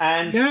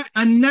 And yeah,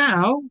 and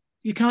now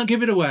you can't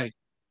give it away.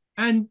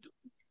 And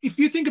if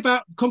you think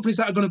about companies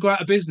that are going to go out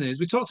of business,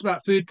 we talked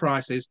about food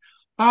prices.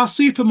 Are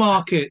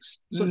supermarkets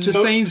such as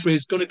no,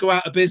 Sainsbury's going to go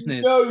out of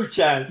business? no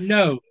chance.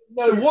 No.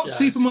 No So what chance.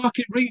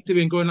 supermarket REIT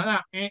doing going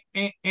like that?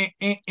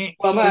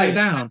 Well, Falling mate,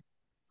 down.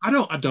 I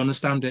don't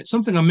understand it.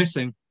 Something I'm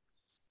missing.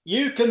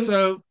 you can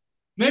So you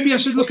maybe I can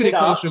should pick look at it it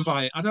up. closer and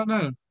buy it. I don't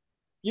know.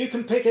 You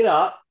can pick it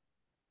up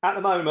at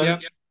the moment Yeah.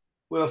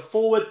 with a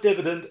forward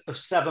dividend of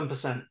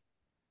 7%.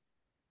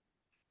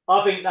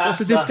 I think What's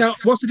the that's discount?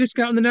 What's the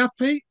discount on the NAV,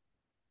 Pete?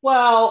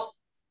 well,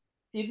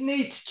 you'd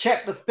need to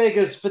check the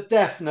figures for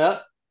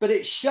definite, but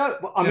it's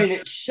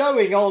it's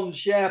showing on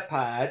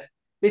SharePad.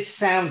 This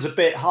sounds a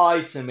bit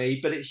high to me,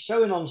 but it's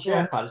showing on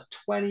SharePad as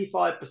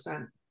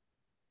 25%.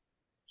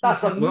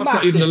 That's a Well, that's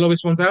not even the massive.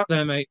 lowest ones out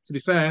there, mate, to be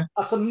fair.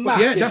 That's a But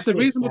yeah, massive that's a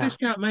reasonable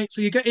discount. discount, mate.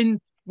 So you're getting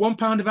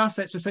 £1 of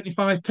assets for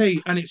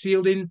 75p and it's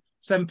yielding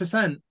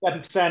 7%.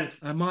 7%.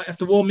 I might have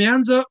to warm my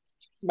hands up.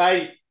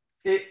 Mate,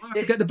 I have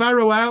to get the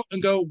barrow out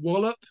and go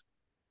wallop,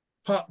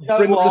 you know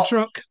bring up the what?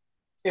 truck.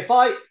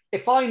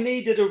 If I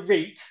needed a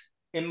REIT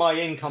in my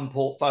income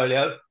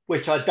portfolio,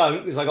 which I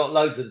don't because I got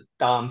loads of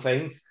damn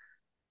things,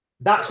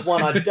 that's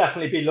one I'd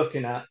definitely be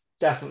looking at.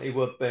 Definitely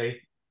would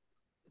be.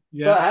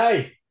 Yeah. But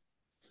hey,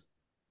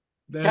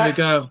 There we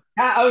go.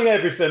 Can't own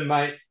everything,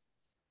 mate.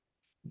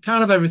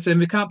 Can't have everything.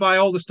 We can't buy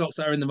all the stocks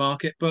that are in the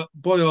market. But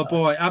boy, oh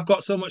boy, I've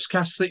got so much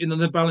cash sitting on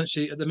the balance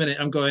sheet at the minute.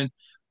 I'm going,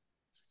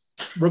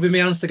 rubbing my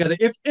hands together.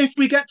 If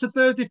we get to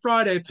Thursday,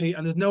 Friday, Pete,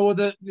 and there's no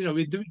other,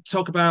 we do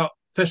talk about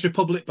First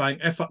Republic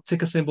Bank,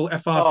 ticker symbol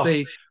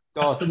FRC.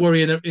 That's the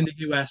worry in the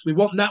US. We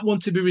want that one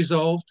to be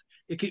resolved.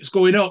 It keeps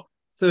going up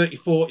 30,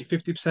 40,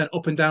 50%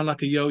 up and down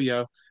like a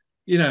yo-yo,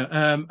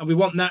 and we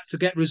want that to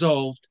get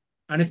resolved.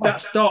 And if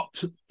that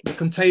stops the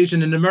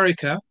contagion in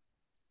America,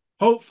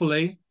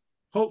 hopefully,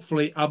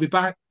 I'll be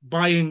back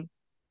buying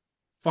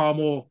far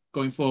more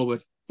going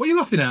forward. What are you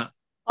laughing at?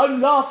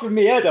 I'm laughing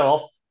my head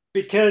off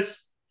because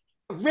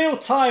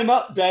real-time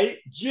update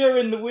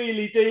during the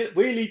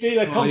wheelie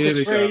dealer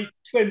Compass 3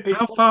 Twin Peaks.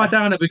 How far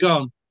down have we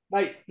gone?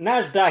 Mate,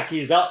 Nasdaq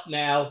is up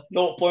now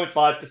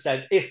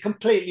 0.5%. It's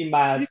completely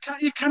mad.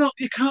 You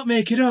can't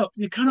make it up.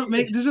 You cannot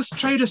make. There's this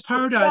trader's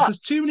paradise. There's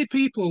too many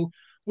people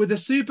with a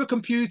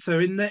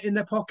supercomputer in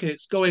their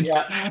pockets going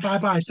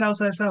buy, sell.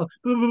 Oh,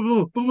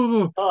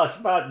 it's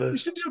madness. You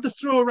should be able to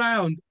throw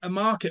around a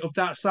market of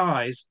that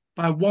size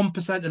by 1% and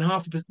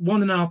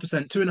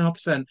 1.5%,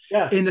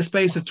 2.5% in the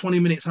space of 20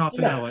 minutes, half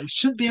an hour. You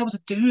shouldn't be able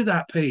to do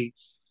that, Pete.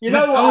 You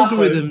know what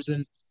algorithms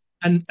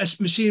and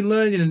machine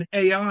learning and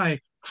AI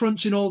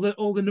crunching all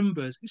the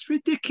numbers. It's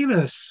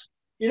ridiculous.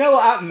 You know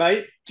what happened,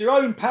 mate?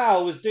 Jerome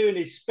Powell was doing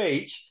his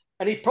speech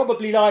and he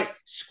probably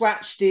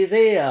scratched his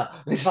ear.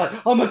 And it's like,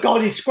 oh my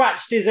God, he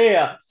scratched his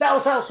ear.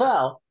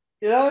 Sell.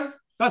 You know?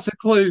 That's a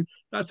clue.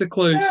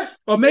 Yeah.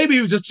 Or maybe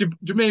it was just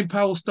Jermaine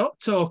Powell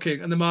stopped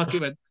talking and the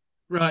market went,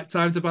 right,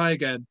 time to buy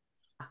again.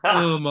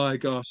 Oh my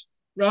gosh.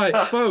 Right,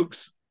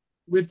 folks,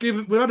 we've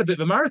had a bit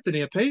of a marathon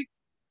here, Pete.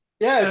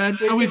 Yeah.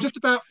 And we've just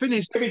about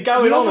finished. We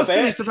almost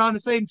finished around the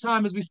same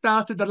time as we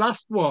started the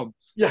last one.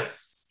 Yeah.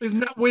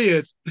 Isn't that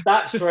weird?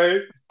 That's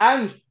true.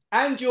 And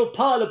your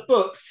pile of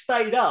books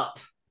stayed up.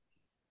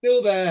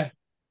 Still there.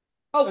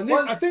 Oh,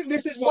 I think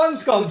this is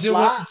one's gone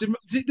flat.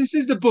 This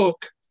is the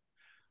book.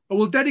 I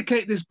will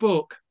dedicate this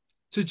book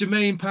to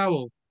Jermaine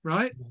Powell,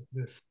 right?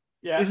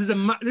 Yeah. This is a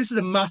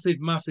massive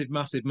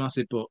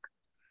book.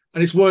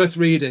 And it's worth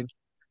reading.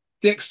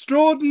 The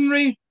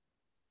Extraordinary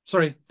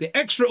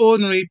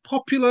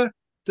Popular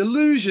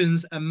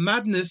Delusions and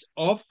Madness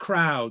of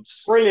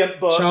Crowds. Brilliant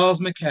book.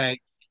 Charles McKay.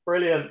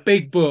 Brilliant.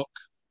 Big book.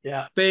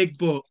 Yeah. Big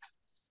book.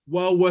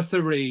 Well worth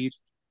a read.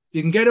 If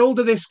you can get hold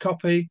of this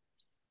copy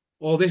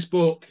or this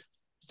book,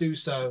 do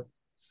so.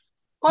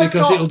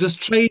 Because it'll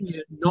just train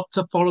you not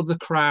to follow the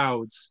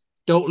crowds.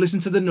 Don't listen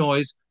to the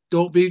noise.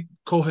 Don't be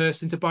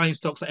coerced into buying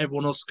stocks that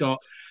everyone else got.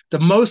 The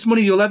most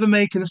money you'll ever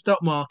make in the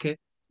stock market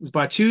is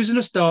by choosing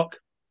a stock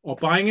or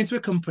buying into a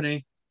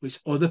company which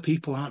other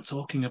people aren't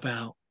talking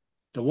about.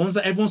 The ones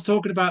that everyone's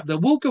talking about, they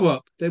will go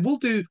up. They will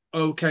do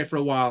okay for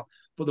a while.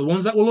 But the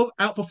ones that will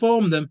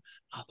outperform them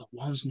are the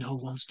ones no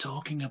one's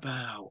talking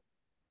about.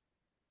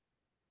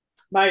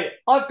 Mate,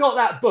 I've got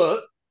that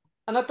book,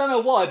 and I don't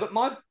know why, but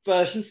my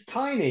version's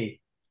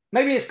tiny.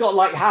 Maybe it's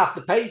got half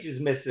the pages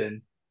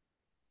missing.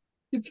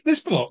 This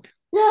book?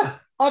 Yeah,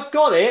 I've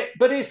got it,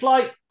 but it's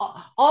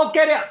I'll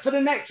get it for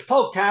the next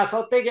podcast.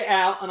 I'll dig it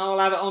out and I'll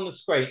have it on the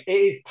screen. It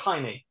is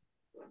tiny.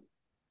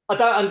 I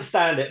don't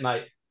understand it,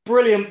 mate.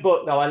 Brilliant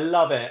book, though. I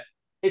love it.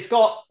 It's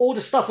got all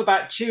the stuff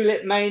about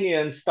Tulip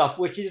Mania and stuff,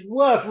 which is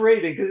worth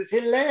reading because it's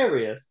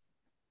hilarious.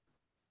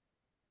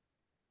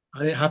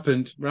 And it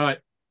happened. Right.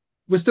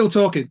 We're still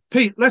talking.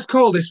 Pete, let's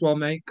call this one,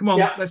 mate. Come on,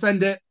 let's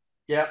end it.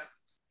 Yeah.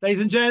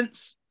 Ladies and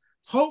gents,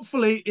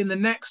 hopefully in the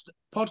next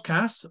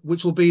podcast,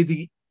 which will be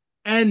the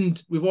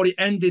end, we've already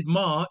ended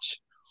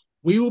March,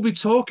 we will be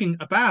talking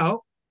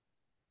about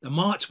the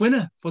March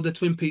winner for the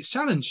Twin Peaks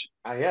Challenge.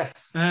 Yes.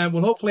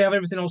 We'll hopefully have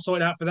everything all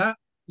sorted out for that.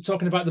 We're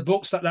talking about the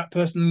books that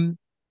person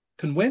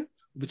can win.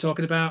 We'll be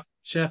talking about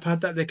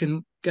SharePad that they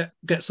can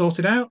get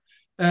sorted out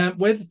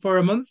with for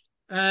a month.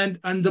 And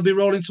they'll be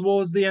rolling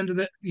towards the end of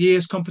the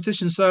year's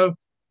competition. So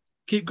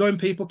keep going,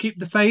 people. Keep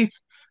the faith.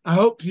 I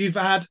hope you've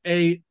had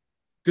a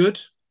good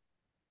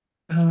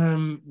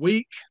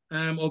week,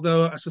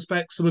 although I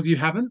suspect some of you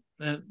haven't,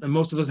 and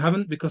most of us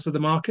haven't because of the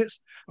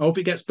markets. I hope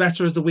it gets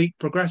better as the week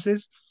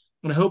progresses,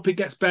 and I hope it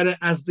gets better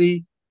as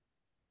the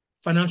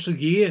financial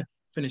year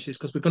finishes,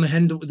 because we're going to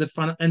end up with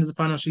the end of the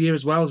financial year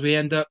as well, as we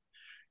end up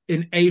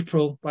in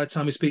April. By the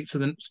time we speak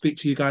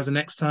to you guys the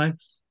next time,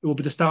 it will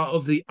be the start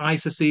of the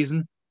ISA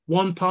season.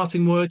 One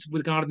parting word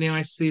regarding the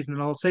ISA season,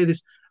 and I'll say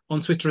this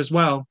on Twitter as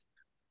well: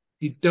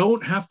 you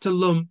don't have to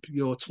lump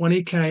your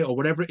 20k or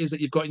whatever it is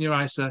that you've got in your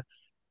ISA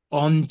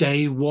on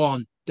day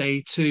one,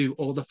 day two,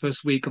 or the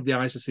first week of the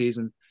ISA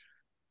season.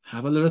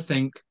 Have a little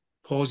think,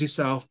 pause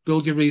yourself,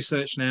 build your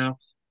research now,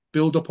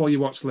 build up all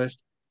your watch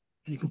list,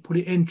 and you can put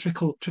it in,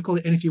 trickle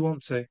it in if you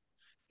want to.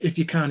 If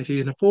you can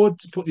afford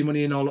to put your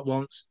money in all at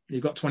once,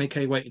 you've got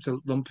 20k waiting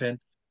to lump in,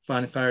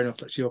 fine and fair enough,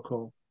 that's your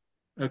call.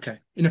 Okay,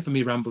 enough of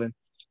me rambling.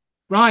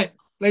 Right,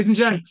 ladies and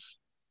gents,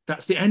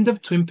 that's the end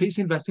of Twin Peaks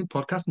Investing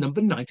Podcast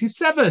number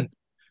 97,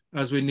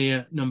 as we're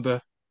near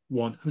number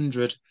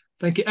 100.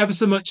 Thank you ever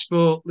so much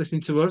for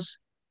listening to us.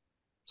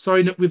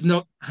 Sorry that we've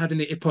not had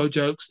any Hippo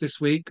jokes this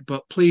week,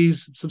 but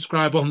please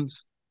subscribe on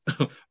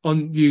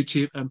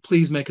YouTube, and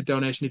please make a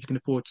donation if you can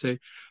afford to.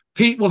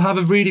 Pete will have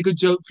a really good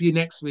joke for you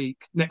next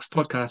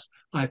podcast.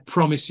 I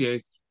promise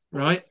you.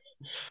 Right?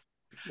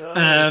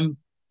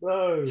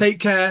 No. Take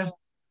care.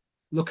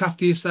 Look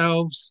after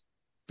yourselves.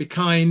 Be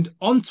kind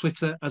on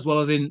Twitter as well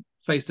as in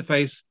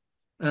face-to-face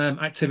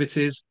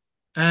activities.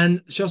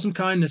 And show some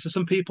kindness. There's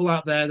some people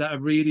out there that are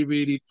really,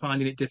 really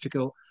finding it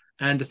difficult,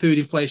 and the food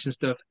inflation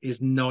stuff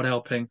is not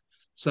helping.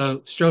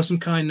 So show some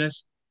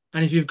kindness.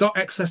 And if you've got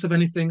excess of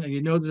anything and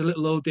you know there's a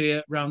little old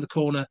dear around the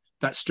corner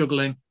that's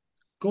struggling,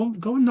 go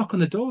and knock on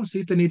the door and see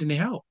if they need any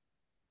help.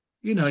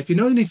 If you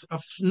know any,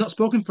 I've not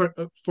spoken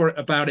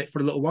about it for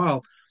a little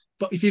while,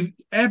 but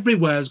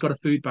everywhere's got a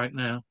food bank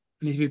now.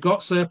 And if you've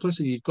got surplus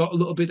and you've got a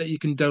little bit that you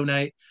can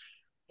donate,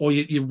 or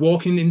you're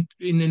walking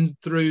in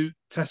through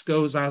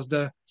Tesco's,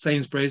 Asda,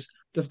 Sainsbury's,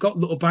 they've got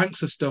little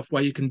banks of stuff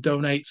where you can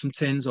donate some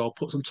tins or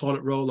put some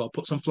toilet roll or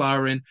put some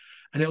flour in,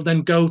 and it'll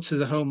then go to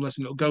the homeless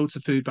and it'll go to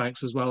food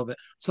banks as well of it.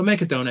 So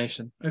make a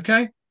donation,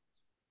 okay?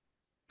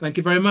 Thank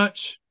you very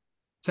much.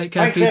 Take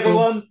care, Thanks, people.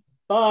 everyone.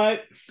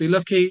 Bye. Be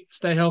lucky,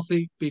 stay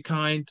healthy, be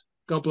kind.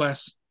 God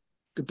bless.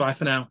 Goodbye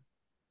for now.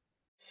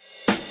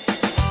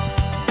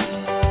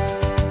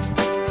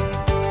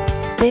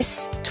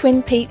 This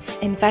Twin Peaks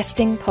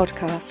Investing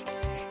Podcast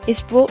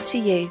is brought to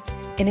you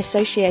in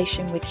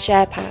association with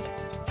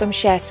SharePad from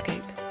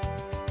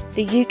ShareScope,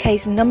 the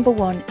UK's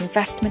 #1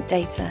 investment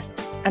data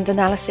and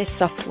analysis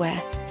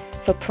software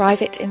for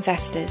private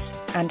investors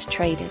and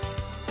traders.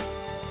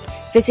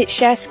 Visit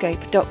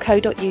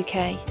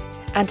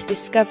sharescope.co.uk and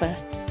discover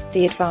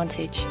the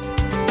advantage.